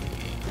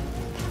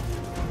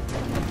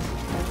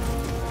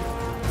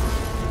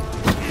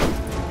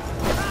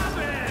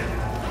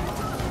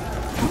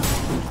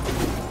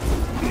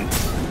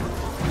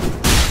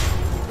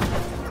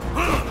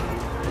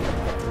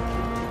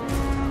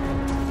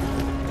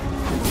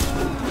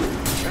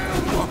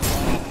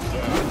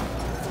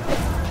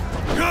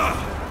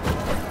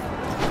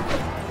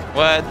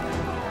 What?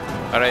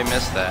 How did I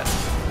miss that?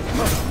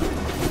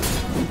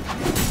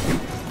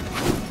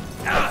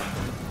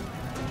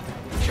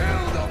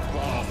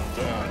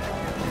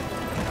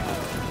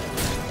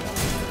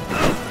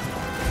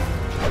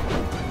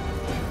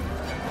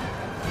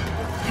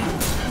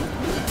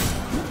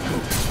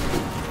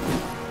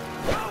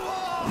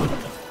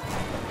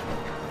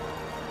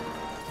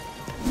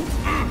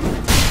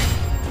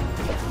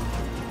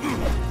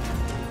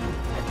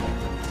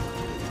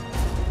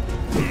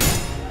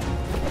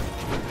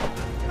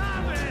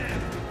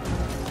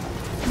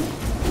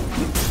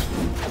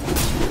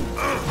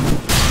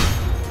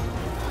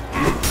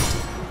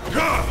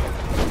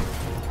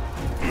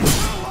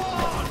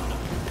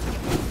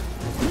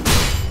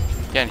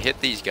 Can't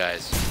hit these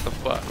guys. What the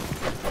fuck?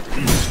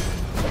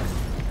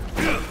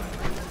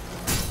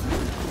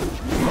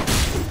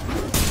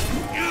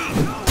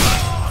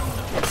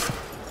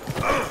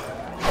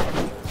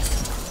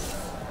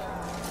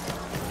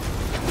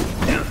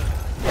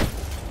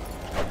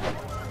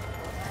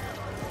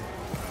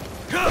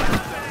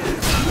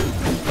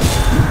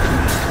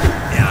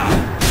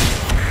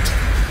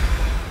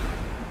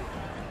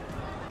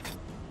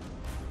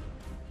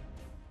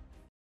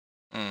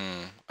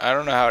 I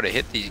don't know how to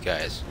hit these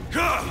guys.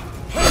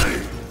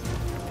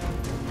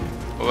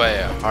 Oh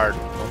yeah, hard.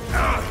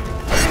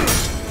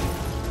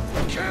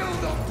 Kill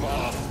the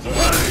bastard!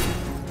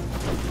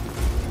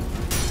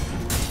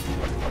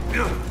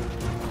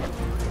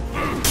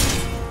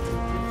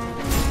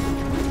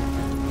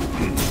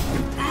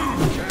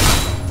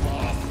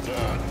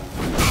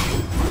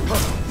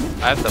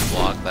 I have to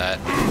block that.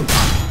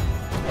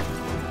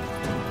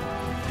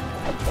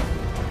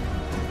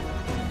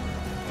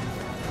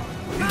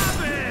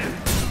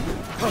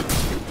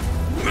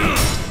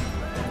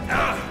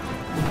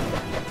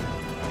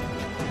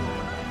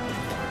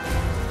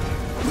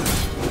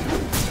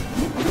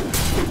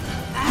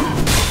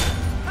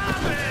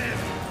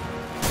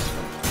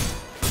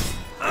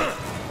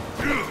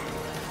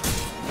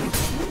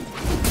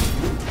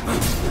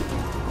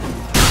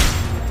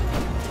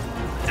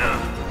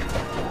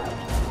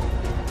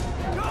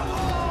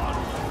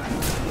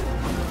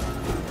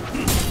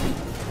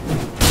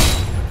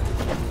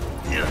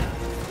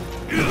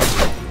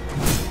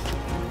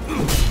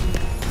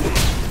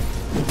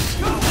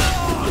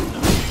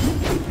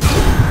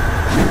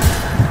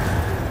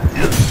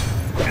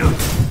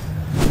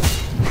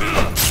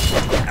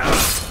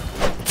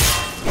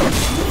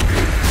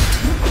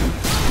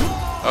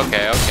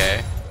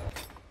 Okay.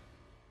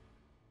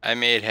 I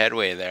made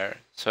headway there,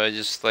 so I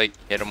just like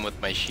hit him with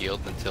my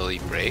shield until he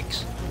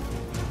breaks.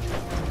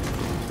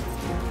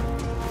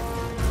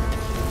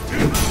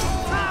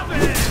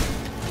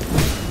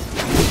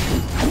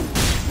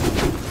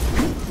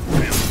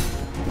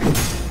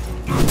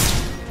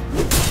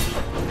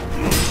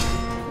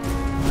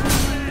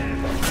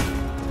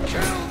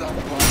 Kill the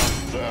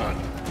bastard!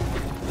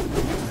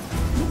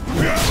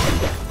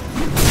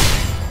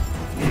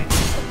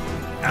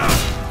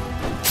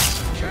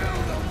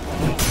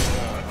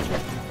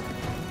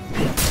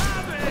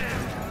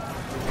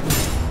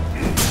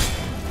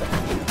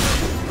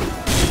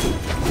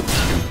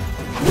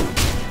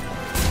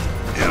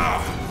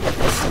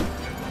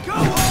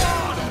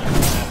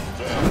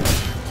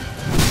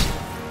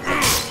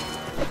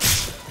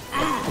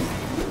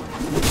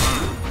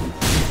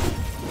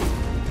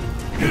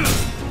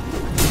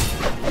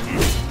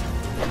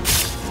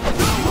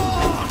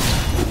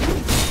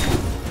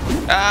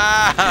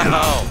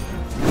 Wow!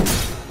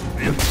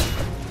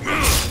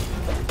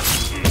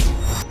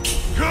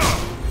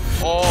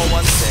 Oh,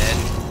 one's dead.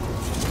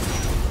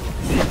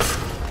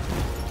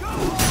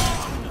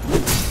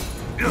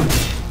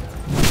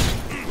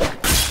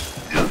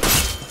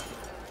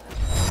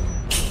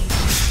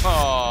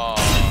 Oh,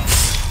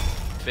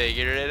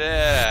 figured it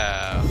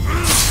out.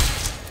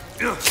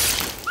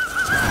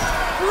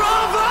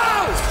 Bravo!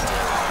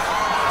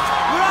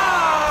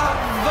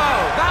 Bravo!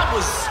 That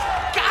was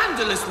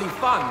scandalously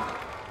fun.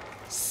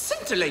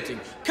 Scintillating.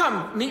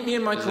 Come, meet me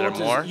in my quarters.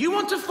 More? You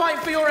want to fight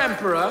for your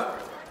emperor?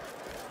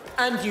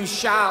 And you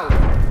shall.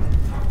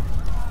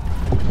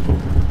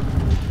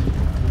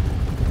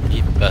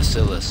 Eat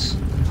Bacillus.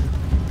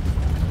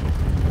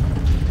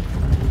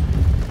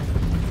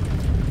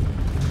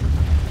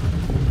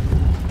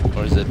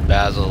 Or is it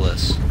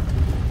Basilis?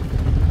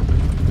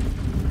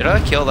 Did I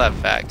kill that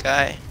fat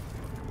guy?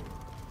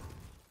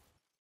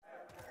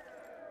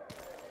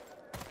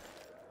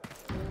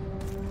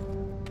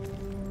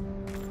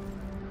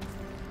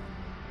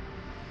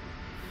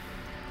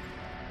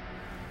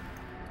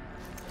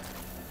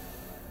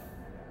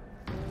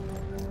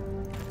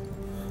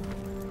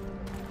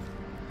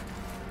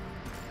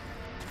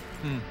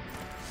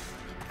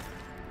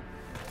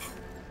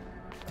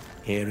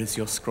 Here is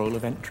your scroll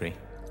of entry.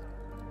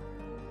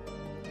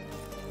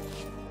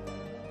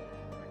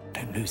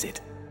 Don't lose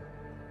it.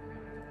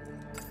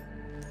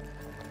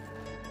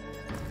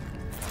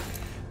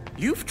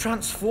 You've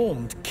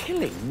transformed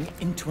killing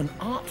into an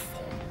art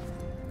form.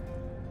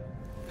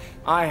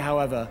 I,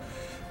 however,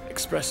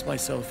 express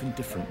myself in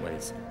different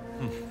ways.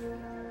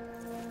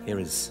 Here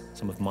is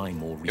some of my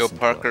more recent Yo,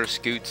 Parker work.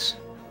 Scoots,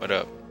 what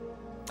up?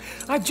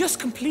 I've just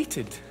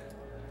completed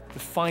the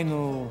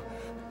final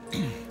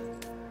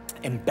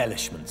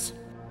embellishments.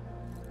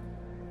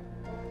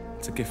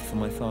 It's a gift from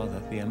my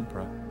father, the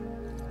Emperor.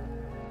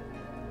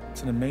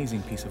 It's an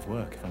amazing piece of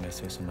work, if I may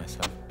say so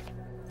myself.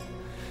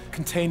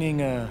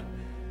 Containing a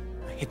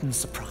hidden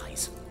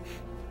surprise.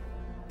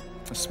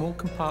 A small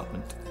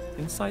compartment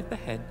inside the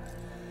head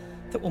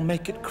that will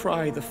make it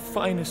cry the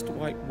finest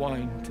white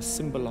wine to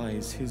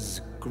symbolize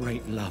his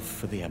great love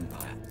for the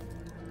Empire.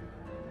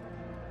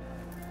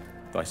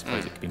 Though I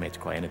suppose it could be made to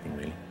cry anything,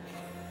 really.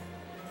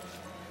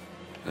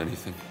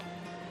 Anything?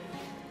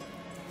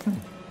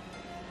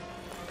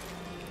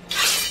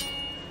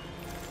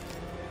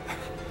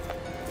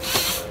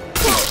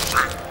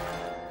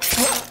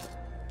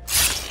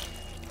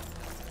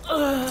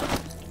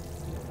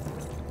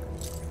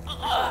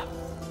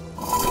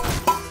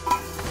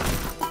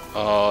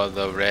 Oh,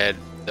 the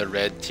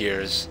red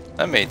tears.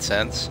 That made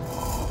sense.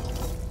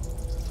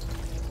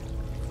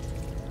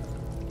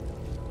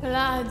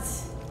 Blood.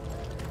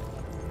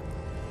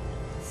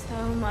 So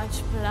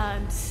much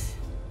blood.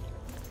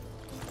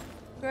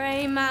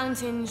 Grey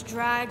mountains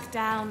drag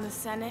down the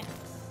Senate.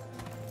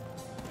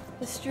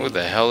 Who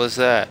the hell is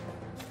that?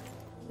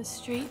 The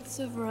streets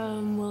of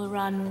Rome will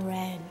run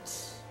red.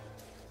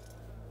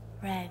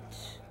 Red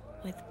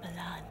with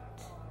blood.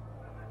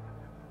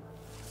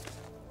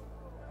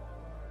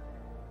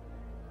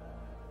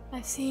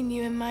 I've seen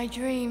you in my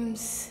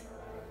dreams.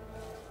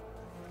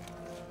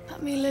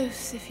 Cut me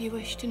loose if you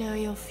wish to know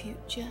your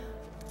future.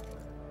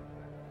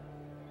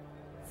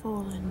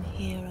 Fallen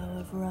hero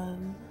of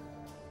Rome.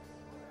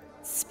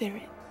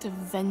 Spirit of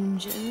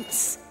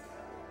vengeance.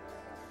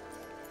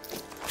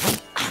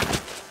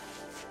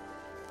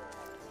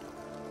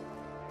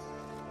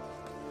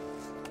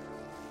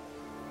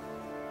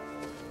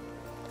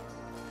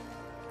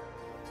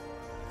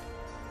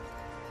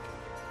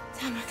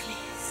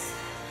 Damocles.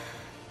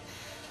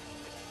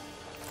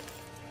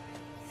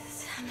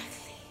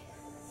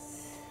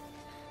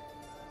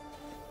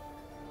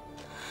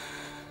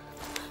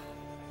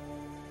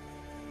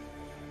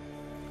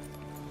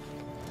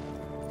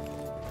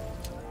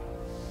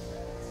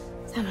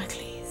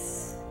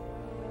 Damocles.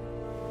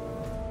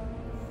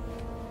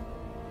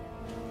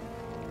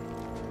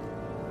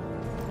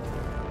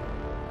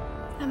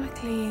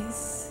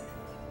 Damocles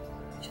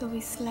shall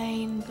be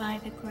slain by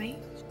the great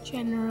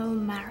General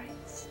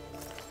Maris.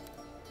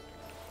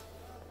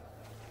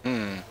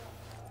 And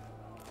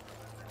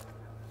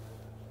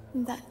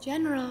that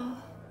general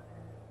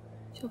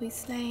shall be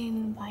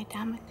slain by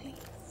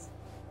Damocles.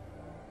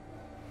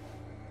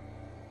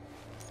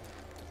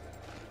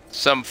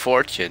 Some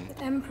fortune.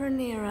 Emperor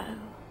Nero.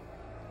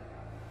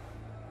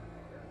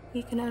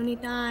 He can only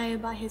die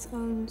by his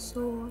own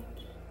sword.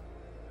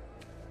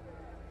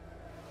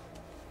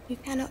 You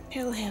cannot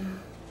kill him.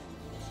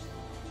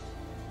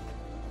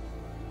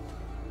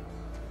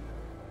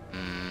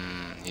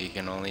 He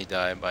can only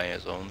die by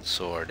his own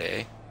sword,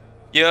 eh?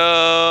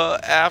 Yo,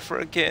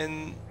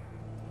 African...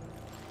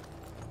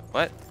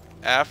 What?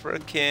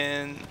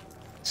 African...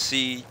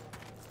 C...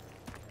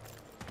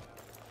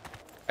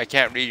 I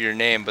can't read your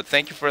name, but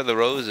thank you for the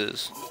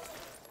roses.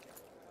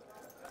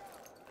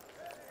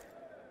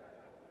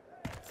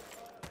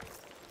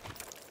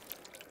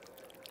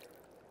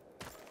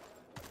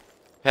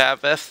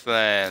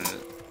 Pavesthan.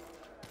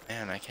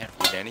 Man, I can't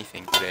read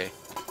anything today.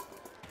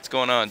 What's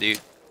going on, dude?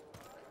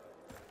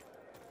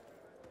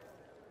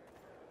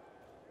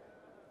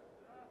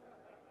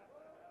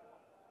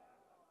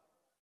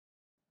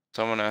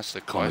 Someone asked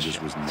the question.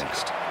 Commodus was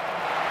next.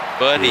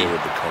 Buddy, Here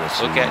at the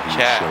Colosseum, look at he would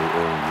chat. show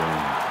all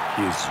Rome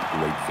his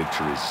great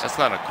victories. That's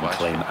not a and question.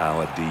 claim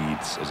our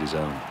deeds as his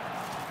own.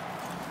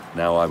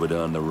 Now I would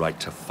earn the right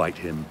to fight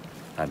him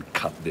and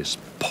cut this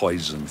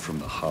poison from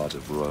the heart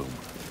of Rome.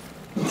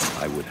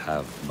 I would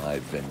have my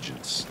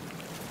vengeance.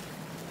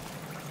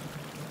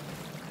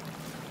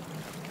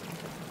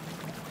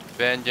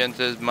 Vengeance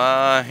is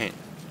mine.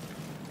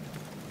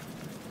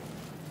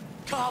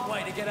 Can't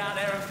wait to get out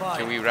there and fight.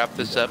 Can we wrap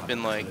this up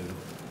in like...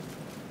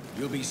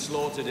 You'll be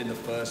slaughtered in the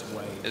first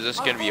wave. Is this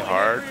gonna be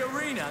hard?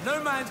 Every arena.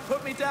 No man's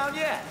put me down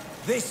yet.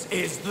 This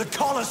is the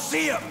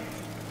Colosseum.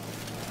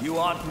 You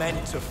aren't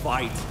meant to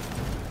fight.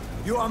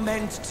 You are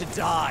meant to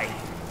die.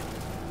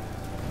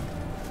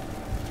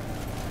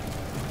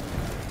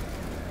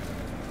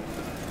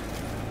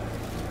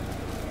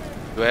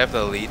 Do I have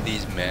to lead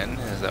these men?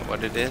 Is that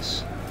what it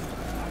is?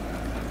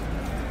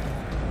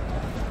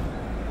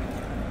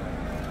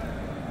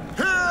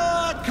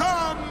 Here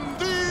come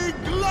the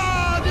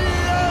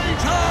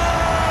gladiators!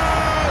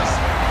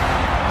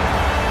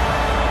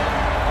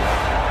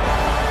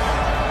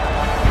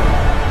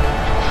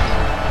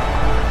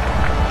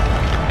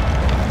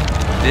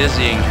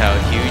 Dizzying how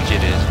huge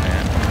it is,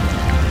 man.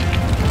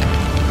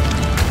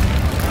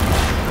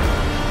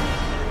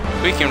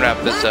 We can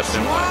wrap this up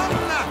in what?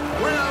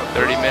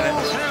 30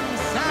 minutes?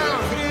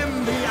 Himself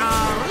in the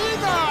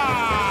arena!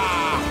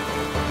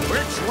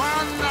 Which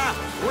one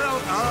will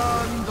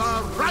earn the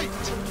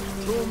right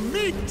to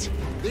meet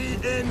the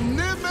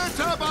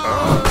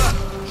inimitable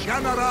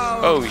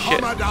General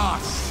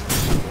Commodus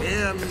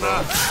in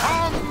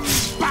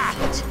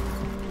combat?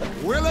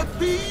 Will it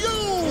be you,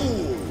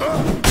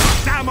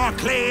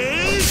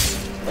 Damocles?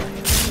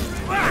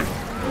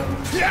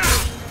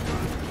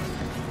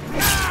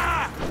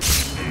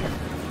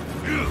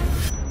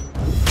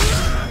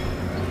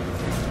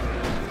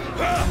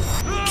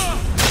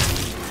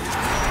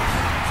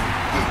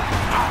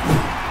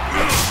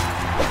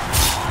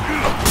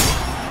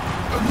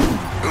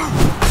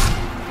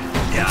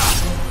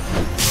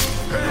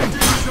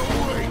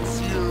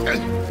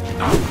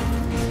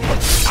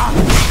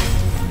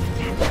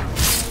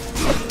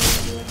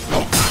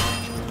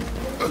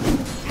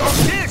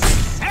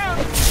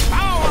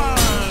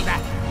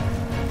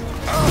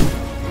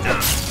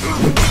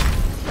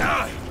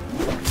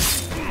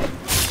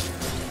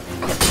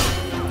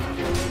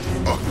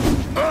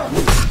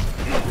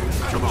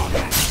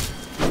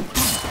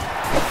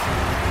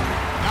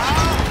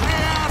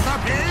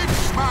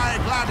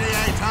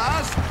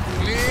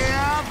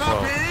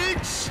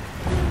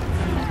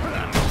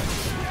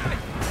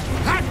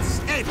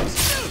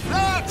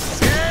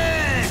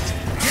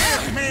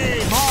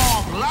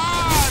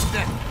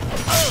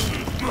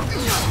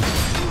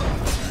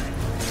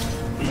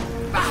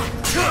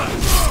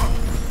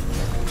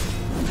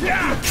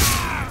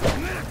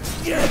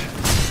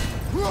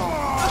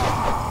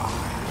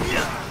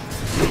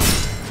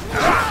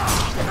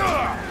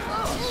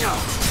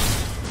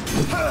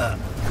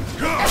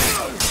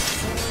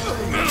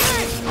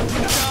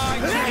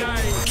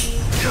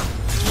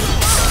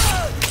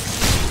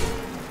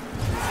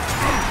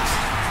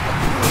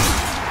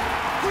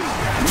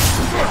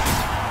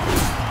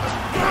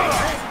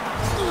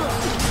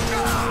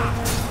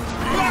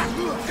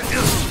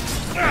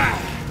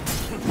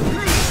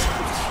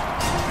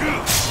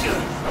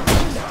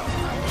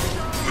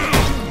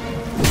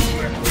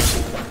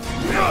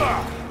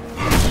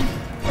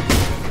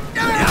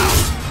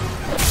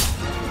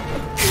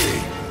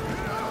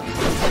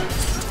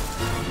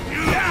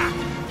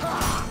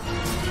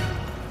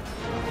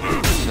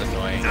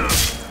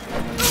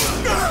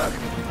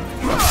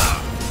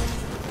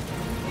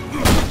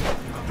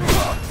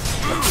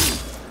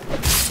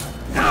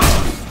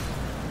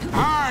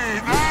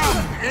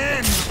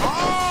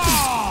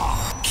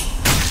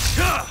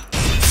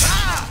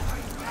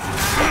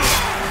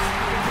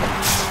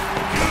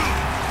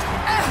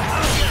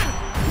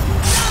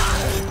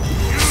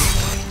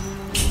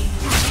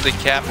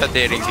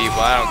 Decapitating people,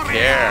 I don't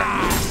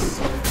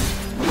care.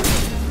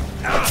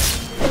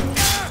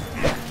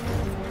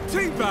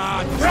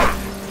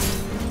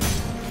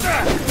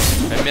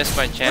 I missed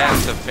my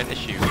chance to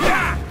finish you.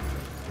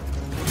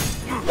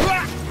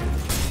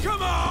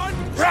 Come on!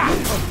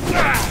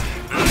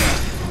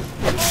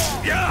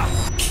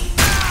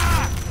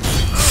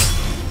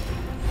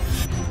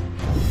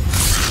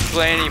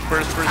 Play any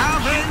first-person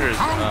shooters?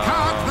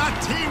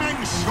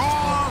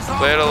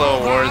 Played a little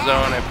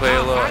Warzone. I played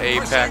a little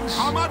Apex.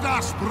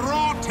 Commodus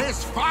brought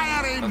his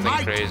fiery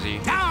Nothing crazy.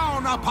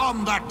 down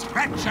upon the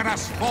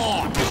treacherous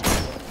fort.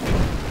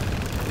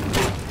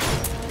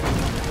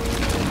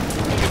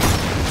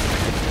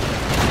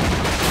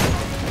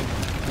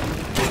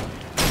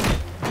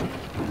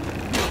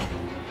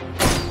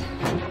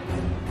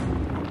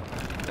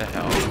 The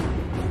hell?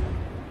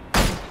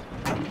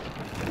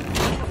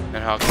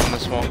 And how come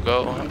this won't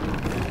go?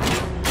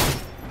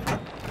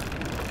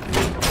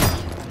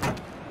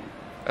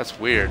 That's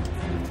weird.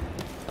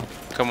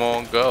 Come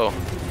on, go.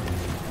 Who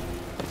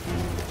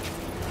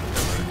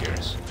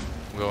cares?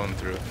 I'm going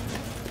through.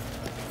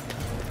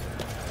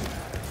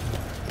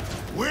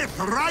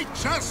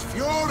 righteous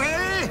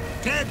fury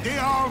did the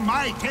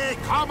almighty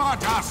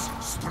Commodus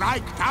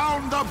strike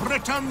down the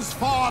Britons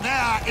for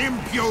their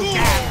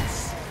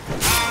impudence.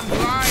 And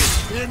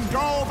light in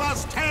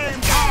Dover's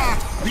tame heart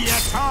the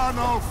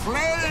eternal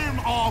flame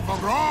of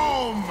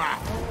Rome.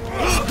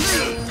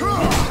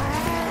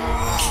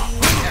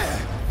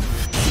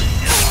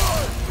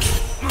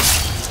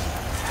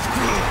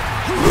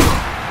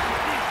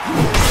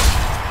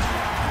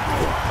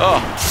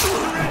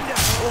 Surrender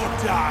or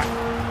die.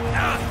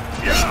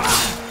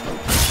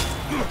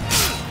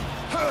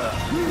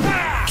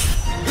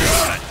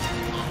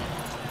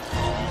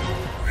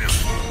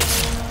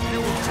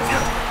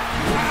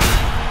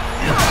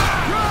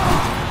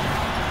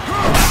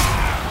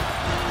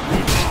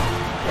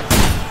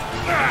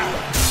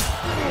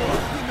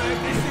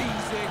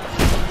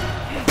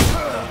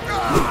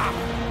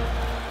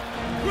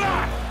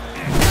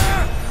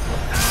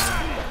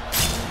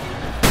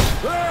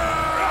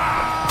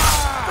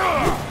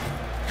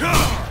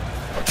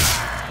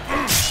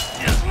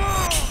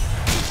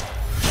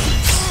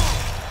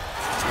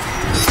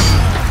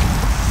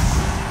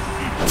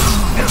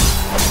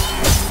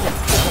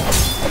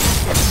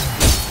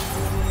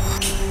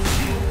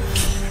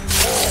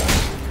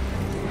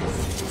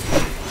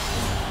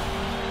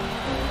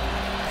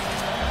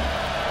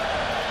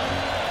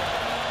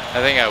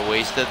 I think I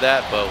wasted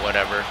that, but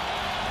whatever.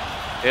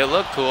 It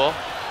looked cool.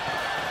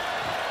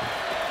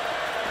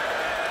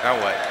 Now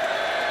what?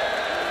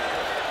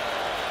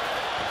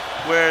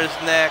 Where's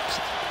next?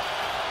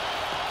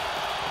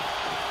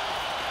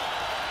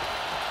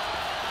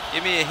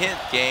 Give me a hint,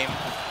 game.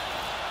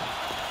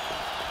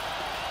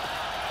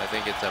 I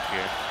think it's up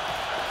here.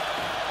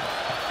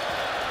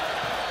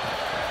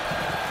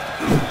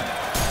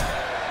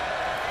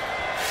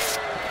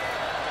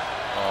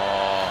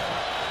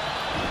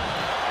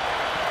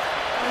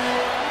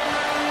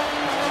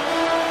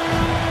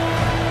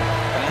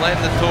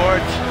 Lighting the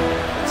torch.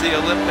 It's the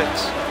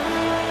Olympics.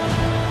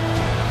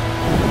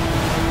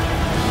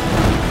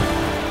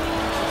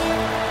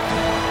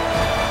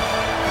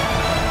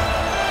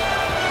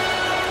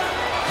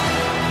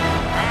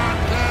 And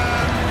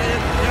then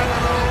did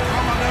General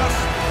Commodus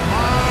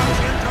march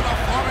into the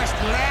forest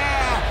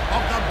lair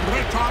of the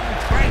Briton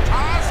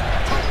traitors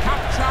to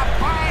capture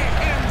by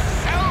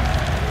himself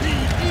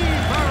the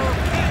evil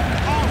King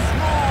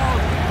Oswald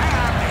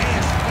and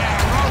his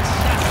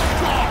ferocious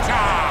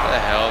daughter. What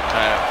the hell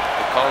kind of...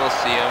 The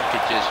Colosseum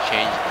could just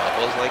change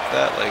levels like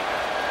that? Like...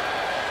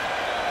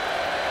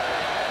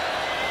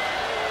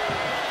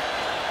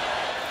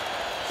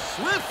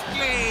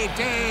 Swiftly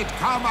did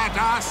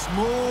Commodus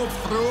move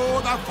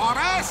through the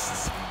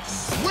forests.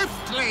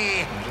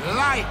 Swiftly,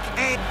 like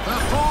the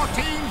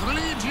 14th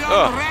Legion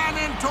ran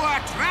into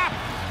a trap.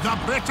 The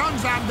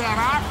Britons and their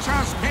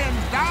archers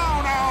pinned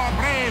down our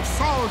brave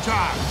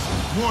soldiers.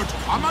 Would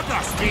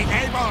Commodus be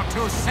able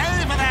to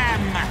save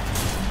them?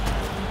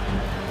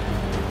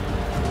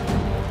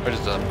 What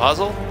is the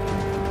puzzle?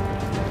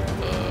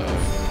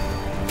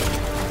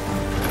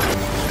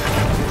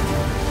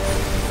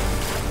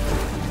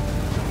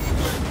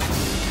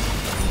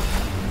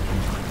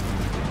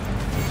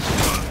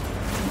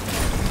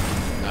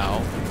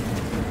 Ow.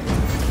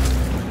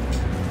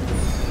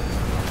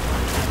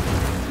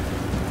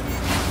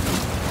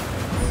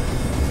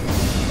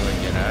 How do I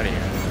get out of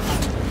here?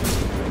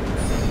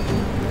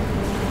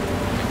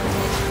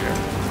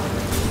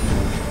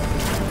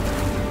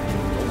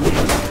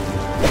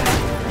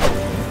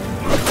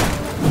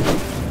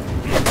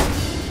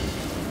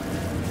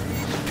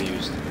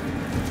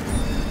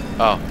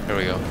 Oh, here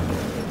we go.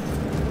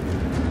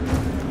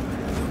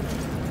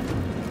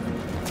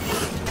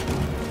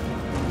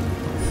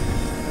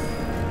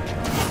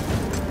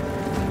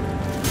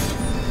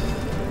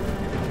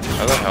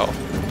 How the hell?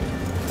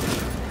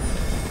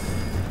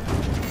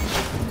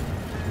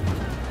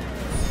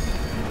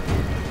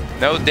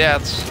 No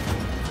deaths.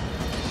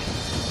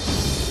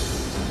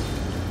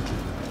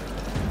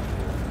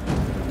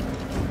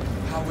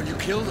 How will you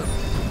kill them?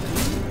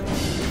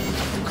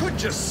 You could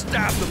just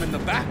stab them in the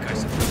back, I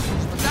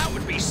suppose, but that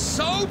would be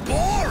so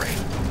boring!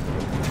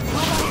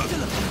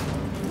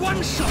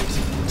 One shot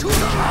to the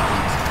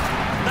heart!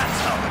 That's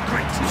how the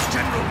great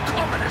General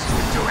Commodus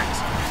would do it!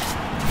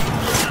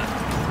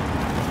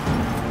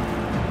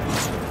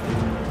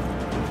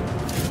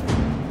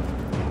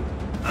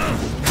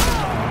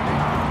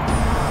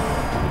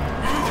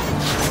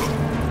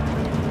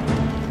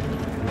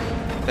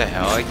 The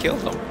hell, I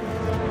killed him.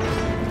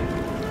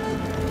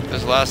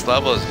 This last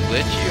level is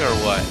glitchy or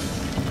what?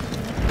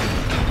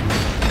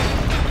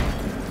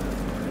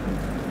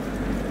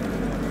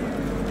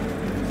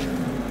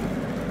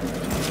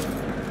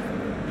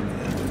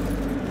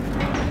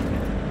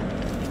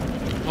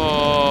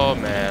 Oh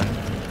man.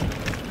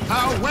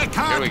 The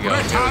wicked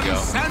Britons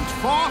sent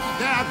forth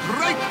their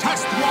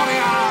greatest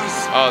warriors.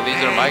 Oh,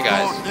 these are my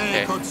guys.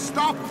 They could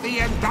stop the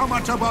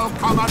indomitable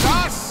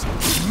Commodus.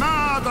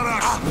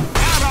 Murderous,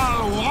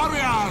 feral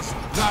warriors,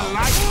 the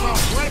likes of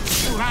which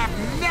you have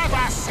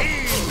never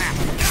seen.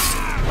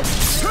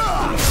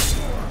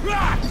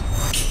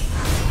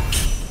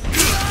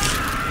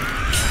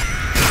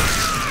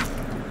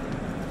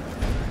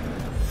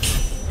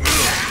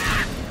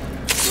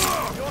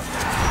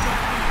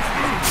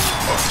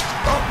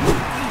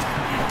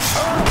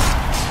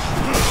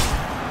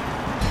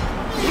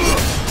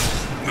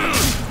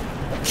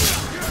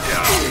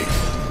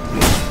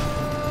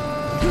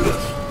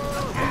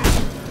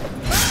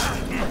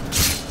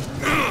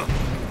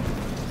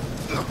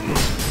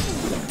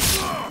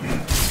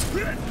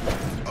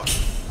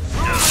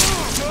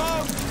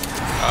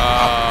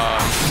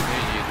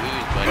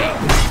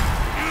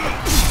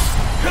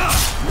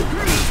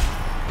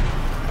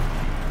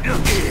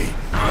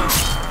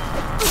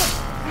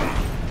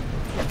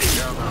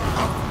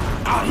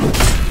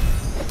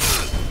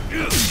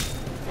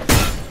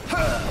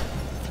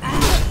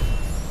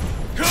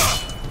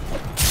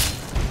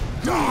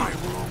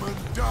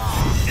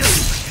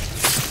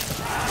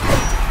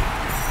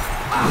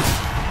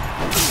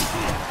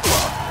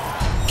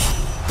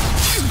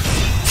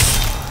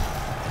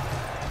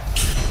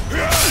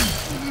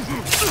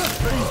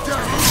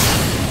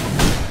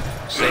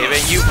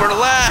 you for the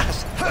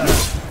last.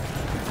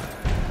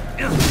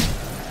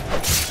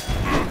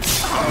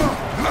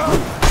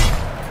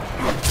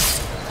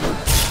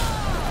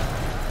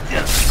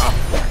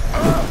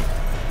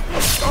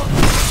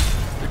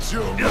 It's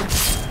your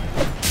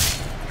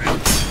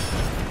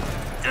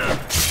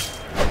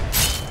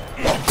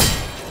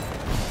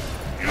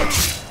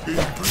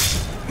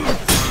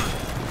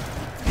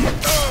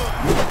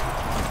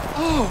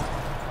Oh,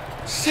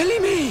 silly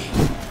me!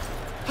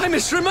 I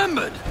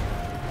misremembered.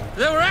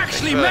 There were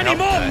actually many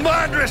more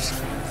murderous,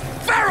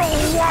 feral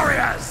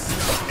warriors!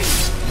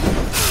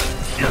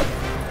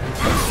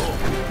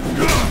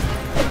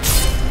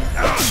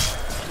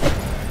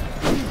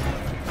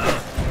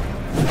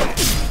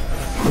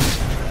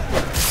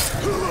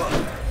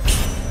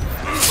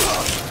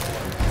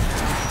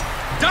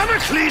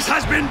 Damocles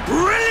has been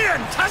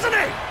brilliant, hasn't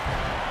he?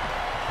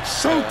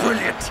 So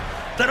brilliant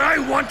that I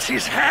want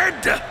his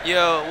head!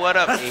 Yo, what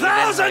up,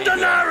 1,000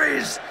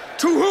 denarii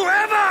to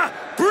whoever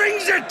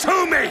brings it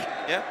to me!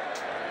 Yeah.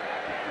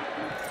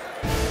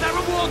 That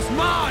reward's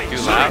mine! Too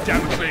Sorry, loud.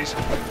 Damocles.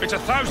 It's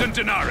 1,000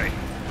 denarii.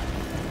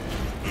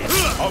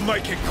 I'll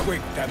make it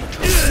quick,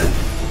 Damocles.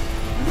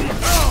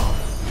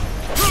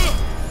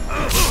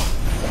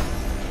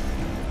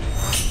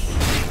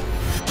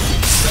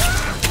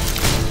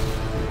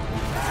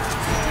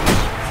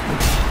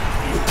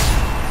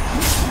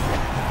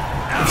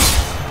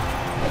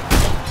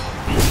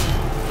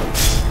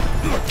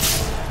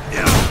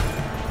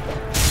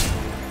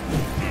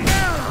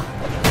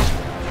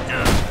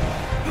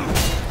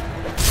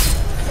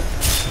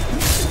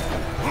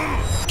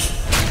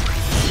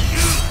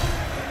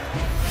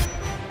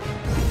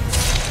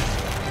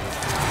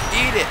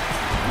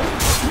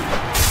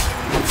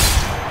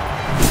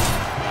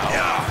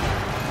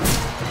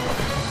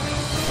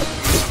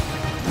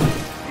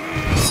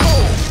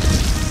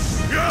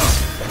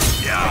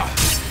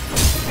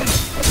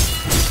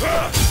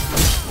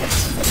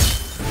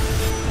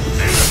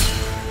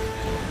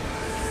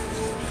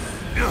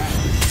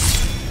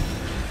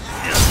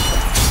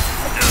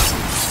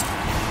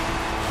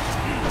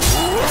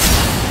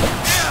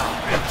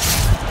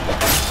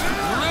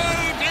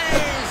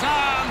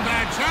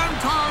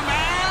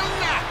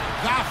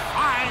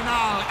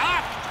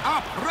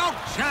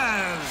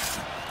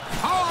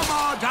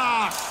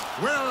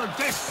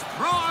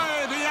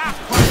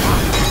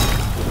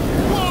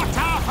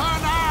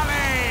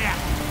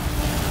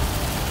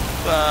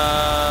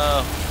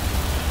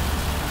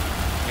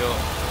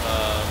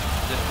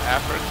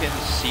 African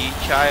sea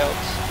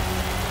childs.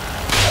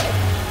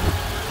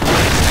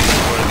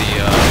 For the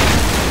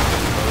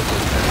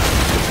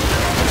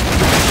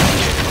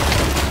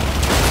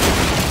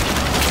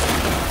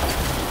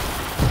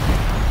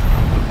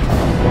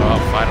well,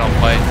 final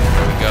fight.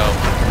 Here we go.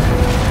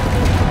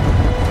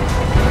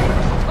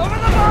 Over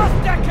the last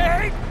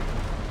decade,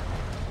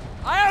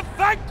 I have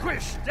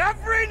vanquished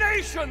every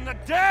nation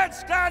that dared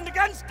stand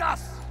against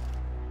us.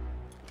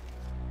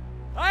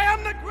 I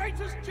am the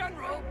greatest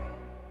general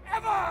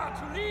ever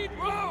to lead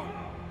Rome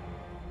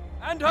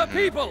and her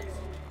peoples.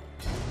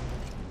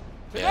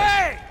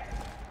 Today,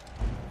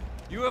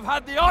 you have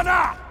had the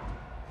honor,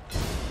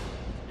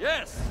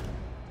 yes,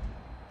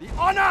 the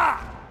honor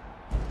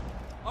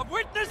of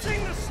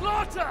witnessing the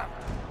slaughter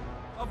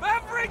of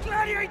every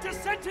gladiator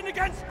sent in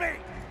against me.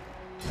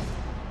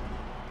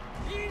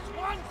 These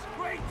once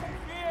great and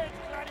feared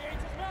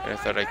gladiators now I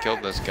thought I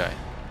killed this guy.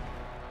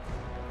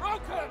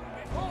 broken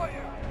before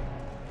you,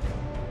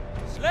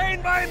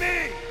 slain by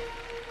me.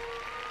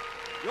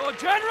 Your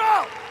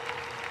general!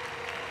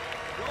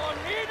 Your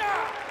leader!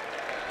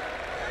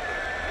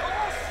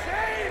 Your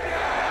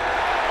savior!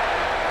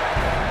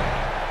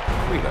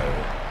 Guido,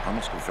 I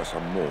must confess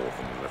I'm more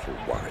than a little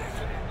worried.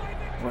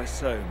 Why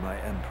so, my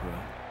emperor?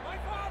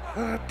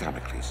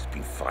 Damocles has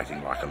been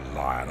fighting like a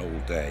lion all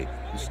day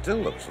and still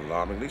looks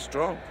alarmingly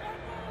strong.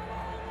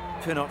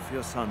 Fear not for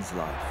your son's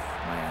life,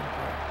 my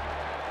emperor.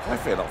 I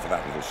fear not for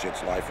that little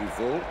shit's life, you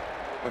fool.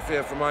 I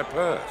fear for my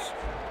purse.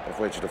 I've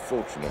wagered a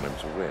fortune on him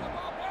to win.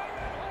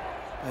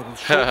 I will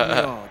shorten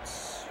the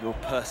odds. Your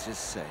purse is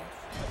safe.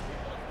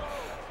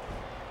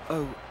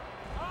 Oh.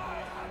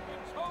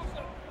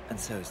 And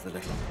so is the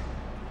little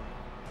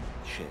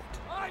shit.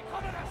 My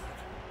communist!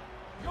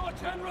 Your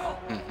general!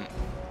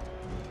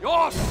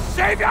 Your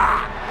savior!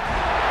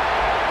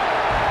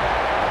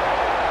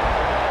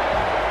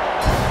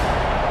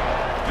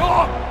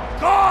 Your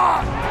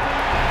God!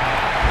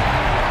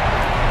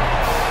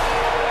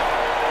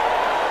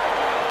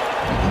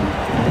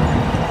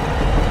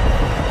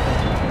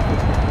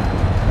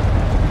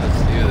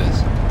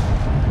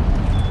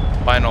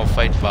 Final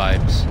fight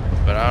vibes,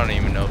 but I don't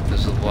even know if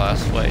this is the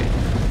last fight.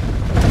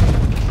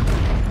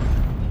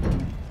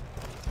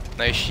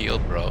 Nice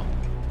shield, bro.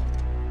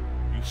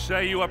 You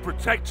say you are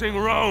protecting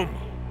Rome.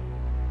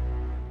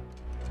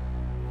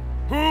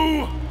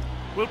 Who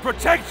will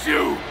protect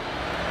you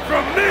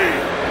from me?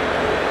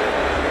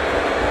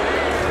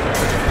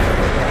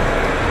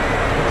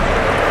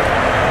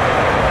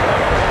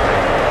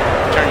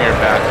 Turn your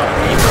back on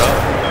me, bro.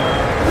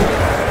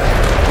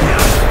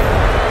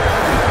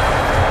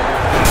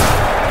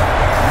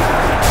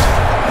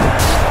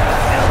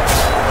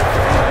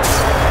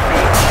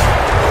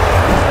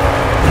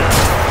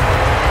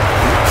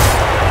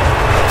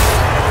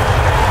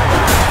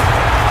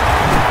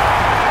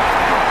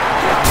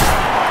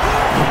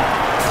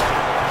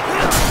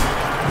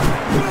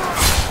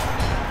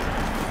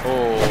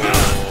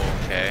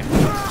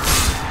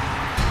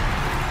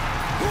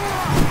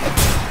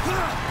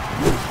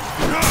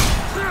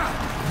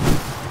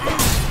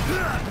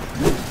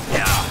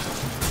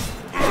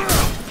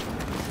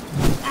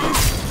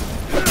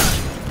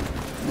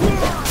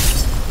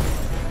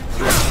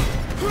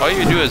 All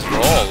you do is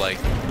roll, like.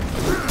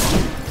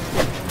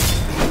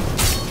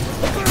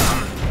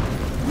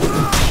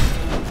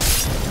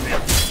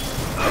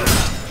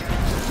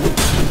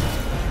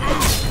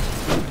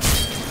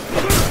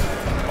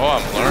 Oh,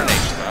 I'm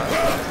learning stuff.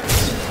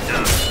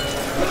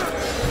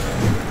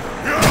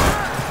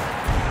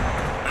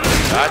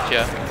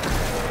 Gotcha.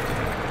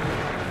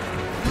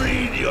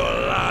 Breathe your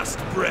last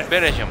breath.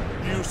 Finish him.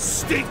 You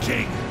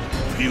stinking,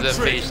 He's at putrid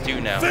phase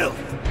 2 now. filth.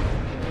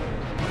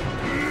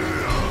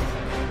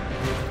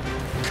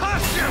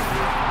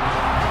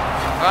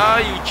 Ah,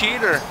 you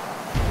cheater.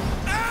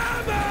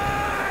 Am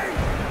I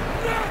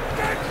not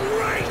the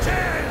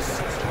greatest?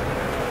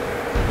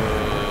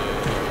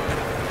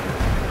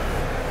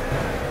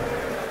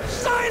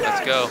 Silence!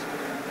 Let's go.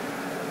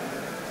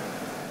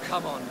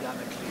 Come on,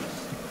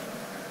 Damocles.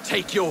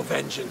 Take your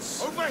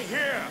vengeance. Over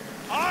here!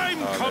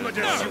 I'm Oh,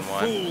 Commodus, there's you more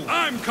than fool!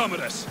 I'm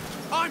Commodus!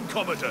 I'm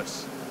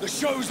Commodus! The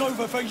show's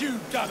over for you,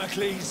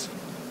 Damocles.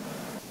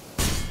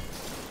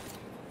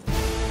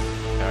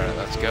 Alright,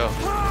 let's go.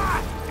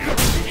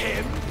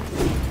 Him?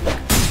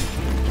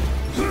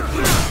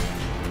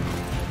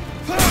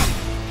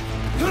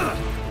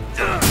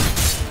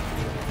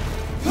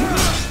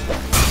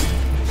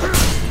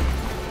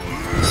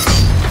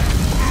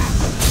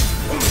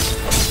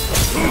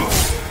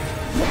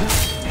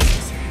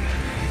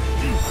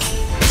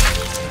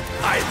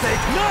 I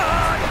think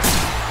not!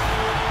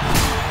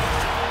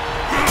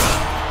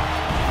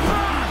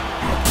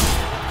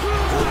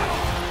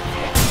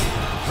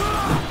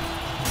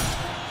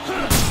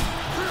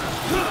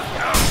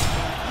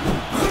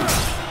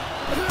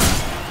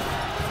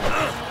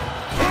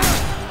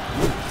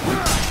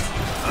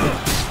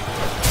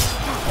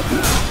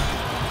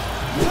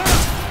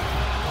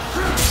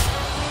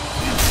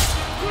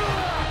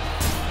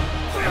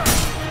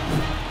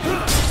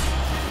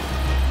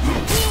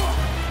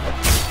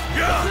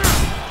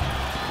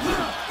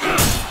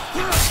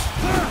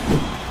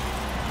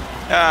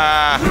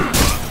 Ah.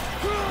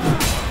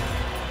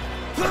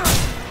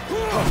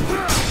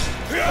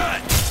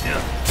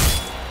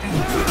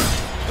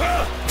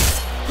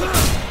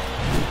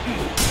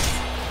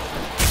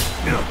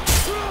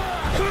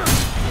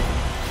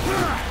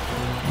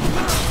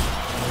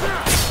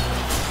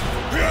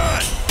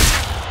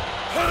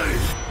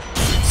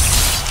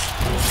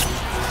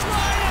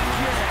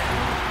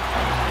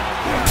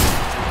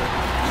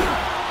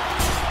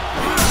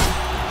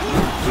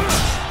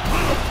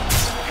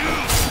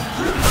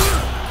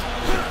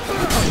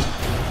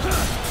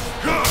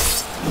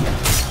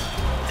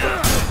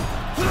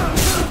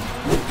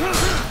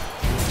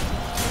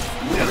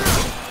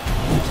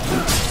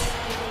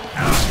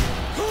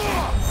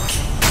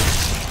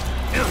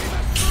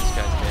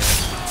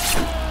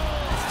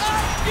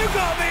 You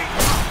got me!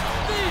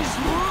 These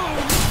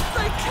wounds,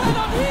 they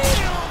cannot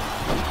heal!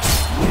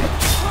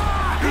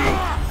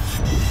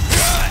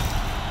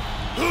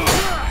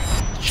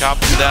 Chop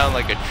him down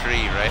like a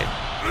tree, right?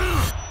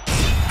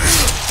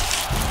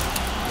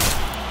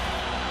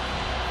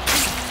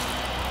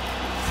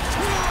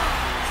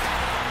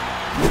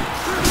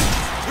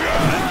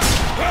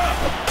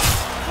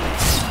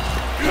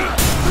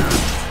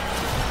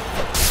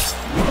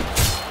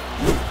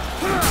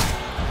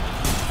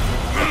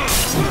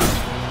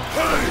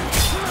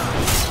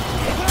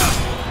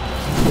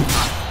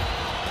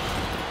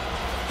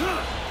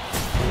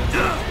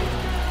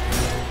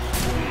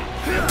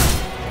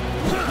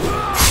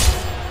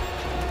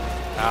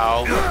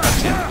 Ow,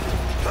 that's it.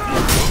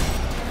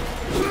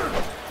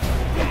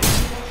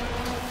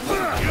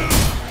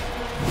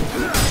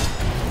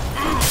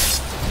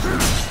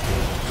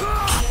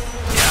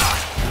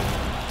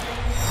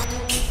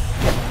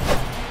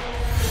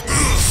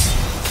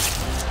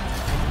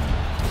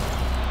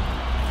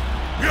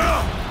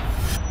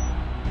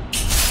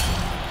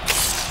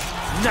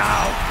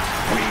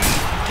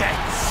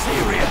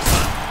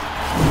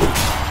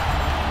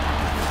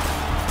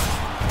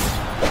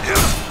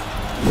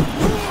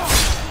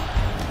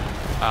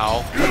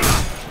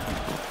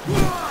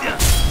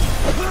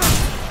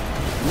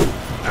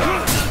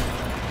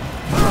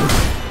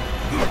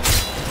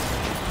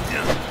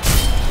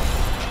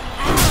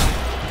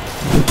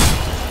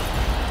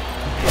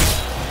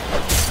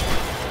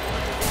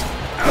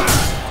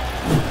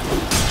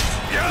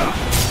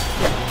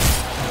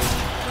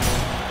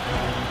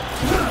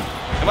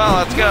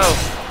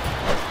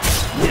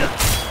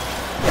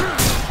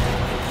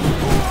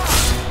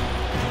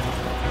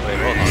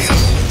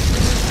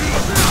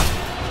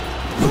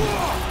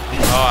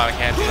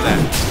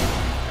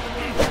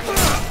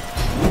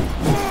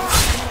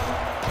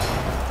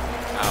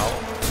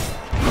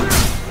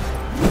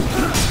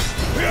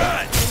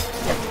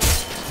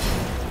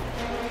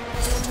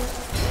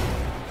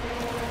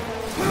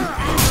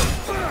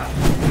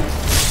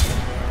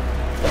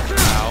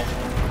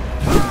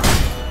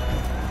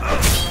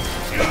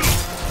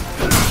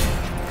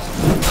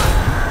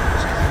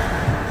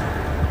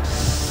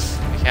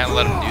 can't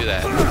let him do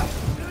that.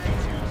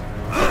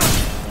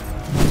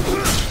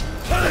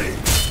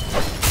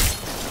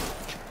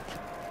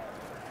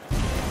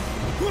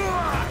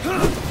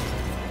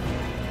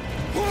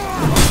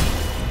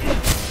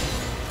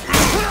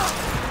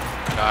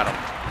 Got him.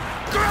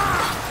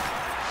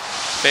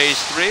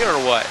 Phase 3 or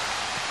what?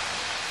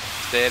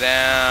 Stay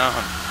down.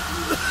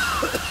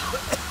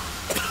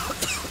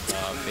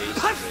 Phase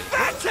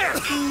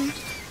 3.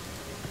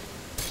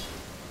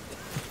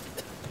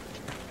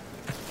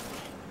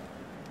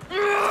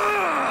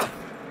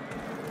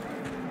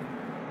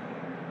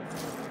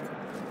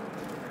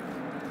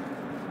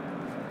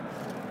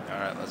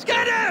 Alright, let's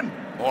get him!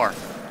 More.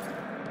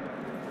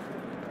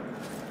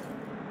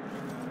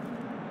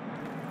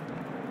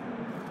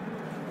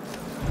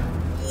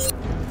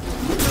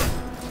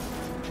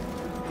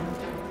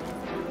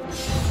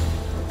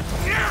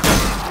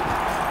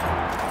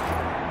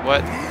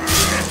 What?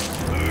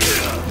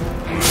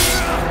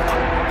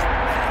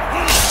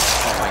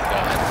 Oh my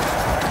god.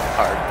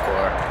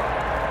 Hardcore.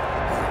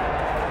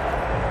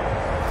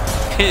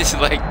 He's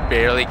like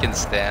barely can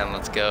stand.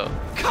 Let's go.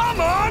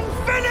 Come on,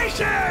 finish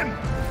him!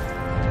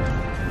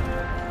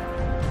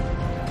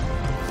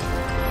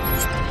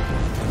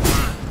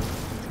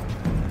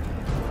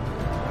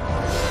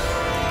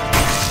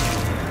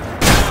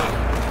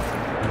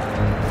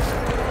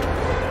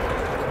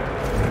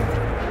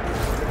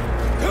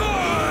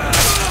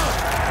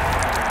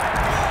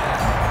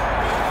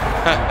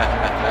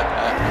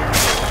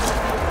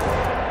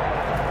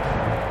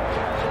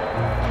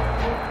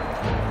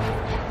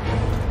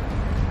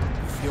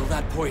 Feel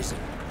that poison?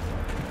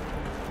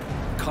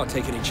 Can't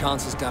take any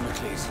chances,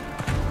 Damocles.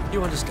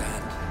 You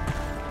understand?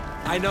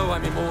 I know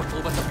I'm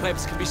immortal, but the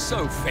plebs can be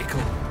so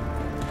fickle.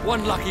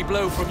 One lucky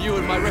blow from you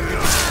and my reputation.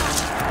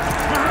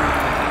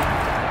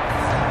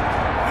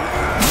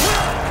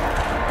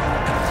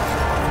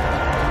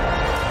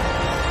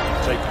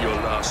 Take your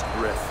last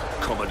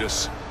breath,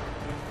 Commodus.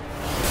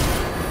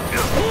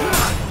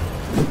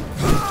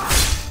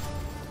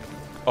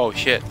 Oh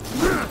shit.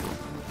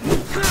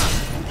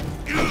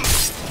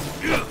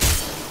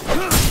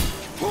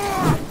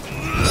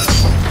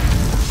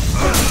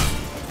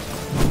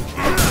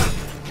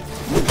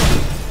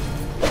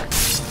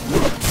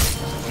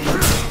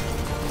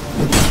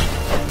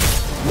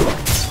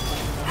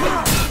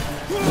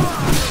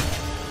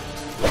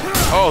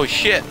 Oh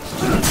shit.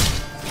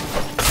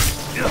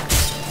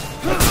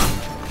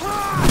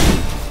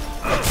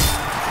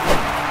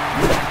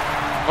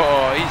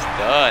 Oh, he's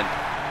done.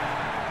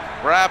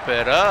 Wrap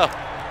it up.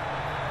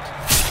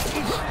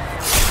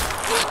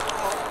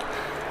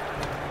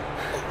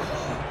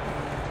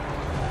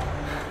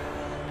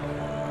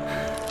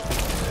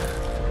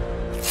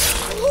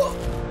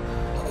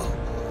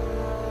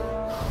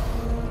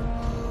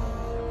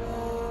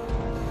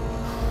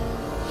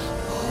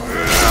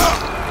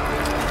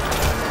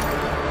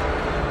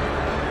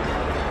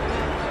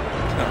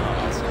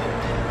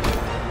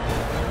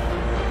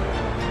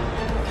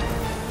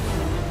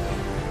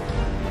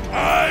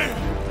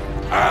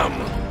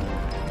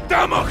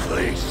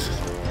 Damocles!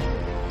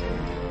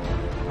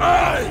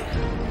 I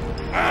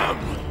am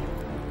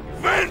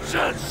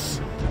vengeance!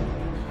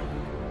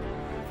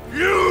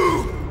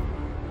 You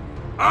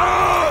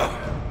are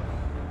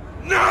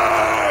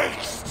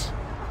next!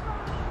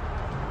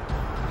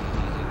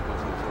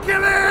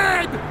 Kill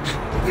him!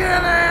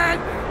 Kill him!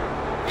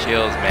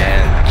 Chills,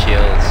 man.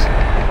 Chills.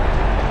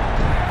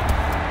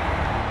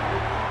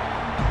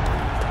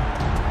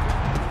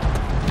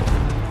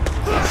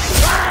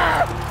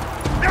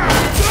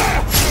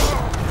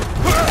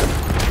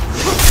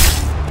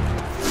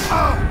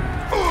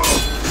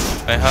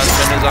 My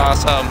husband is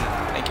awesome.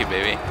 Thank you,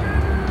 baby.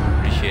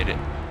 Appreciate it.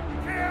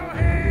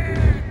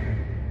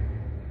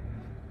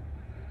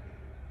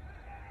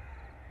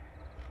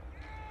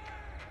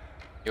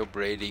 Yo,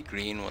 Brady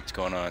Green, what's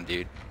going on,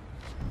 dude?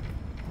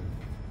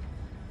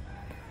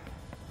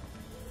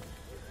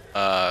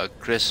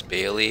 Chris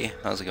Bailey,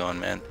 how's it going,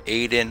 man?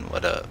 Aiden,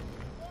 what up?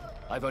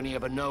 I've only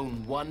ever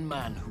known one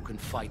man who can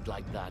fight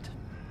like that.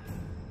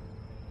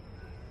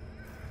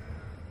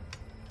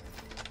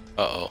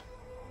 Uh-oh.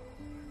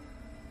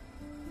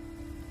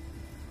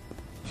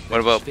 What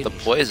about the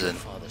poison?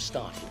 Father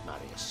started,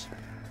 Marius.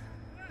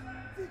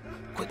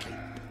 Quickly,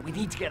 we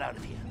need to get out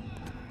of here.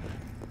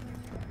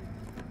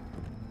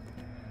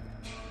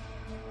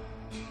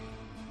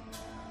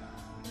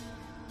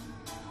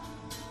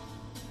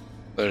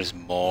 There's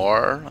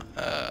more.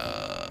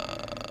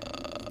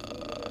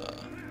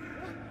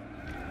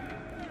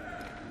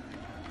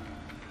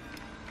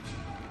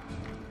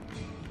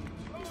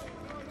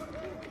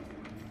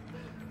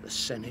 The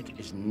Senate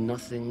is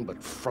nothing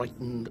but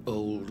frightened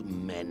old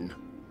men.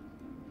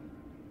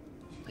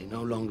 They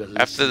no longer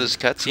listen. After this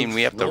cutscene,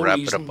 we have to wrap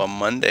it up on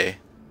Monday.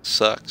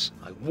 Sucks.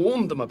 I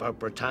warned them about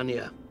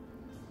Britannia,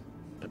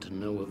 but to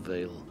no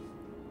avail.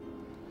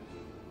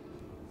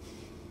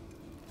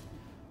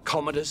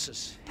 Commodus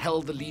has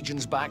held the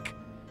legions back,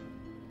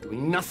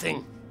 doing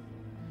nothing,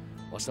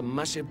 whilst a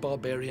massive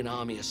barbarian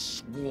army has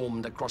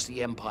swarmed across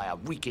the Empire,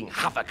 wreaking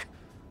havoc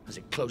as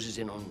it closes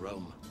in on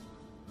Rome.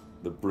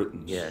 The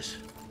Britons? Yes.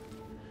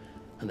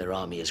 And their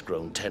army has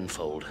grown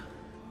tenfold.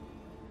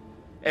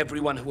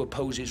 Everyone who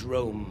opposes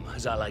Rome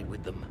has allied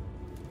with them.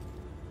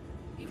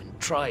 Even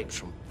tribes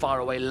from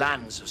faraway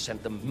lands have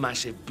sent them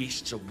massive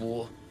beasts of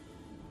war.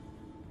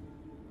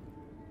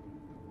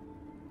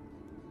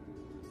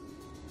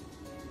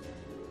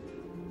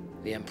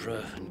 The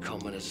Emperor and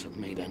Commodus have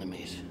made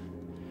enemies.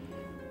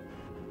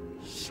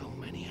 So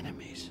many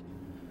enemies.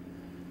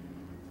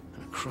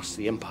 And across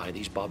the Empire,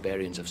 these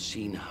barbarians have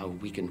seen how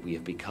weakened we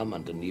have become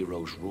under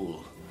Nero's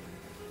rule.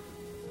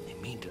 They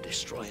mean to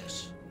destroy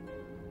us.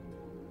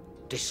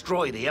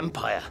 Destroy the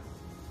Empire.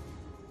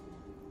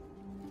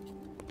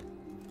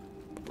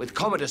 With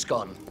Commodus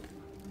gone,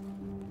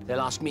 they'll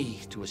ask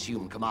me to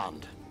assume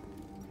command.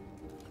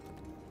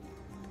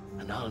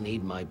 And I'll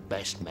need my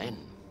best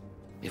men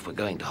if we're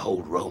going to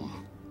hold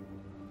Rome.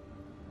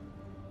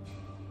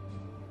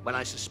 When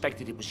I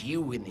suspected it was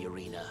you in the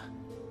arena,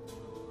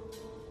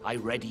 I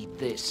readied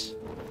this.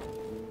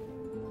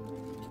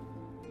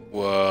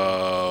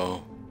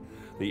 Whoa.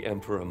 The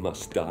Emperor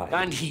must die.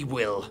 And he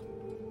will.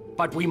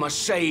 But we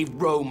must save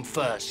Rome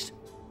first.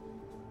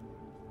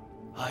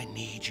 I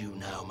need you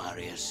now,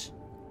 Marius.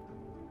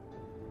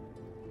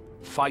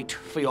 Fight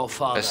for your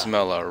father. I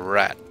smell a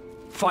rat.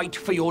 Fight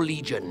for your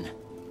legion.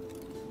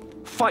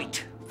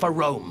 Fight for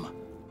Rome.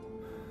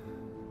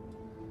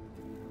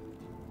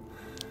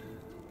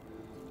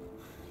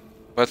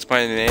 What's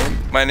my name?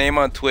 My name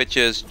on Twitch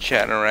is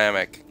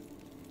Chatoramic.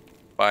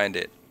 Find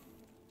it.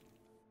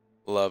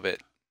 Love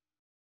it.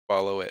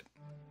 Follow it.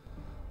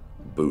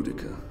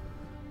 Boudica.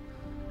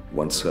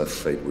 Once her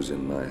fate was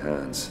in my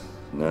hands.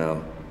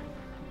 Now,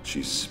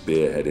 she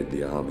spearheaded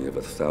the army of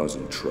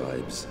 1,000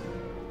 tribes.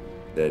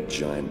 Their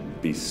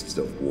giant beasts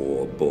of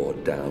war bore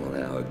down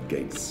on our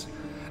gates.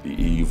 The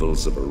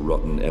evils of a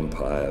rotten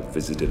empire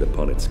visited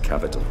upon its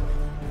capital.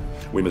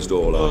 We must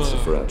all answer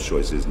for our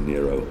choices,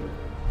 Nero.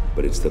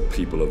 But it's the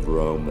people of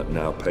Rome that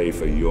now pay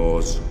for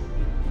yours.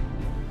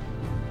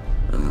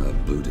 Ah,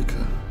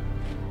 Boudica.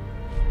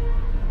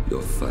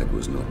 Your fight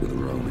was not with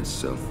Rome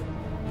itself,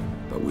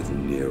 but with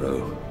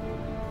Nero,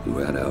 who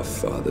had our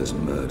fathers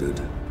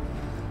murdered,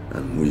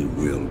 and we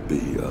will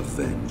be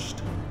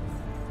avenged.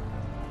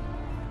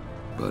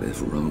 But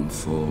if Rome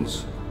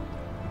falls,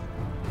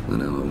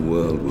 then our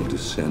world will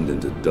descend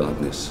into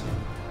darkness.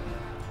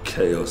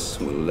 Chaos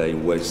will lay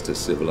waste to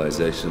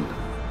civilization.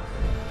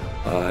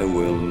 I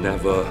will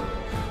never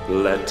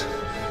let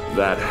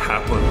that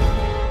happen.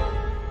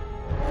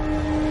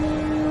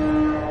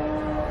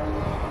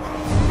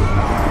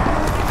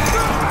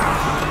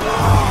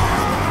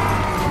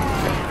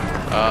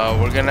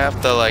 We're gonna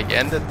have to like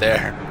end it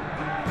there.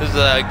 This is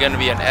gonna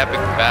be an epic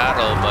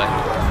battle, but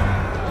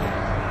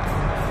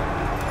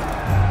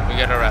we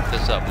gotta wrap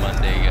this up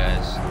Monday,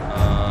 guys.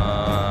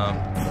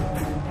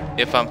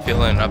 If I'm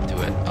feeling up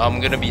to it, I'm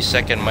gonna be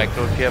second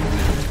microchip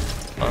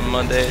on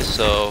Monday,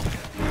 so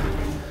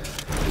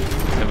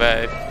if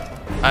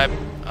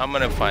I'm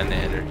gonna find the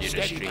energy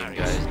to stream,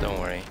 guys. Don't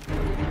worry.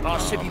 Our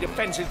city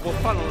defenses will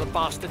funnel the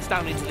bastards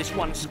down into this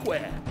one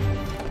square.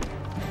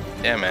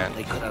 Yeah, man.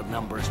 They could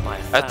outnumber us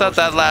by I thought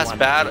that last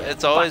battle,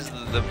 it's always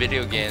the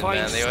video games,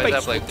 man. They always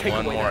have like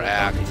one more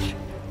act.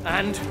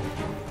 And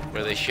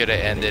where they should have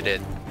ended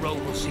it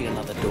Rome will see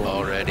another door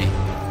already. Here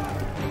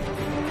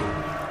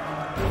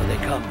they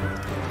come.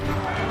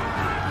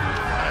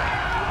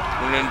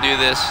 We're gonna do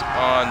this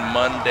on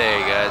Monday,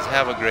 guys.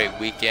 Have a great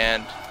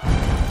weekend.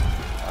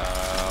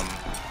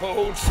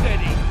 Hold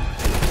steady.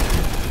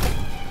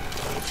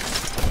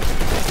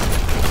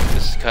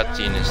 This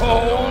cutscene is still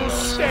going on,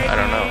 so I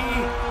don't know.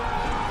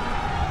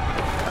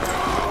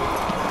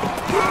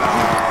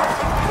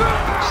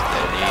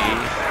 Steady.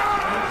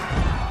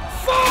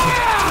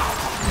 Fire!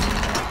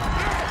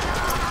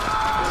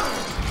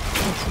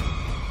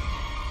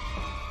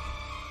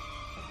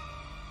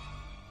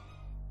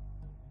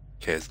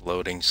 Okay, it's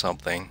loading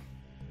something.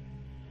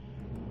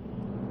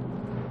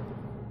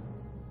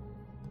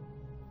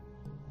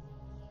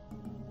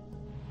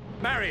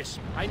 Marius,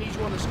 I need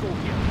you on the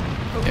Scorpion.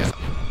 Yeah.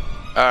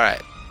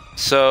 Alright.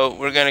 So,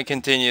 we're going to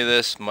continue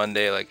this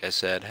Monday, like I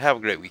said. Have a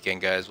great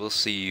weekend, guys. We'll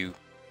see you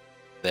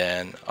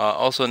then.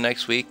 Also,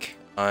 next week,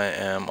 I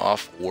am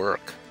off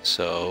work.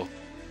 So,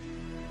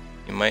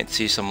 you might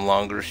see some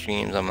longer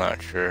streams. I'm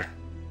not sure.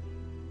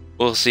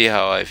 We'll see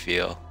how I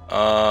feel.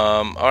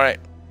 Alright.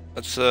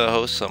 Let's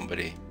host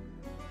somebody.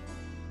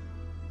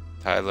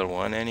 Tyler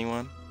 1,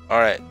 anyone?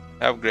 Alright.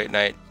 Have a great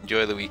night.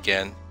 Enjoy the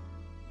weekend.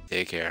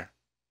 Take care.